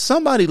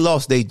 somebody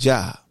lost their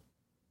job.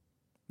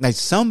 Like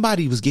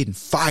somebody was getting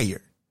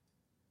fired.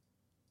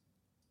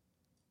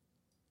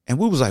 And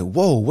we was like,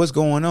 whoa, what's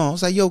going on? I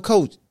was like, yo,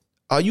 coach,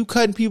 are you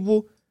cutting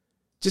people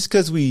just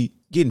because we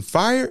getting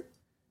fired?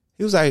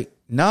 He was like,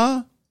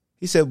 nah.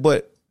 He said,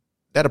 but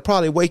that'll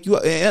probably wake you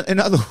up. In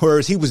other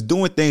words, he was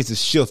doing things to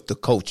shift the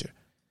culture.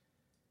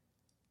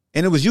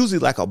 And it was usually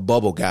like a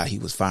bubble guy he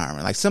was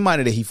firing, like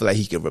somebody that he felt like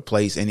he could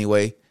replace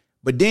anyway.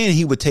 But then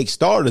he would take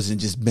starters and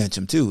just bench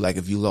them too, like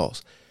if you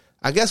lost.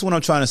 I guess what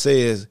I'm trying to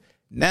say is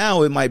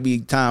now it might be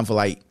time for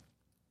like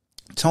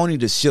Tony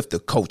to shift the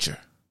culture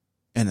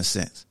in a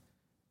sense.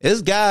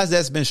 There's guys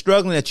that's been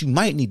struggling that you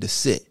might need to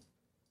sit.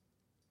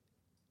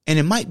 And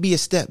it might be a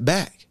step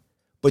back.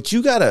 But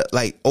you got to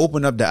like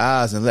open up the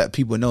eyes and let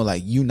people know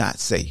like you're not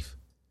safe.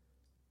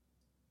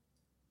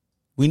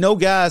 We know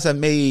guys have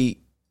made,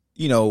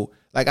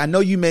 like I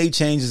know you made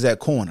changes at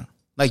corner.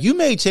 Like you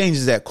made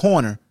changes at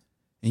corner.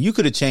 And you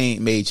could have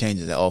made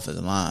changes at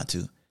offensive line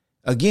too.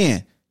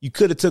 Again, you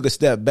could have took a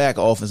step back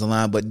offensive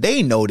line, but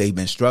they know they've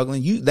been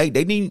struggling. They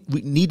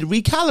need to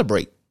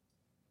recalibrate.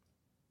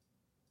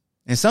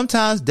 And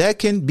sometimes that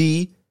can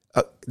be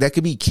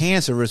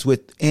cancerous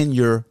within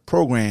your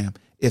program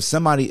if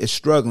somebody is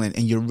struggling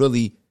and you're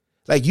really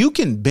like you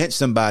can bench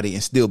somebody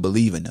and still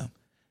believe in them.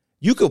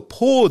 You could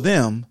pull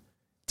them,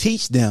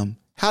 teach them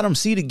how to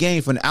see the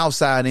game from the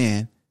outside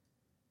in,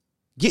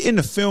 get in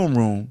the film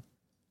room,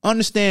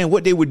 understand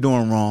what they were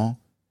doing wrong,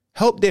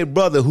 help their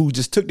brother who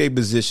just took their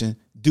position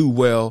do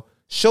well,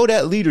 show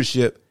that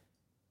leadership,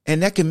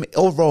 and that can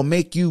overall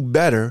make you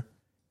better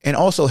and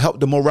also help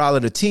the morale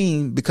of the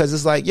team because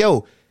it's like,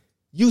 yo,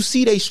 you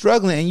see they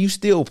struggling and you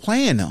still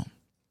playing them.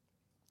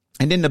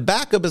 And then the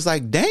backup is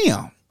like,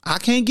 damn, I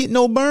can't get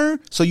no burn,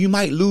 so you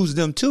might lose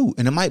them too,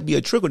 and it might be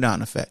a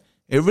trickle-down effect.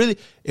 It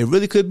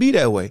really could be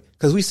that way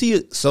because we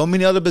see so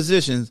many other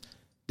positions,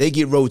 they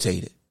get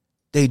rotated.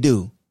 They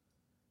do.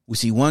 We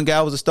see one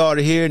guy was a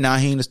starter here. Now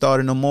he ain't a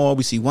starter no more.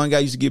 We see one guy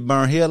used to get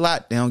burned here a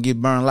lot. They don't get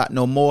burned a lot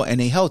no more, and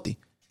they healthy.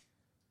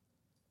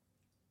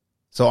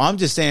 So I'm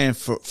just saying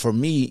for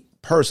me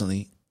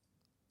personally,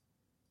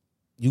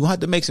 you're going to have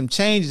to make some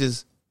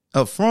changes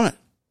up front.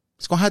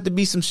 It's going to have to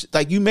be some,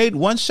 like you made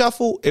one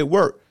shuffle, it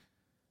worked.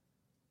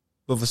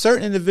 But if a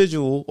certain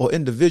individual or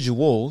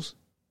individuals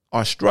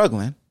are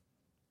struggling,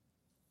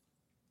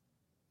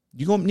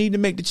 you're going to need to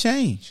make the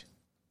change.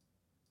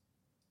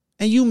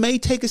 And you may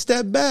take a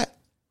step back.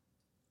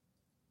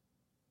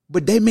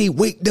 But they may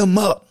wake them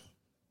up.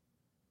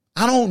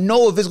 I don't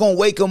know if it's going to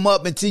wake them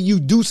up until you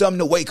do something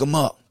to wake them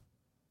up.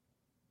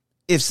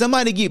 If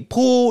somebody get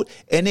pulled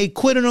and they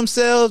quit on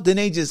themselves, then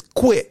they just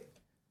quit.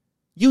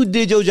 You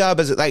did your job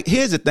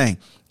here's the thing.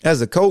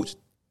 As a coach,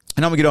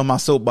 and I'm going to get on my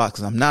soapbox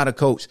because I'm not a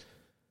coach,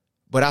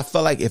 but I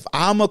feel like if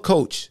I'm a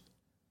coach,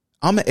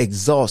 I'm going to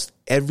exhaust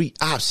every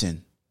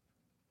option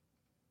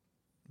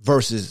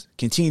versus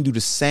continue to do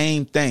the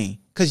same thing.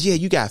 Because, yeah,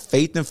 you got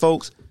faith in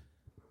folks.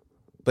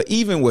 But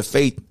even with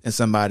faith in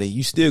somebody,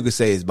 you still could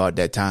say it's about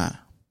that time.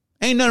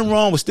 Ain't nothing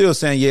wrong with still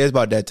saying, yeah, it's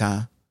about that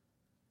time.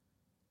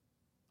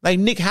 Like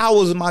Nick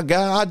Howells is my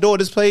guy. Our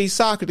daughters played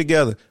soccer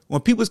together.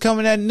 When people's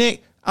coming at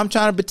Nick, I'm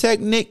trying to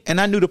protect Nick. And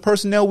I knew the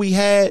personnel we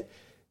had,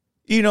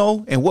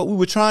 and what we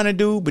were trying to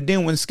do. But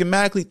then when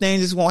schematically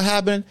things is going to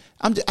happen,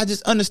 I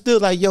just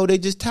understood like, yo, they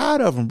just tired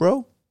of him,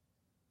 bro.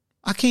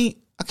 I can't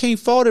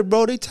fault it,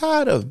 bro. They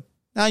tired of him.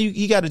 Now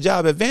he got a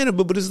job at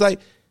Vanderbilt, but it's like,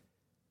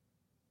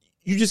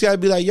 you just got to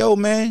be like, yo,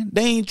 man,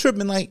 they ain't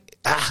tripping. Like,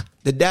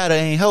 the data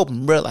ain't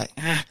helping, bro. Like,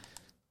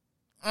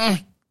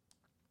 it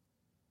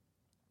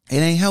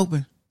ain't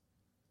helping.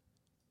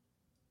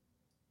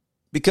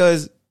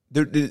 Because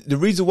the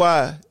reason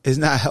why it's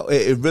not,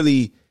 it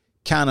really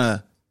kind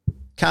of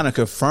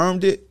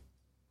confirmed it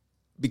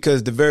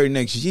because the very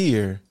next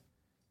year,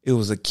 it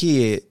was a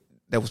kid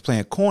that was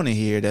playing corner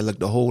here that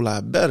looked a whole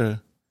lot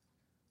better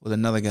with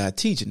another guy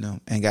teaching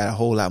them and got a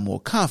whole lot more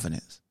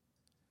confidence.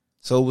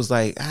 So it was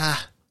like,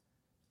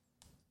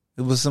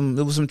 There was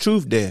some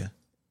truth there.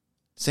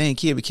 Same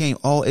kid became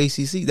all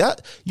ACC.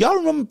 That y'all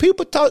remember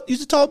people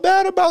used to talk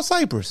bad about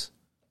Cypress.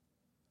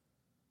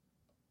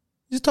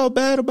 Just talk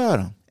bad about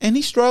him, and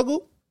he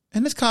struggled,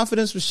 and his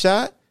confidence was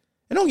shot.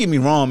 And don't get me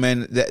wrong,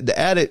 man. The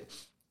added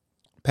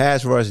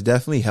pass rush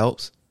definitely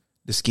helps.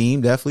 The scheme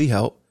definitely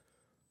helped,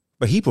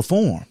 but he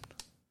performed.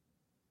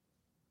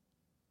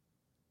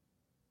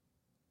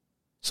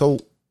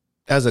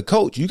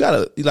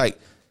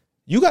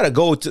 You you got to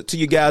go to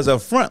your guys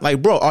up front.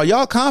 Like, bro, are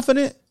y'all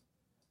confident?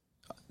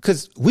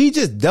 Because we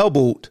just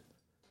doubled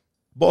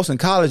Boston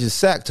College's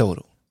sack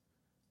total.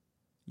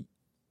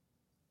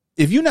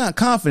 If you're not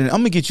confident,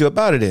 I'm going to get you up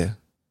out of there.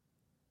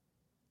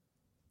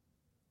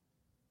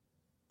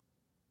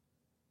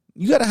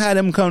 You got to have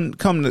them come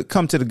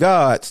to the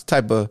gods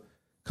type of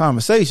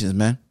conversations,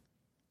 man.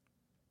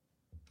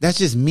 That's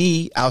just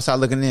me outside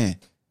looking in.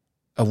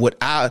 Of what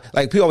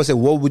people always say,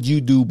 what would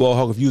you do, Ball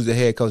Hawk, if you was the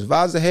head coach? If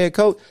I was the head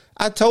coach,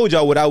 I told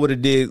y'all what I would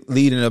have did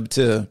leading up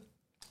to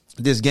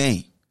this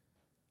game.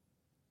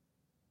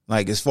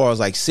 Like, as far as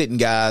like sitting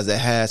guys that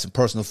had some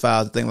personal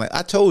fouls and things, like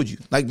I told you,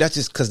 like that's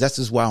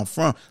just where I'm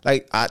from.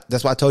 Like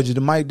that's why I told you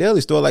the Mike Daly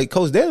story. Like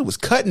Coach Daly was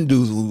cutting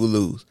dudes we would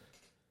lose.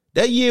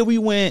 That year we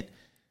went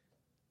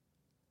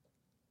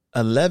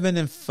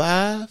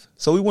 11-5,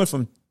 so we went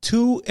from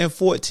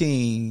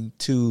 2-14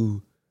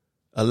 to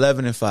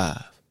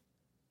 11-5.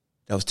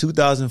 That was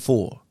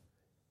 2004.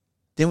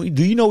 Then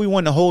do you know we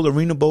won the whole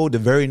Arena Bowl the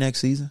very next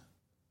season?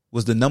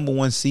 Was the number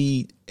 1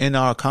 seed in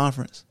our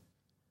conference.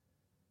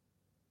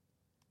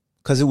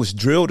 Because it was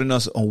drilled in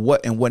us on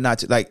what and what not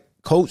to. Like,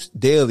 Coach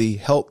Daly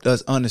helped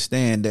us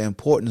understand the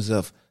importance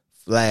of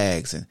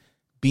flags and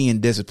being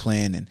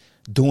disciplined and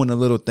doing the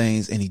little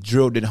things, and he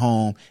drilled it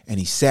home, and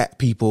he sat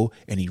people,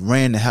 and he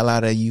ran the hell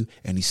out of you,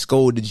 and he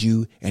scolded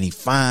you, and he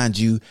fined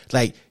you.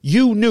 Like,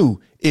 you knew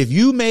if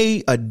you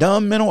made a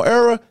dumb mental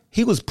error,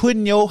 he was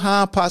putting your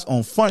hind parts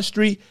on Front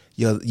Street.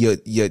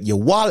 Your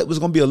wallet was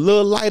gonna be a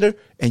little lighter,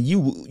 and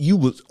you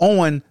was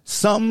on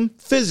something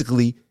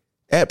physically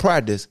at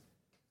practice.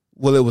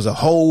 Well, it was a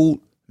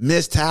hold,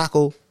 missed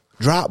tackle,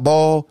 drop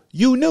ball.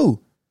 You knew,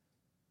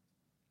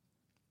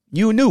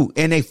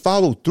 and they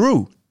followed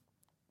through.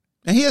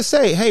 And he'll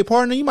say, "Hey,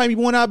 partner, you might be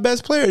one of our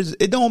best players.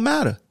 It don't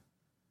matter."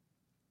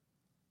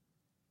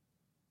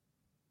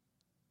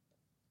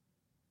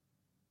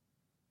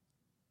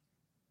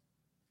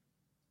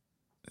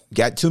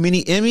 Got too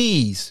many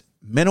MEs,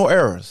 mental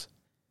errors.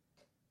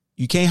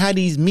 You can't have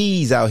these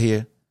me's out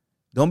here.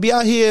 Don't be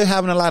out here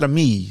having a lot of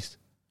me's.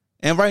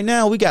 And right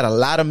now, we got a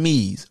lot of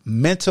me's,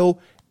 mental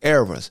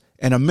errors.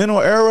 And a mental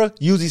error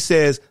usually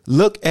says,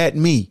 look at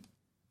me.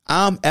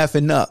 I'm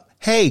effing up.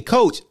 Hey,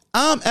 coach,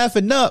 I'm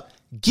effing up.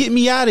 Get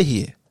me out of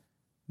here.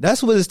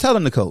 That's what it's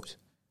telling the coach.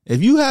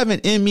 If you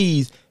having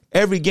MEs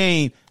every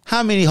game,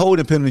 how many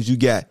holding penalties you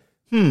got?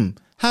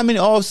 How many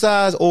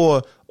offsides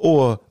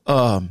or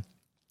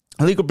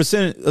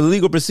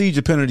illegal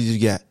procedure penalties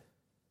you got?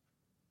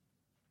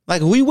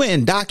 Like, we went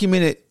and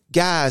documented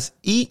guys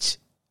each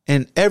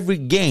and every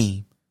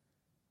game.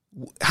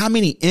 How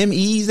many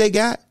MEs they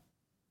got?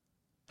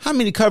 How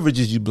many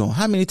coverages you blown?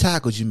 How many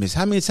tackles you missed?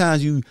 How many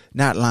times you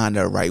not lined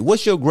up right?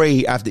 What's your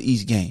grade after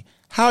each game?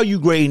 How are you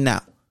grading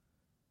out?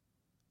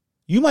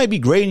 You might be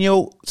grading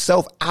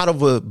yourself out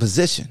of a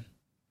position.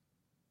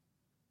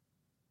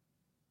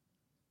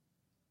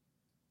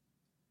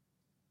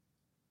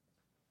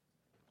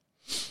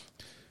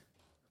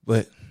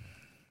 But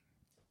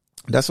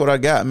that's what I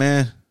got,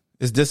 man.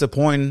 It's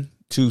disappointing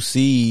to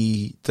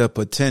see the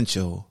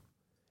potential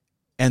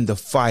and the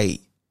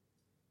fight,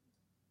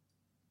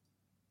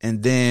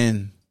 and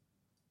then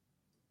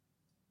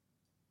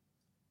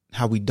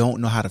how we don't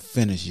know how to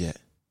finish yet.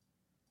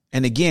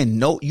 And again,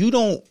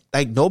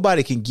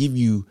 nobody can give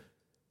you,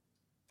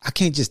 I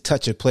can't just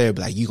touch a player and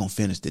be like, you gonna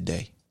finish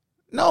today.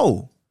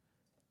 No.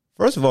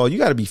 First of all, you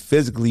got to be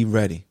physically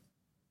ready.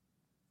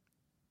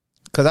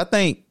 Because I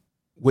think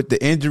with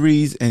the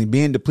injuries and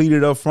being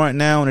depleted up front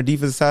now on the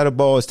defensive side of the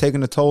ball, it's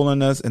taking a toll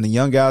on us, and the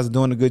young guys are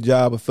doing a good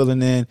job of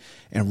filling in,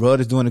 and Rudd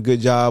is doing a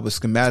good job of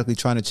schematically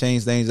trying to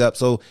change things up.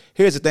 So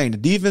here's the thing. The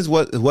defense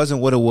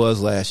wasn't what it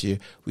was last year.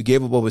 We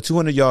gave up over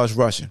 200 yards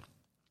rushing.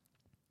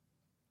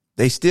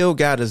 They still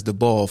got us the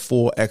ball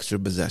 4 extra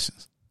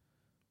possessions.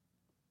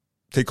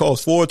 They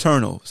caused 4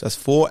 turnovers. That's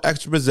 4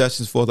 extra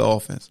possessions for the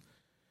offense.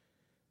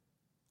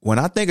 When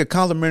I think of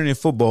complimentary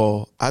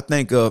football, I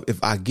think of,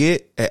 if I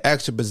get an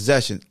extra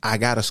possession, I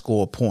got to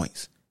score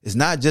points. It's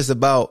not just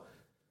about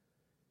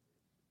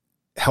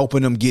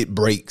helping them get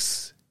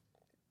breaks.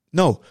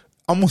 No,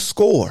 I'm going to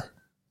score.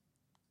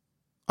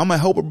 I'm going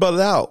to help a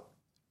brother out.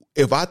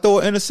 If I throw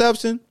an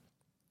interception,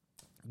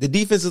 the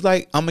defense is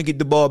like, I'm going to get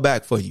the ball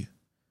back for you.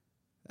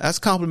 That's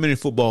complimentary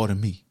football to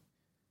me.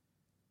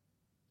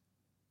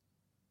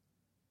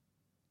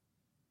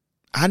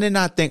 I did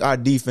not think our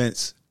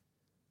defense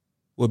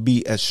would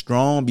be as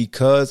strong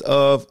because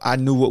of, I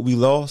knew what we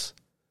lost.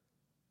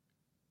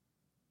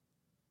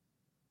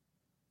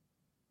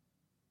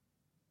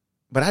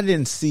 But I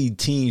didn't see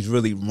teams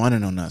really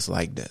running on us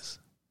like this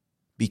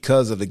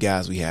because of the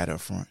guys we had up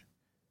front.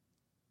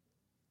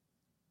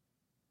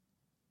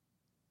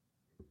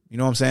 You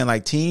know what I'm saying?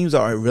 Like, teams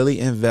are really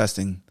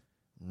investing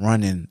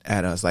running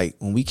at us. Like,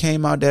 when we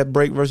came out that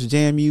break versus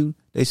JMU,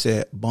 they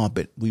said, bump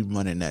it, we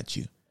running at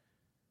you.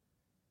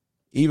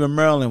 Even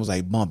Maryland was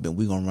like, bump it,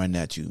 we going to run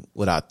at you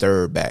with our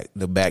third back,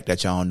 the back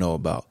that y'all don't know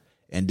about.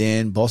 And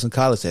then Boston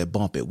College said,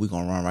 bump it, we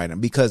going to run right in.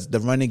 Because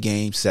the running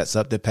game sets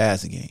up the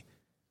passing game.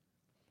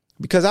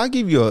 Because I'll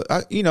give you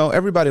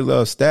everybody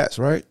loves stats,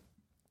 right?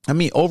 I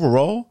mean,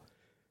 overall,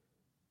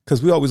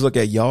 because we always look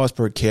at yards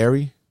per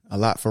carry a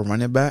lot for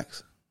running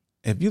backs.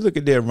 If you look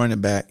at their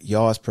running back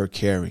yards per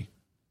carry,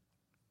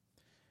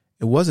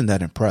 it wasn't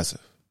that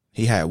impressive.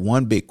 He had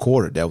one big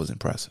quarter that was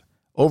impressive.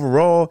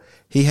 Overall,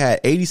 he had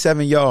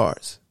 87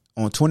 yards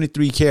on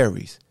 23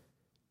 carries,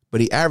 but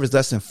he averaged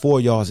less than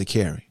 4 yards a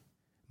carry.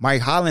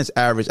 Mike Hollins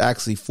averaged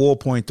actually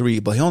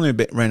 4.3, but he only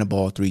ran the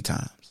ball 3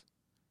 times.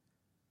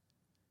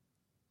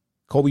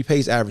 Kobe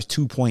Pace averaged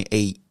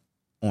 2.8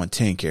 on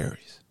 10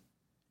 carries.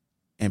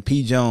 And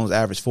P. Jones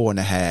averaged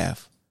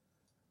 4.5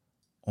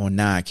 on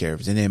 9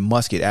 carries. And then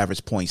Musket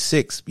averaged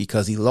 0.6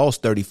 because he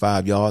lost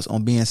 35 yards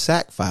on being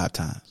sacked 5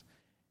 times.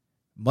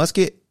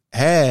 Musket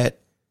had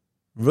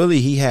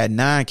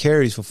 9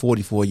 carries for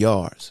 44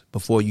 yards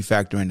before you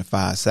factor in the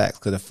 5 sacks,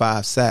 because the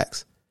 5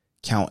 sacks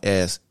count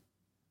as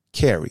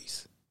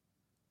carries.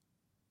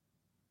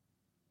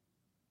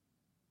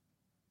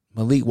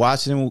 Malik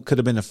Washington could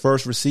have been the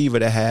first receiver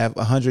to have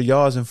 100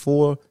 yards in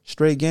 4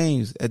 straight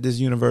games at this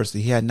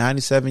university. He had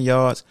 97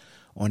 yards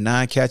on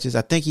 9 catches.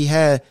 I think he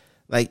had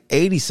like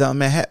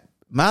 80-something.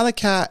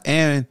 Malachi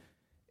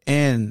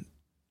and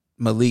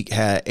Malik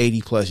had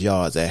 80-plus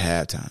yards at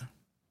halftime.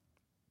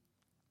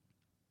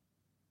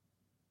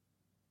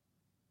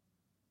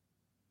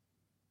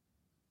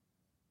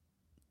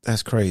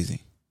 That's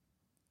crazy.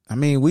 I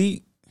mean,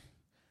 we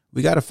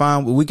got to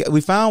find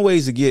we found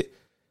ways to get.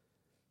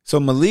 So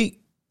Malik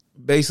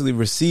basically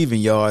receiving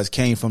yards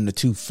came from the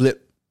 2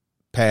 flip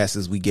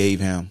passes we gave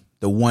him.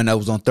 The one that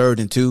was on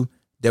 3rd and 2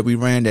 that we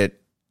ran. That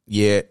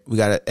we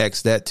got to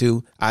X that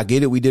too. I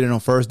get it. We did it on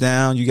 1st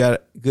down. You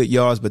got good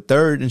yards, but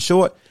 3rd and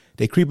short,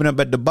 they creeping up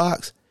at the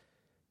box.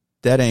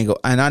 That ain't go.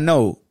 And I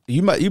know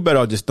you better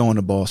off just throwing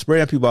the ball,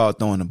 spraying people out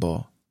throwing the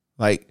ball.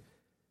 Like,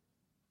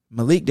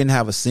 Malik didn't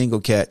have a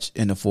single catch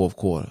in the 4th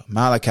quarter.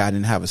 Malachi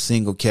didn't have a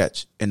single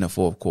catch in the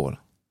 4th quarter.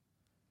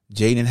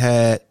 Jaden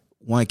had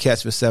 1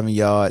 catch for 7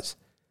 yards.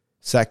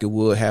 Sackett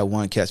Wood had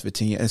 1 catch for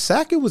 10 yards. And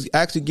Sackett was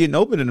actually getting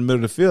open in the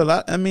middle of the field.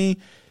 I mean,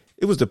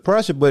 it was the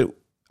pressure, but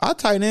our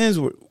tight ends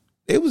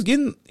they was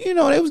getting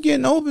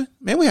open.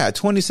 Man, we had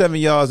 27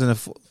 yards in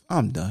the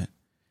I'm done.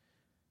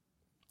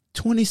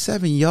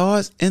 27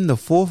 yards in the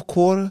 4th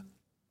quarter.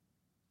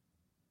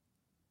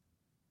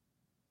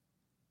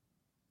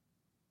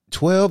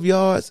 12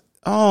 yards.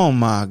 Oh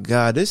my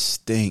God, this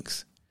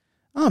stinks.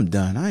 I'm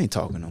done. I ain't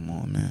talking no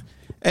more, man.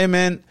 Hey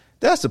man,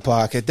 that's the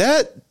podcast.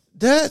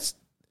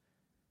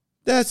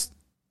 That's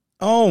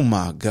oh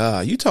my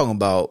God. You talking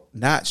about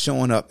not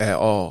showing up at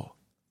all.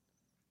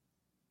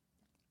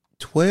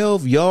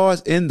 12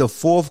 yards in the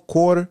 4th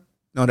quarter.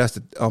 No,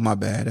 my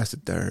bad. That's the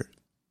 3rd.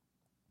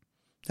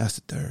 That's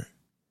the 3rd.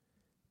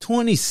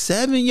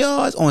 27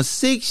 yards on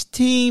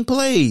 16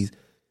 plays.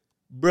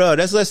 Bro,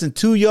 that's less than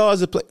 2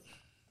 yards a play.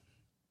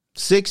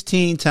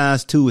 16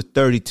 times 2 is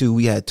 32.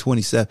 We had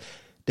 27.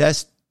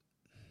 That's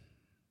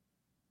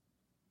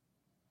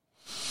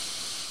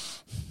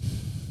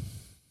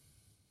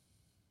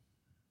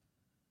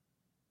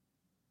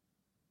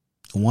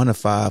one of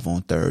 5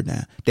 on 3rd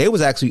down. They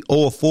was actually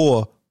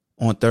 0-4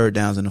 on 3rd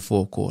downs in the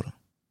 4th quarter.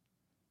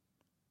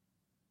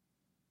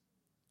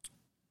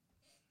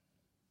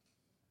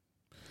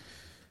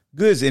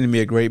 Good is the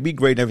enemy of great. Be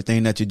great in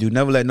everything that you do.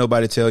 Never let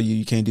nobody tell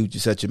you can't do what you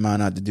set your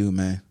mind out to do,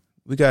 man.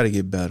 We got to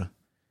get better.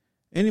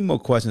 Any more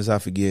questions I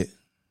forget?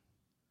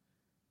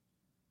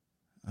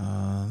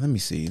 Let me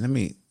see.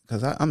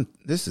 Because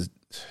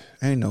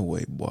ain't no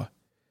way, boy.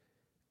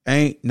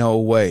 Ain't no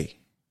way.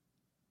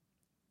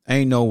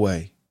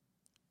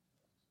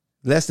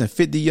 Less than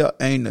 50 yards.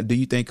 Do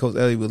you think Coach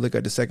Elliott would look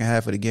at the second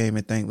half of the game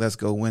and think, let's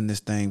go win this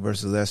thing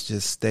versus let's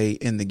just stay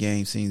in the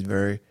game? Seems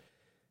very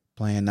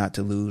playing not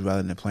to lose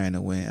rather than playing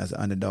to win. As an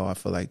underdog, I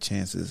feel like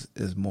chances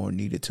is more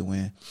needed to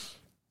win.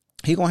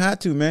 He going to have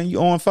to, man. You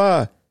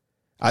 0-5.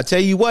 I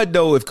tell you what,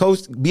 though, if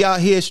Coach be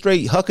out here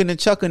straight hucking and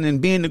chucking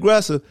and being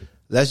aggressive,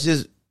 let's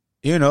just,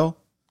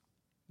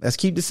 let's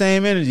keep the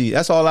same energy.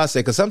 That's all I say.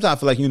 Because sometimes I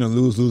feel like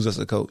lose as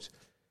a coach.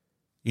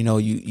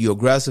 You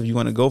aggressive, you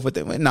want to go for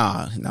things.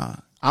 Nah.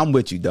 I'm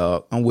with you,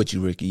 dog. I'm with you,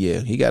 Ricky.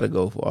 Yeah, he got to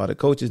go for all the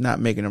coaches not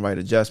making the right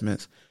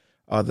adjustments,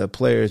 or the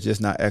players just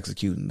not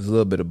executing. There's a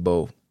little bit of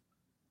both.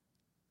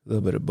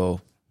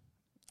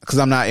 Because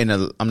I'm not in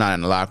the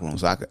locker room,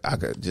 so I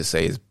could just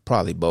say it's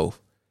probably both.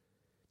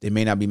 They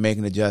may not be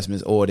making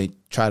adjustments, or they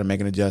try to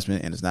make an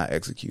adjustment and it's not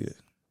executed.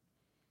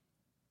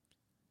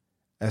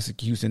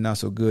 Execution not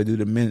so good due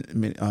to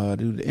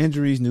the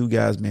injuries, new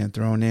guys being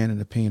thrown in,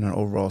 and opinion on the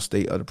overall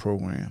state of the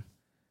program.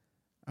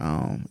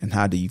 And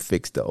how do you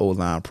fix the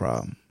O-line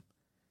problem?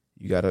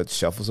 You got to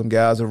shuffle some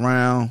guys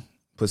around,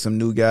 put some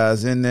new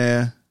guys in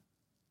there.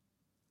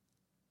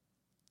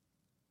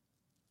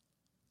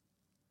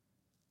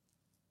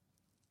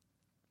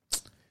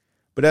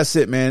 But that's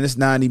it, man. It's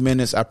 90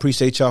 minutes. I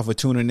appreciate y'all for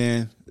tuning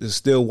in. It's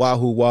still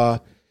Wahoo Wah.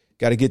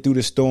 Got to get through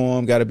the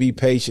storm. Got to be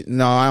patient.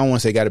 No, I don't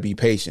want to say got to be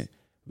patient.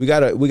 We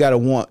gotta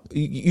want.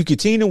 You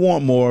continue to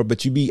want more,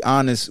 but you be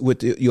honest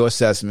with your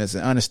assessments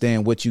and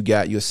understand what you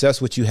got. You assess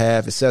what you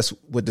have. Assess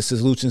what the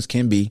solutions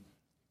can be.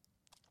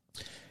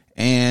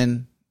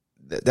 And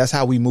that's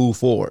how we move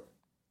forward.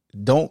 I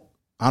don't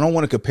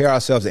want to compare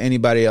ourselves to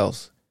anybody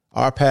else.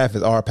 Our path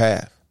is our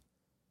path.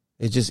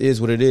 It just is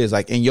what it is.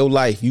 Like in your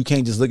life, you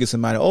can't just look at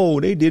somebody, oh,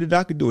 they did it,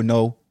 I could do it.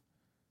 No,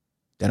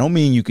 that don't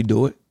mean you could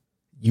do it.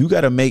 You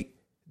got to make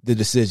the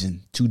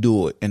decision to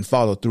do it and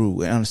follow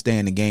through and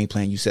understand the game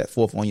plan you set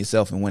forth on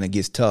yourself. And when it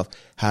gets tough,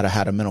 how to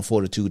have the mental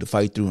fortitude to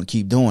fight through and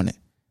keep doing it.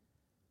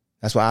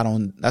 That's why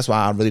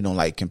I really don't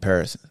like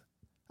comparisons.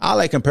 I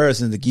like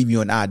comparisons to give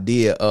you an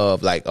idea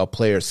of like a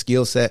player's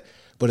skill set.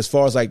 But as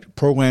far as like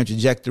program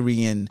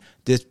trajectory and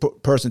this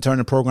person turning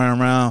the program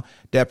around,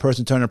 that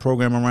person turning the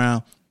program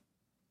around,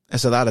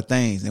 that's a lot of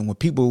things. And when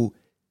people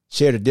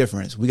share the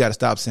difference, we got to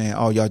stop saying,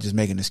 oh, y'all just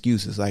making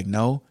excuses. Like,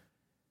 no,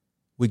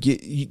 they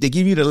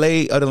give you the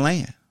lay of the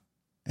land.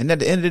 And at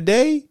the end of the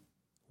day,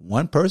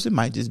 one person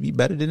might just be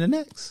better than the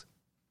next.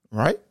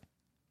 Right?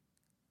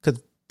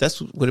 Because that's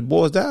what it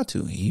boils down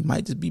to. He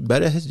might just be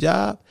better at his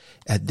job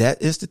at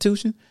that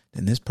institution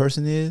than this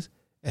person is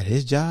at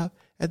his job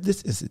at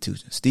this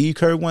institution. Steve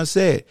Kerr once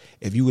said,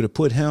 if you would have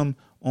put him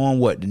on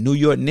the New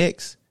York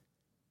Knicks,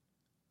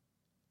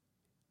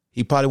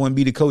 he probably wouldn't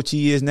be the coach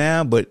he is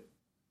now, but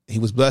he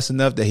was blessed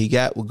enough that he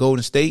got with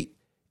Golden State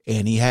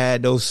and he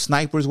had those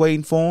snipers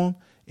waiting for him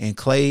and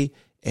Clay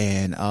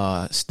and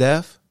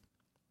Steph.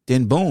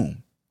 Then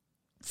boom,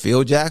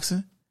 Phil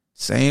Jackson,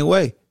 same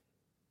way.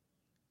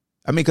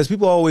 I mean, because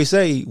people always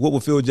say, what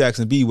would Phil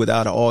Jackson be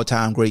without an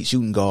all-time great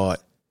shooting guard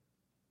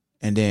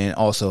and then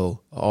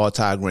also an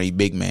all-time great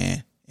big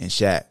man in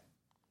Shaq?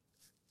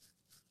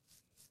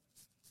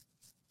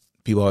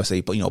 People always say,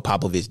 you know,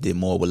 Popovich did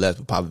more with less,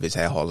 but Popovich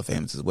had Hall of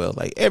Famers as well.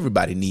 Like,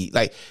 everybody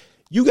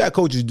you got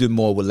coaches who did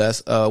more with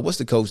less. What's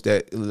the coach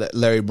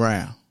Larry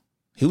Brown?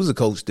 He was a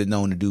coach that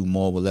known to do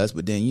more with less,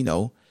 but then, you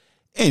know.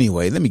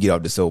 Anyway, let me get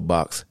off the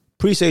soapbox.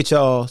 Appreciate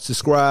y'all.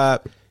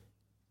 Subscribe.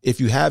 If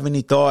you have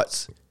any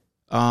thoughts,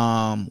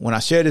 when I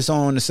share this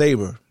on the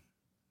Saber,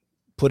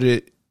 put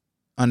it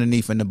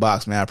underneath in the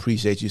box, man. I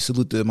appreciate you.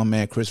 Salute to my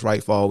man Chris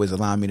Wright for always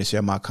allowing me to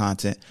share my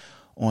content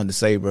on the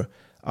Saber.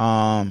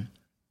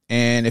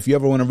 And if you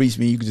ever want to reach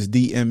me, you can just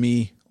DM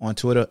me on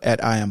Twitter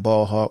at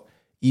IamBallHawk.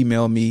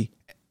 Email me,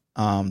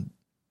 the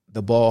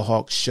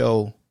Ballhawk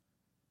Show.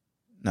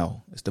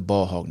 No, it's the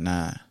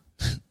Ballhawk9.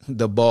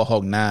 The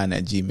Ballhawk9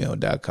 at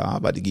gmail.com. I'm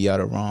about to give y'all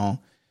the wrong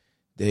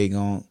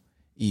daggone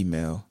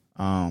email.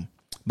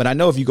 But I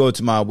know if you go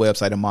to my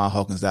website,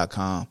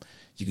 AhmadHawkins.com,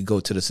 you can go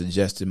to the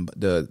suggestion,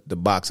 the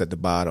box at the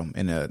bottom,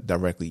 and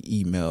directly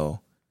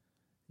email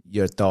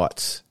your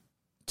thoughts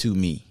to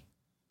me.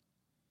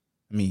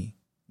 I mean,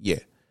 yeah.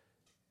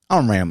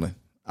 I'm rambling.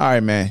 All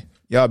right, man.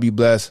 Y'all be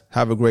blessed.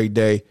 Have a great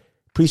day.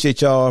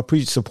 Appreciate y'all.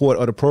 Appreciate support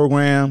of the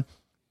program.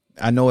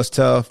 I know it's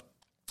tough.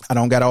 I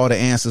don't got all the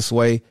answers,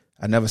 Sway.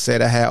 I never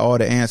said I had all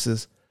the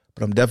answers,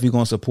 but I'm definitely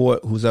going to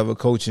support who's ever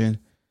coaching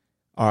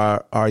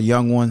our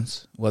young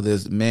ones, whether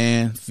it's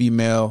man,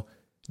 female,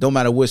 don't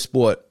matter which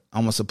sport.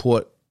 I'm going to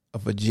support a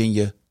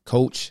Virginia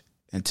coach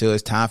until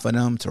it's time for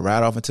them to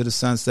ride off into the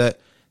sunset.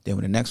 Then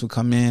when the next one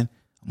come in,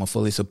 I'm going to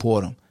fully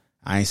support them.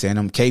 I ain't saying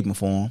I'm caping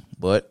for them,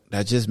 but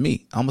that's just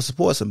me. I'm going to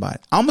support somebody.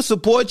 I'm going to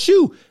support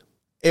you.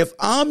 If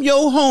I'm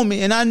your homie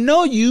and I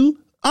know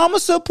you, I'm going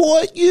to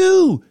support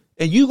you.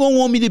 And you going to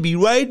want me to be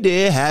right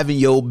there having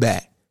your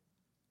back.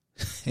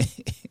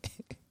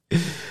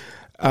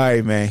 All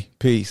right, man.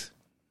 Peace.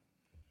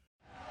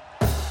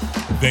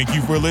 Thank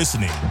you for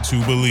listening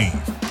to Believe.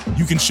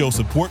 You can show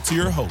support to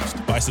your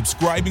host by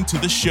subscribing to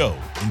the show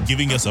and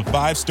giving us a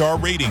 5-star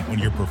rating on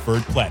your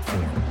preferred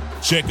platform.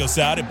 Check us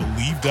out at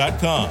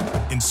Believe.com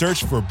and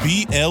search for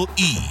BLEAV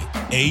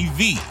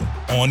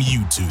on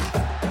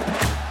YouTube.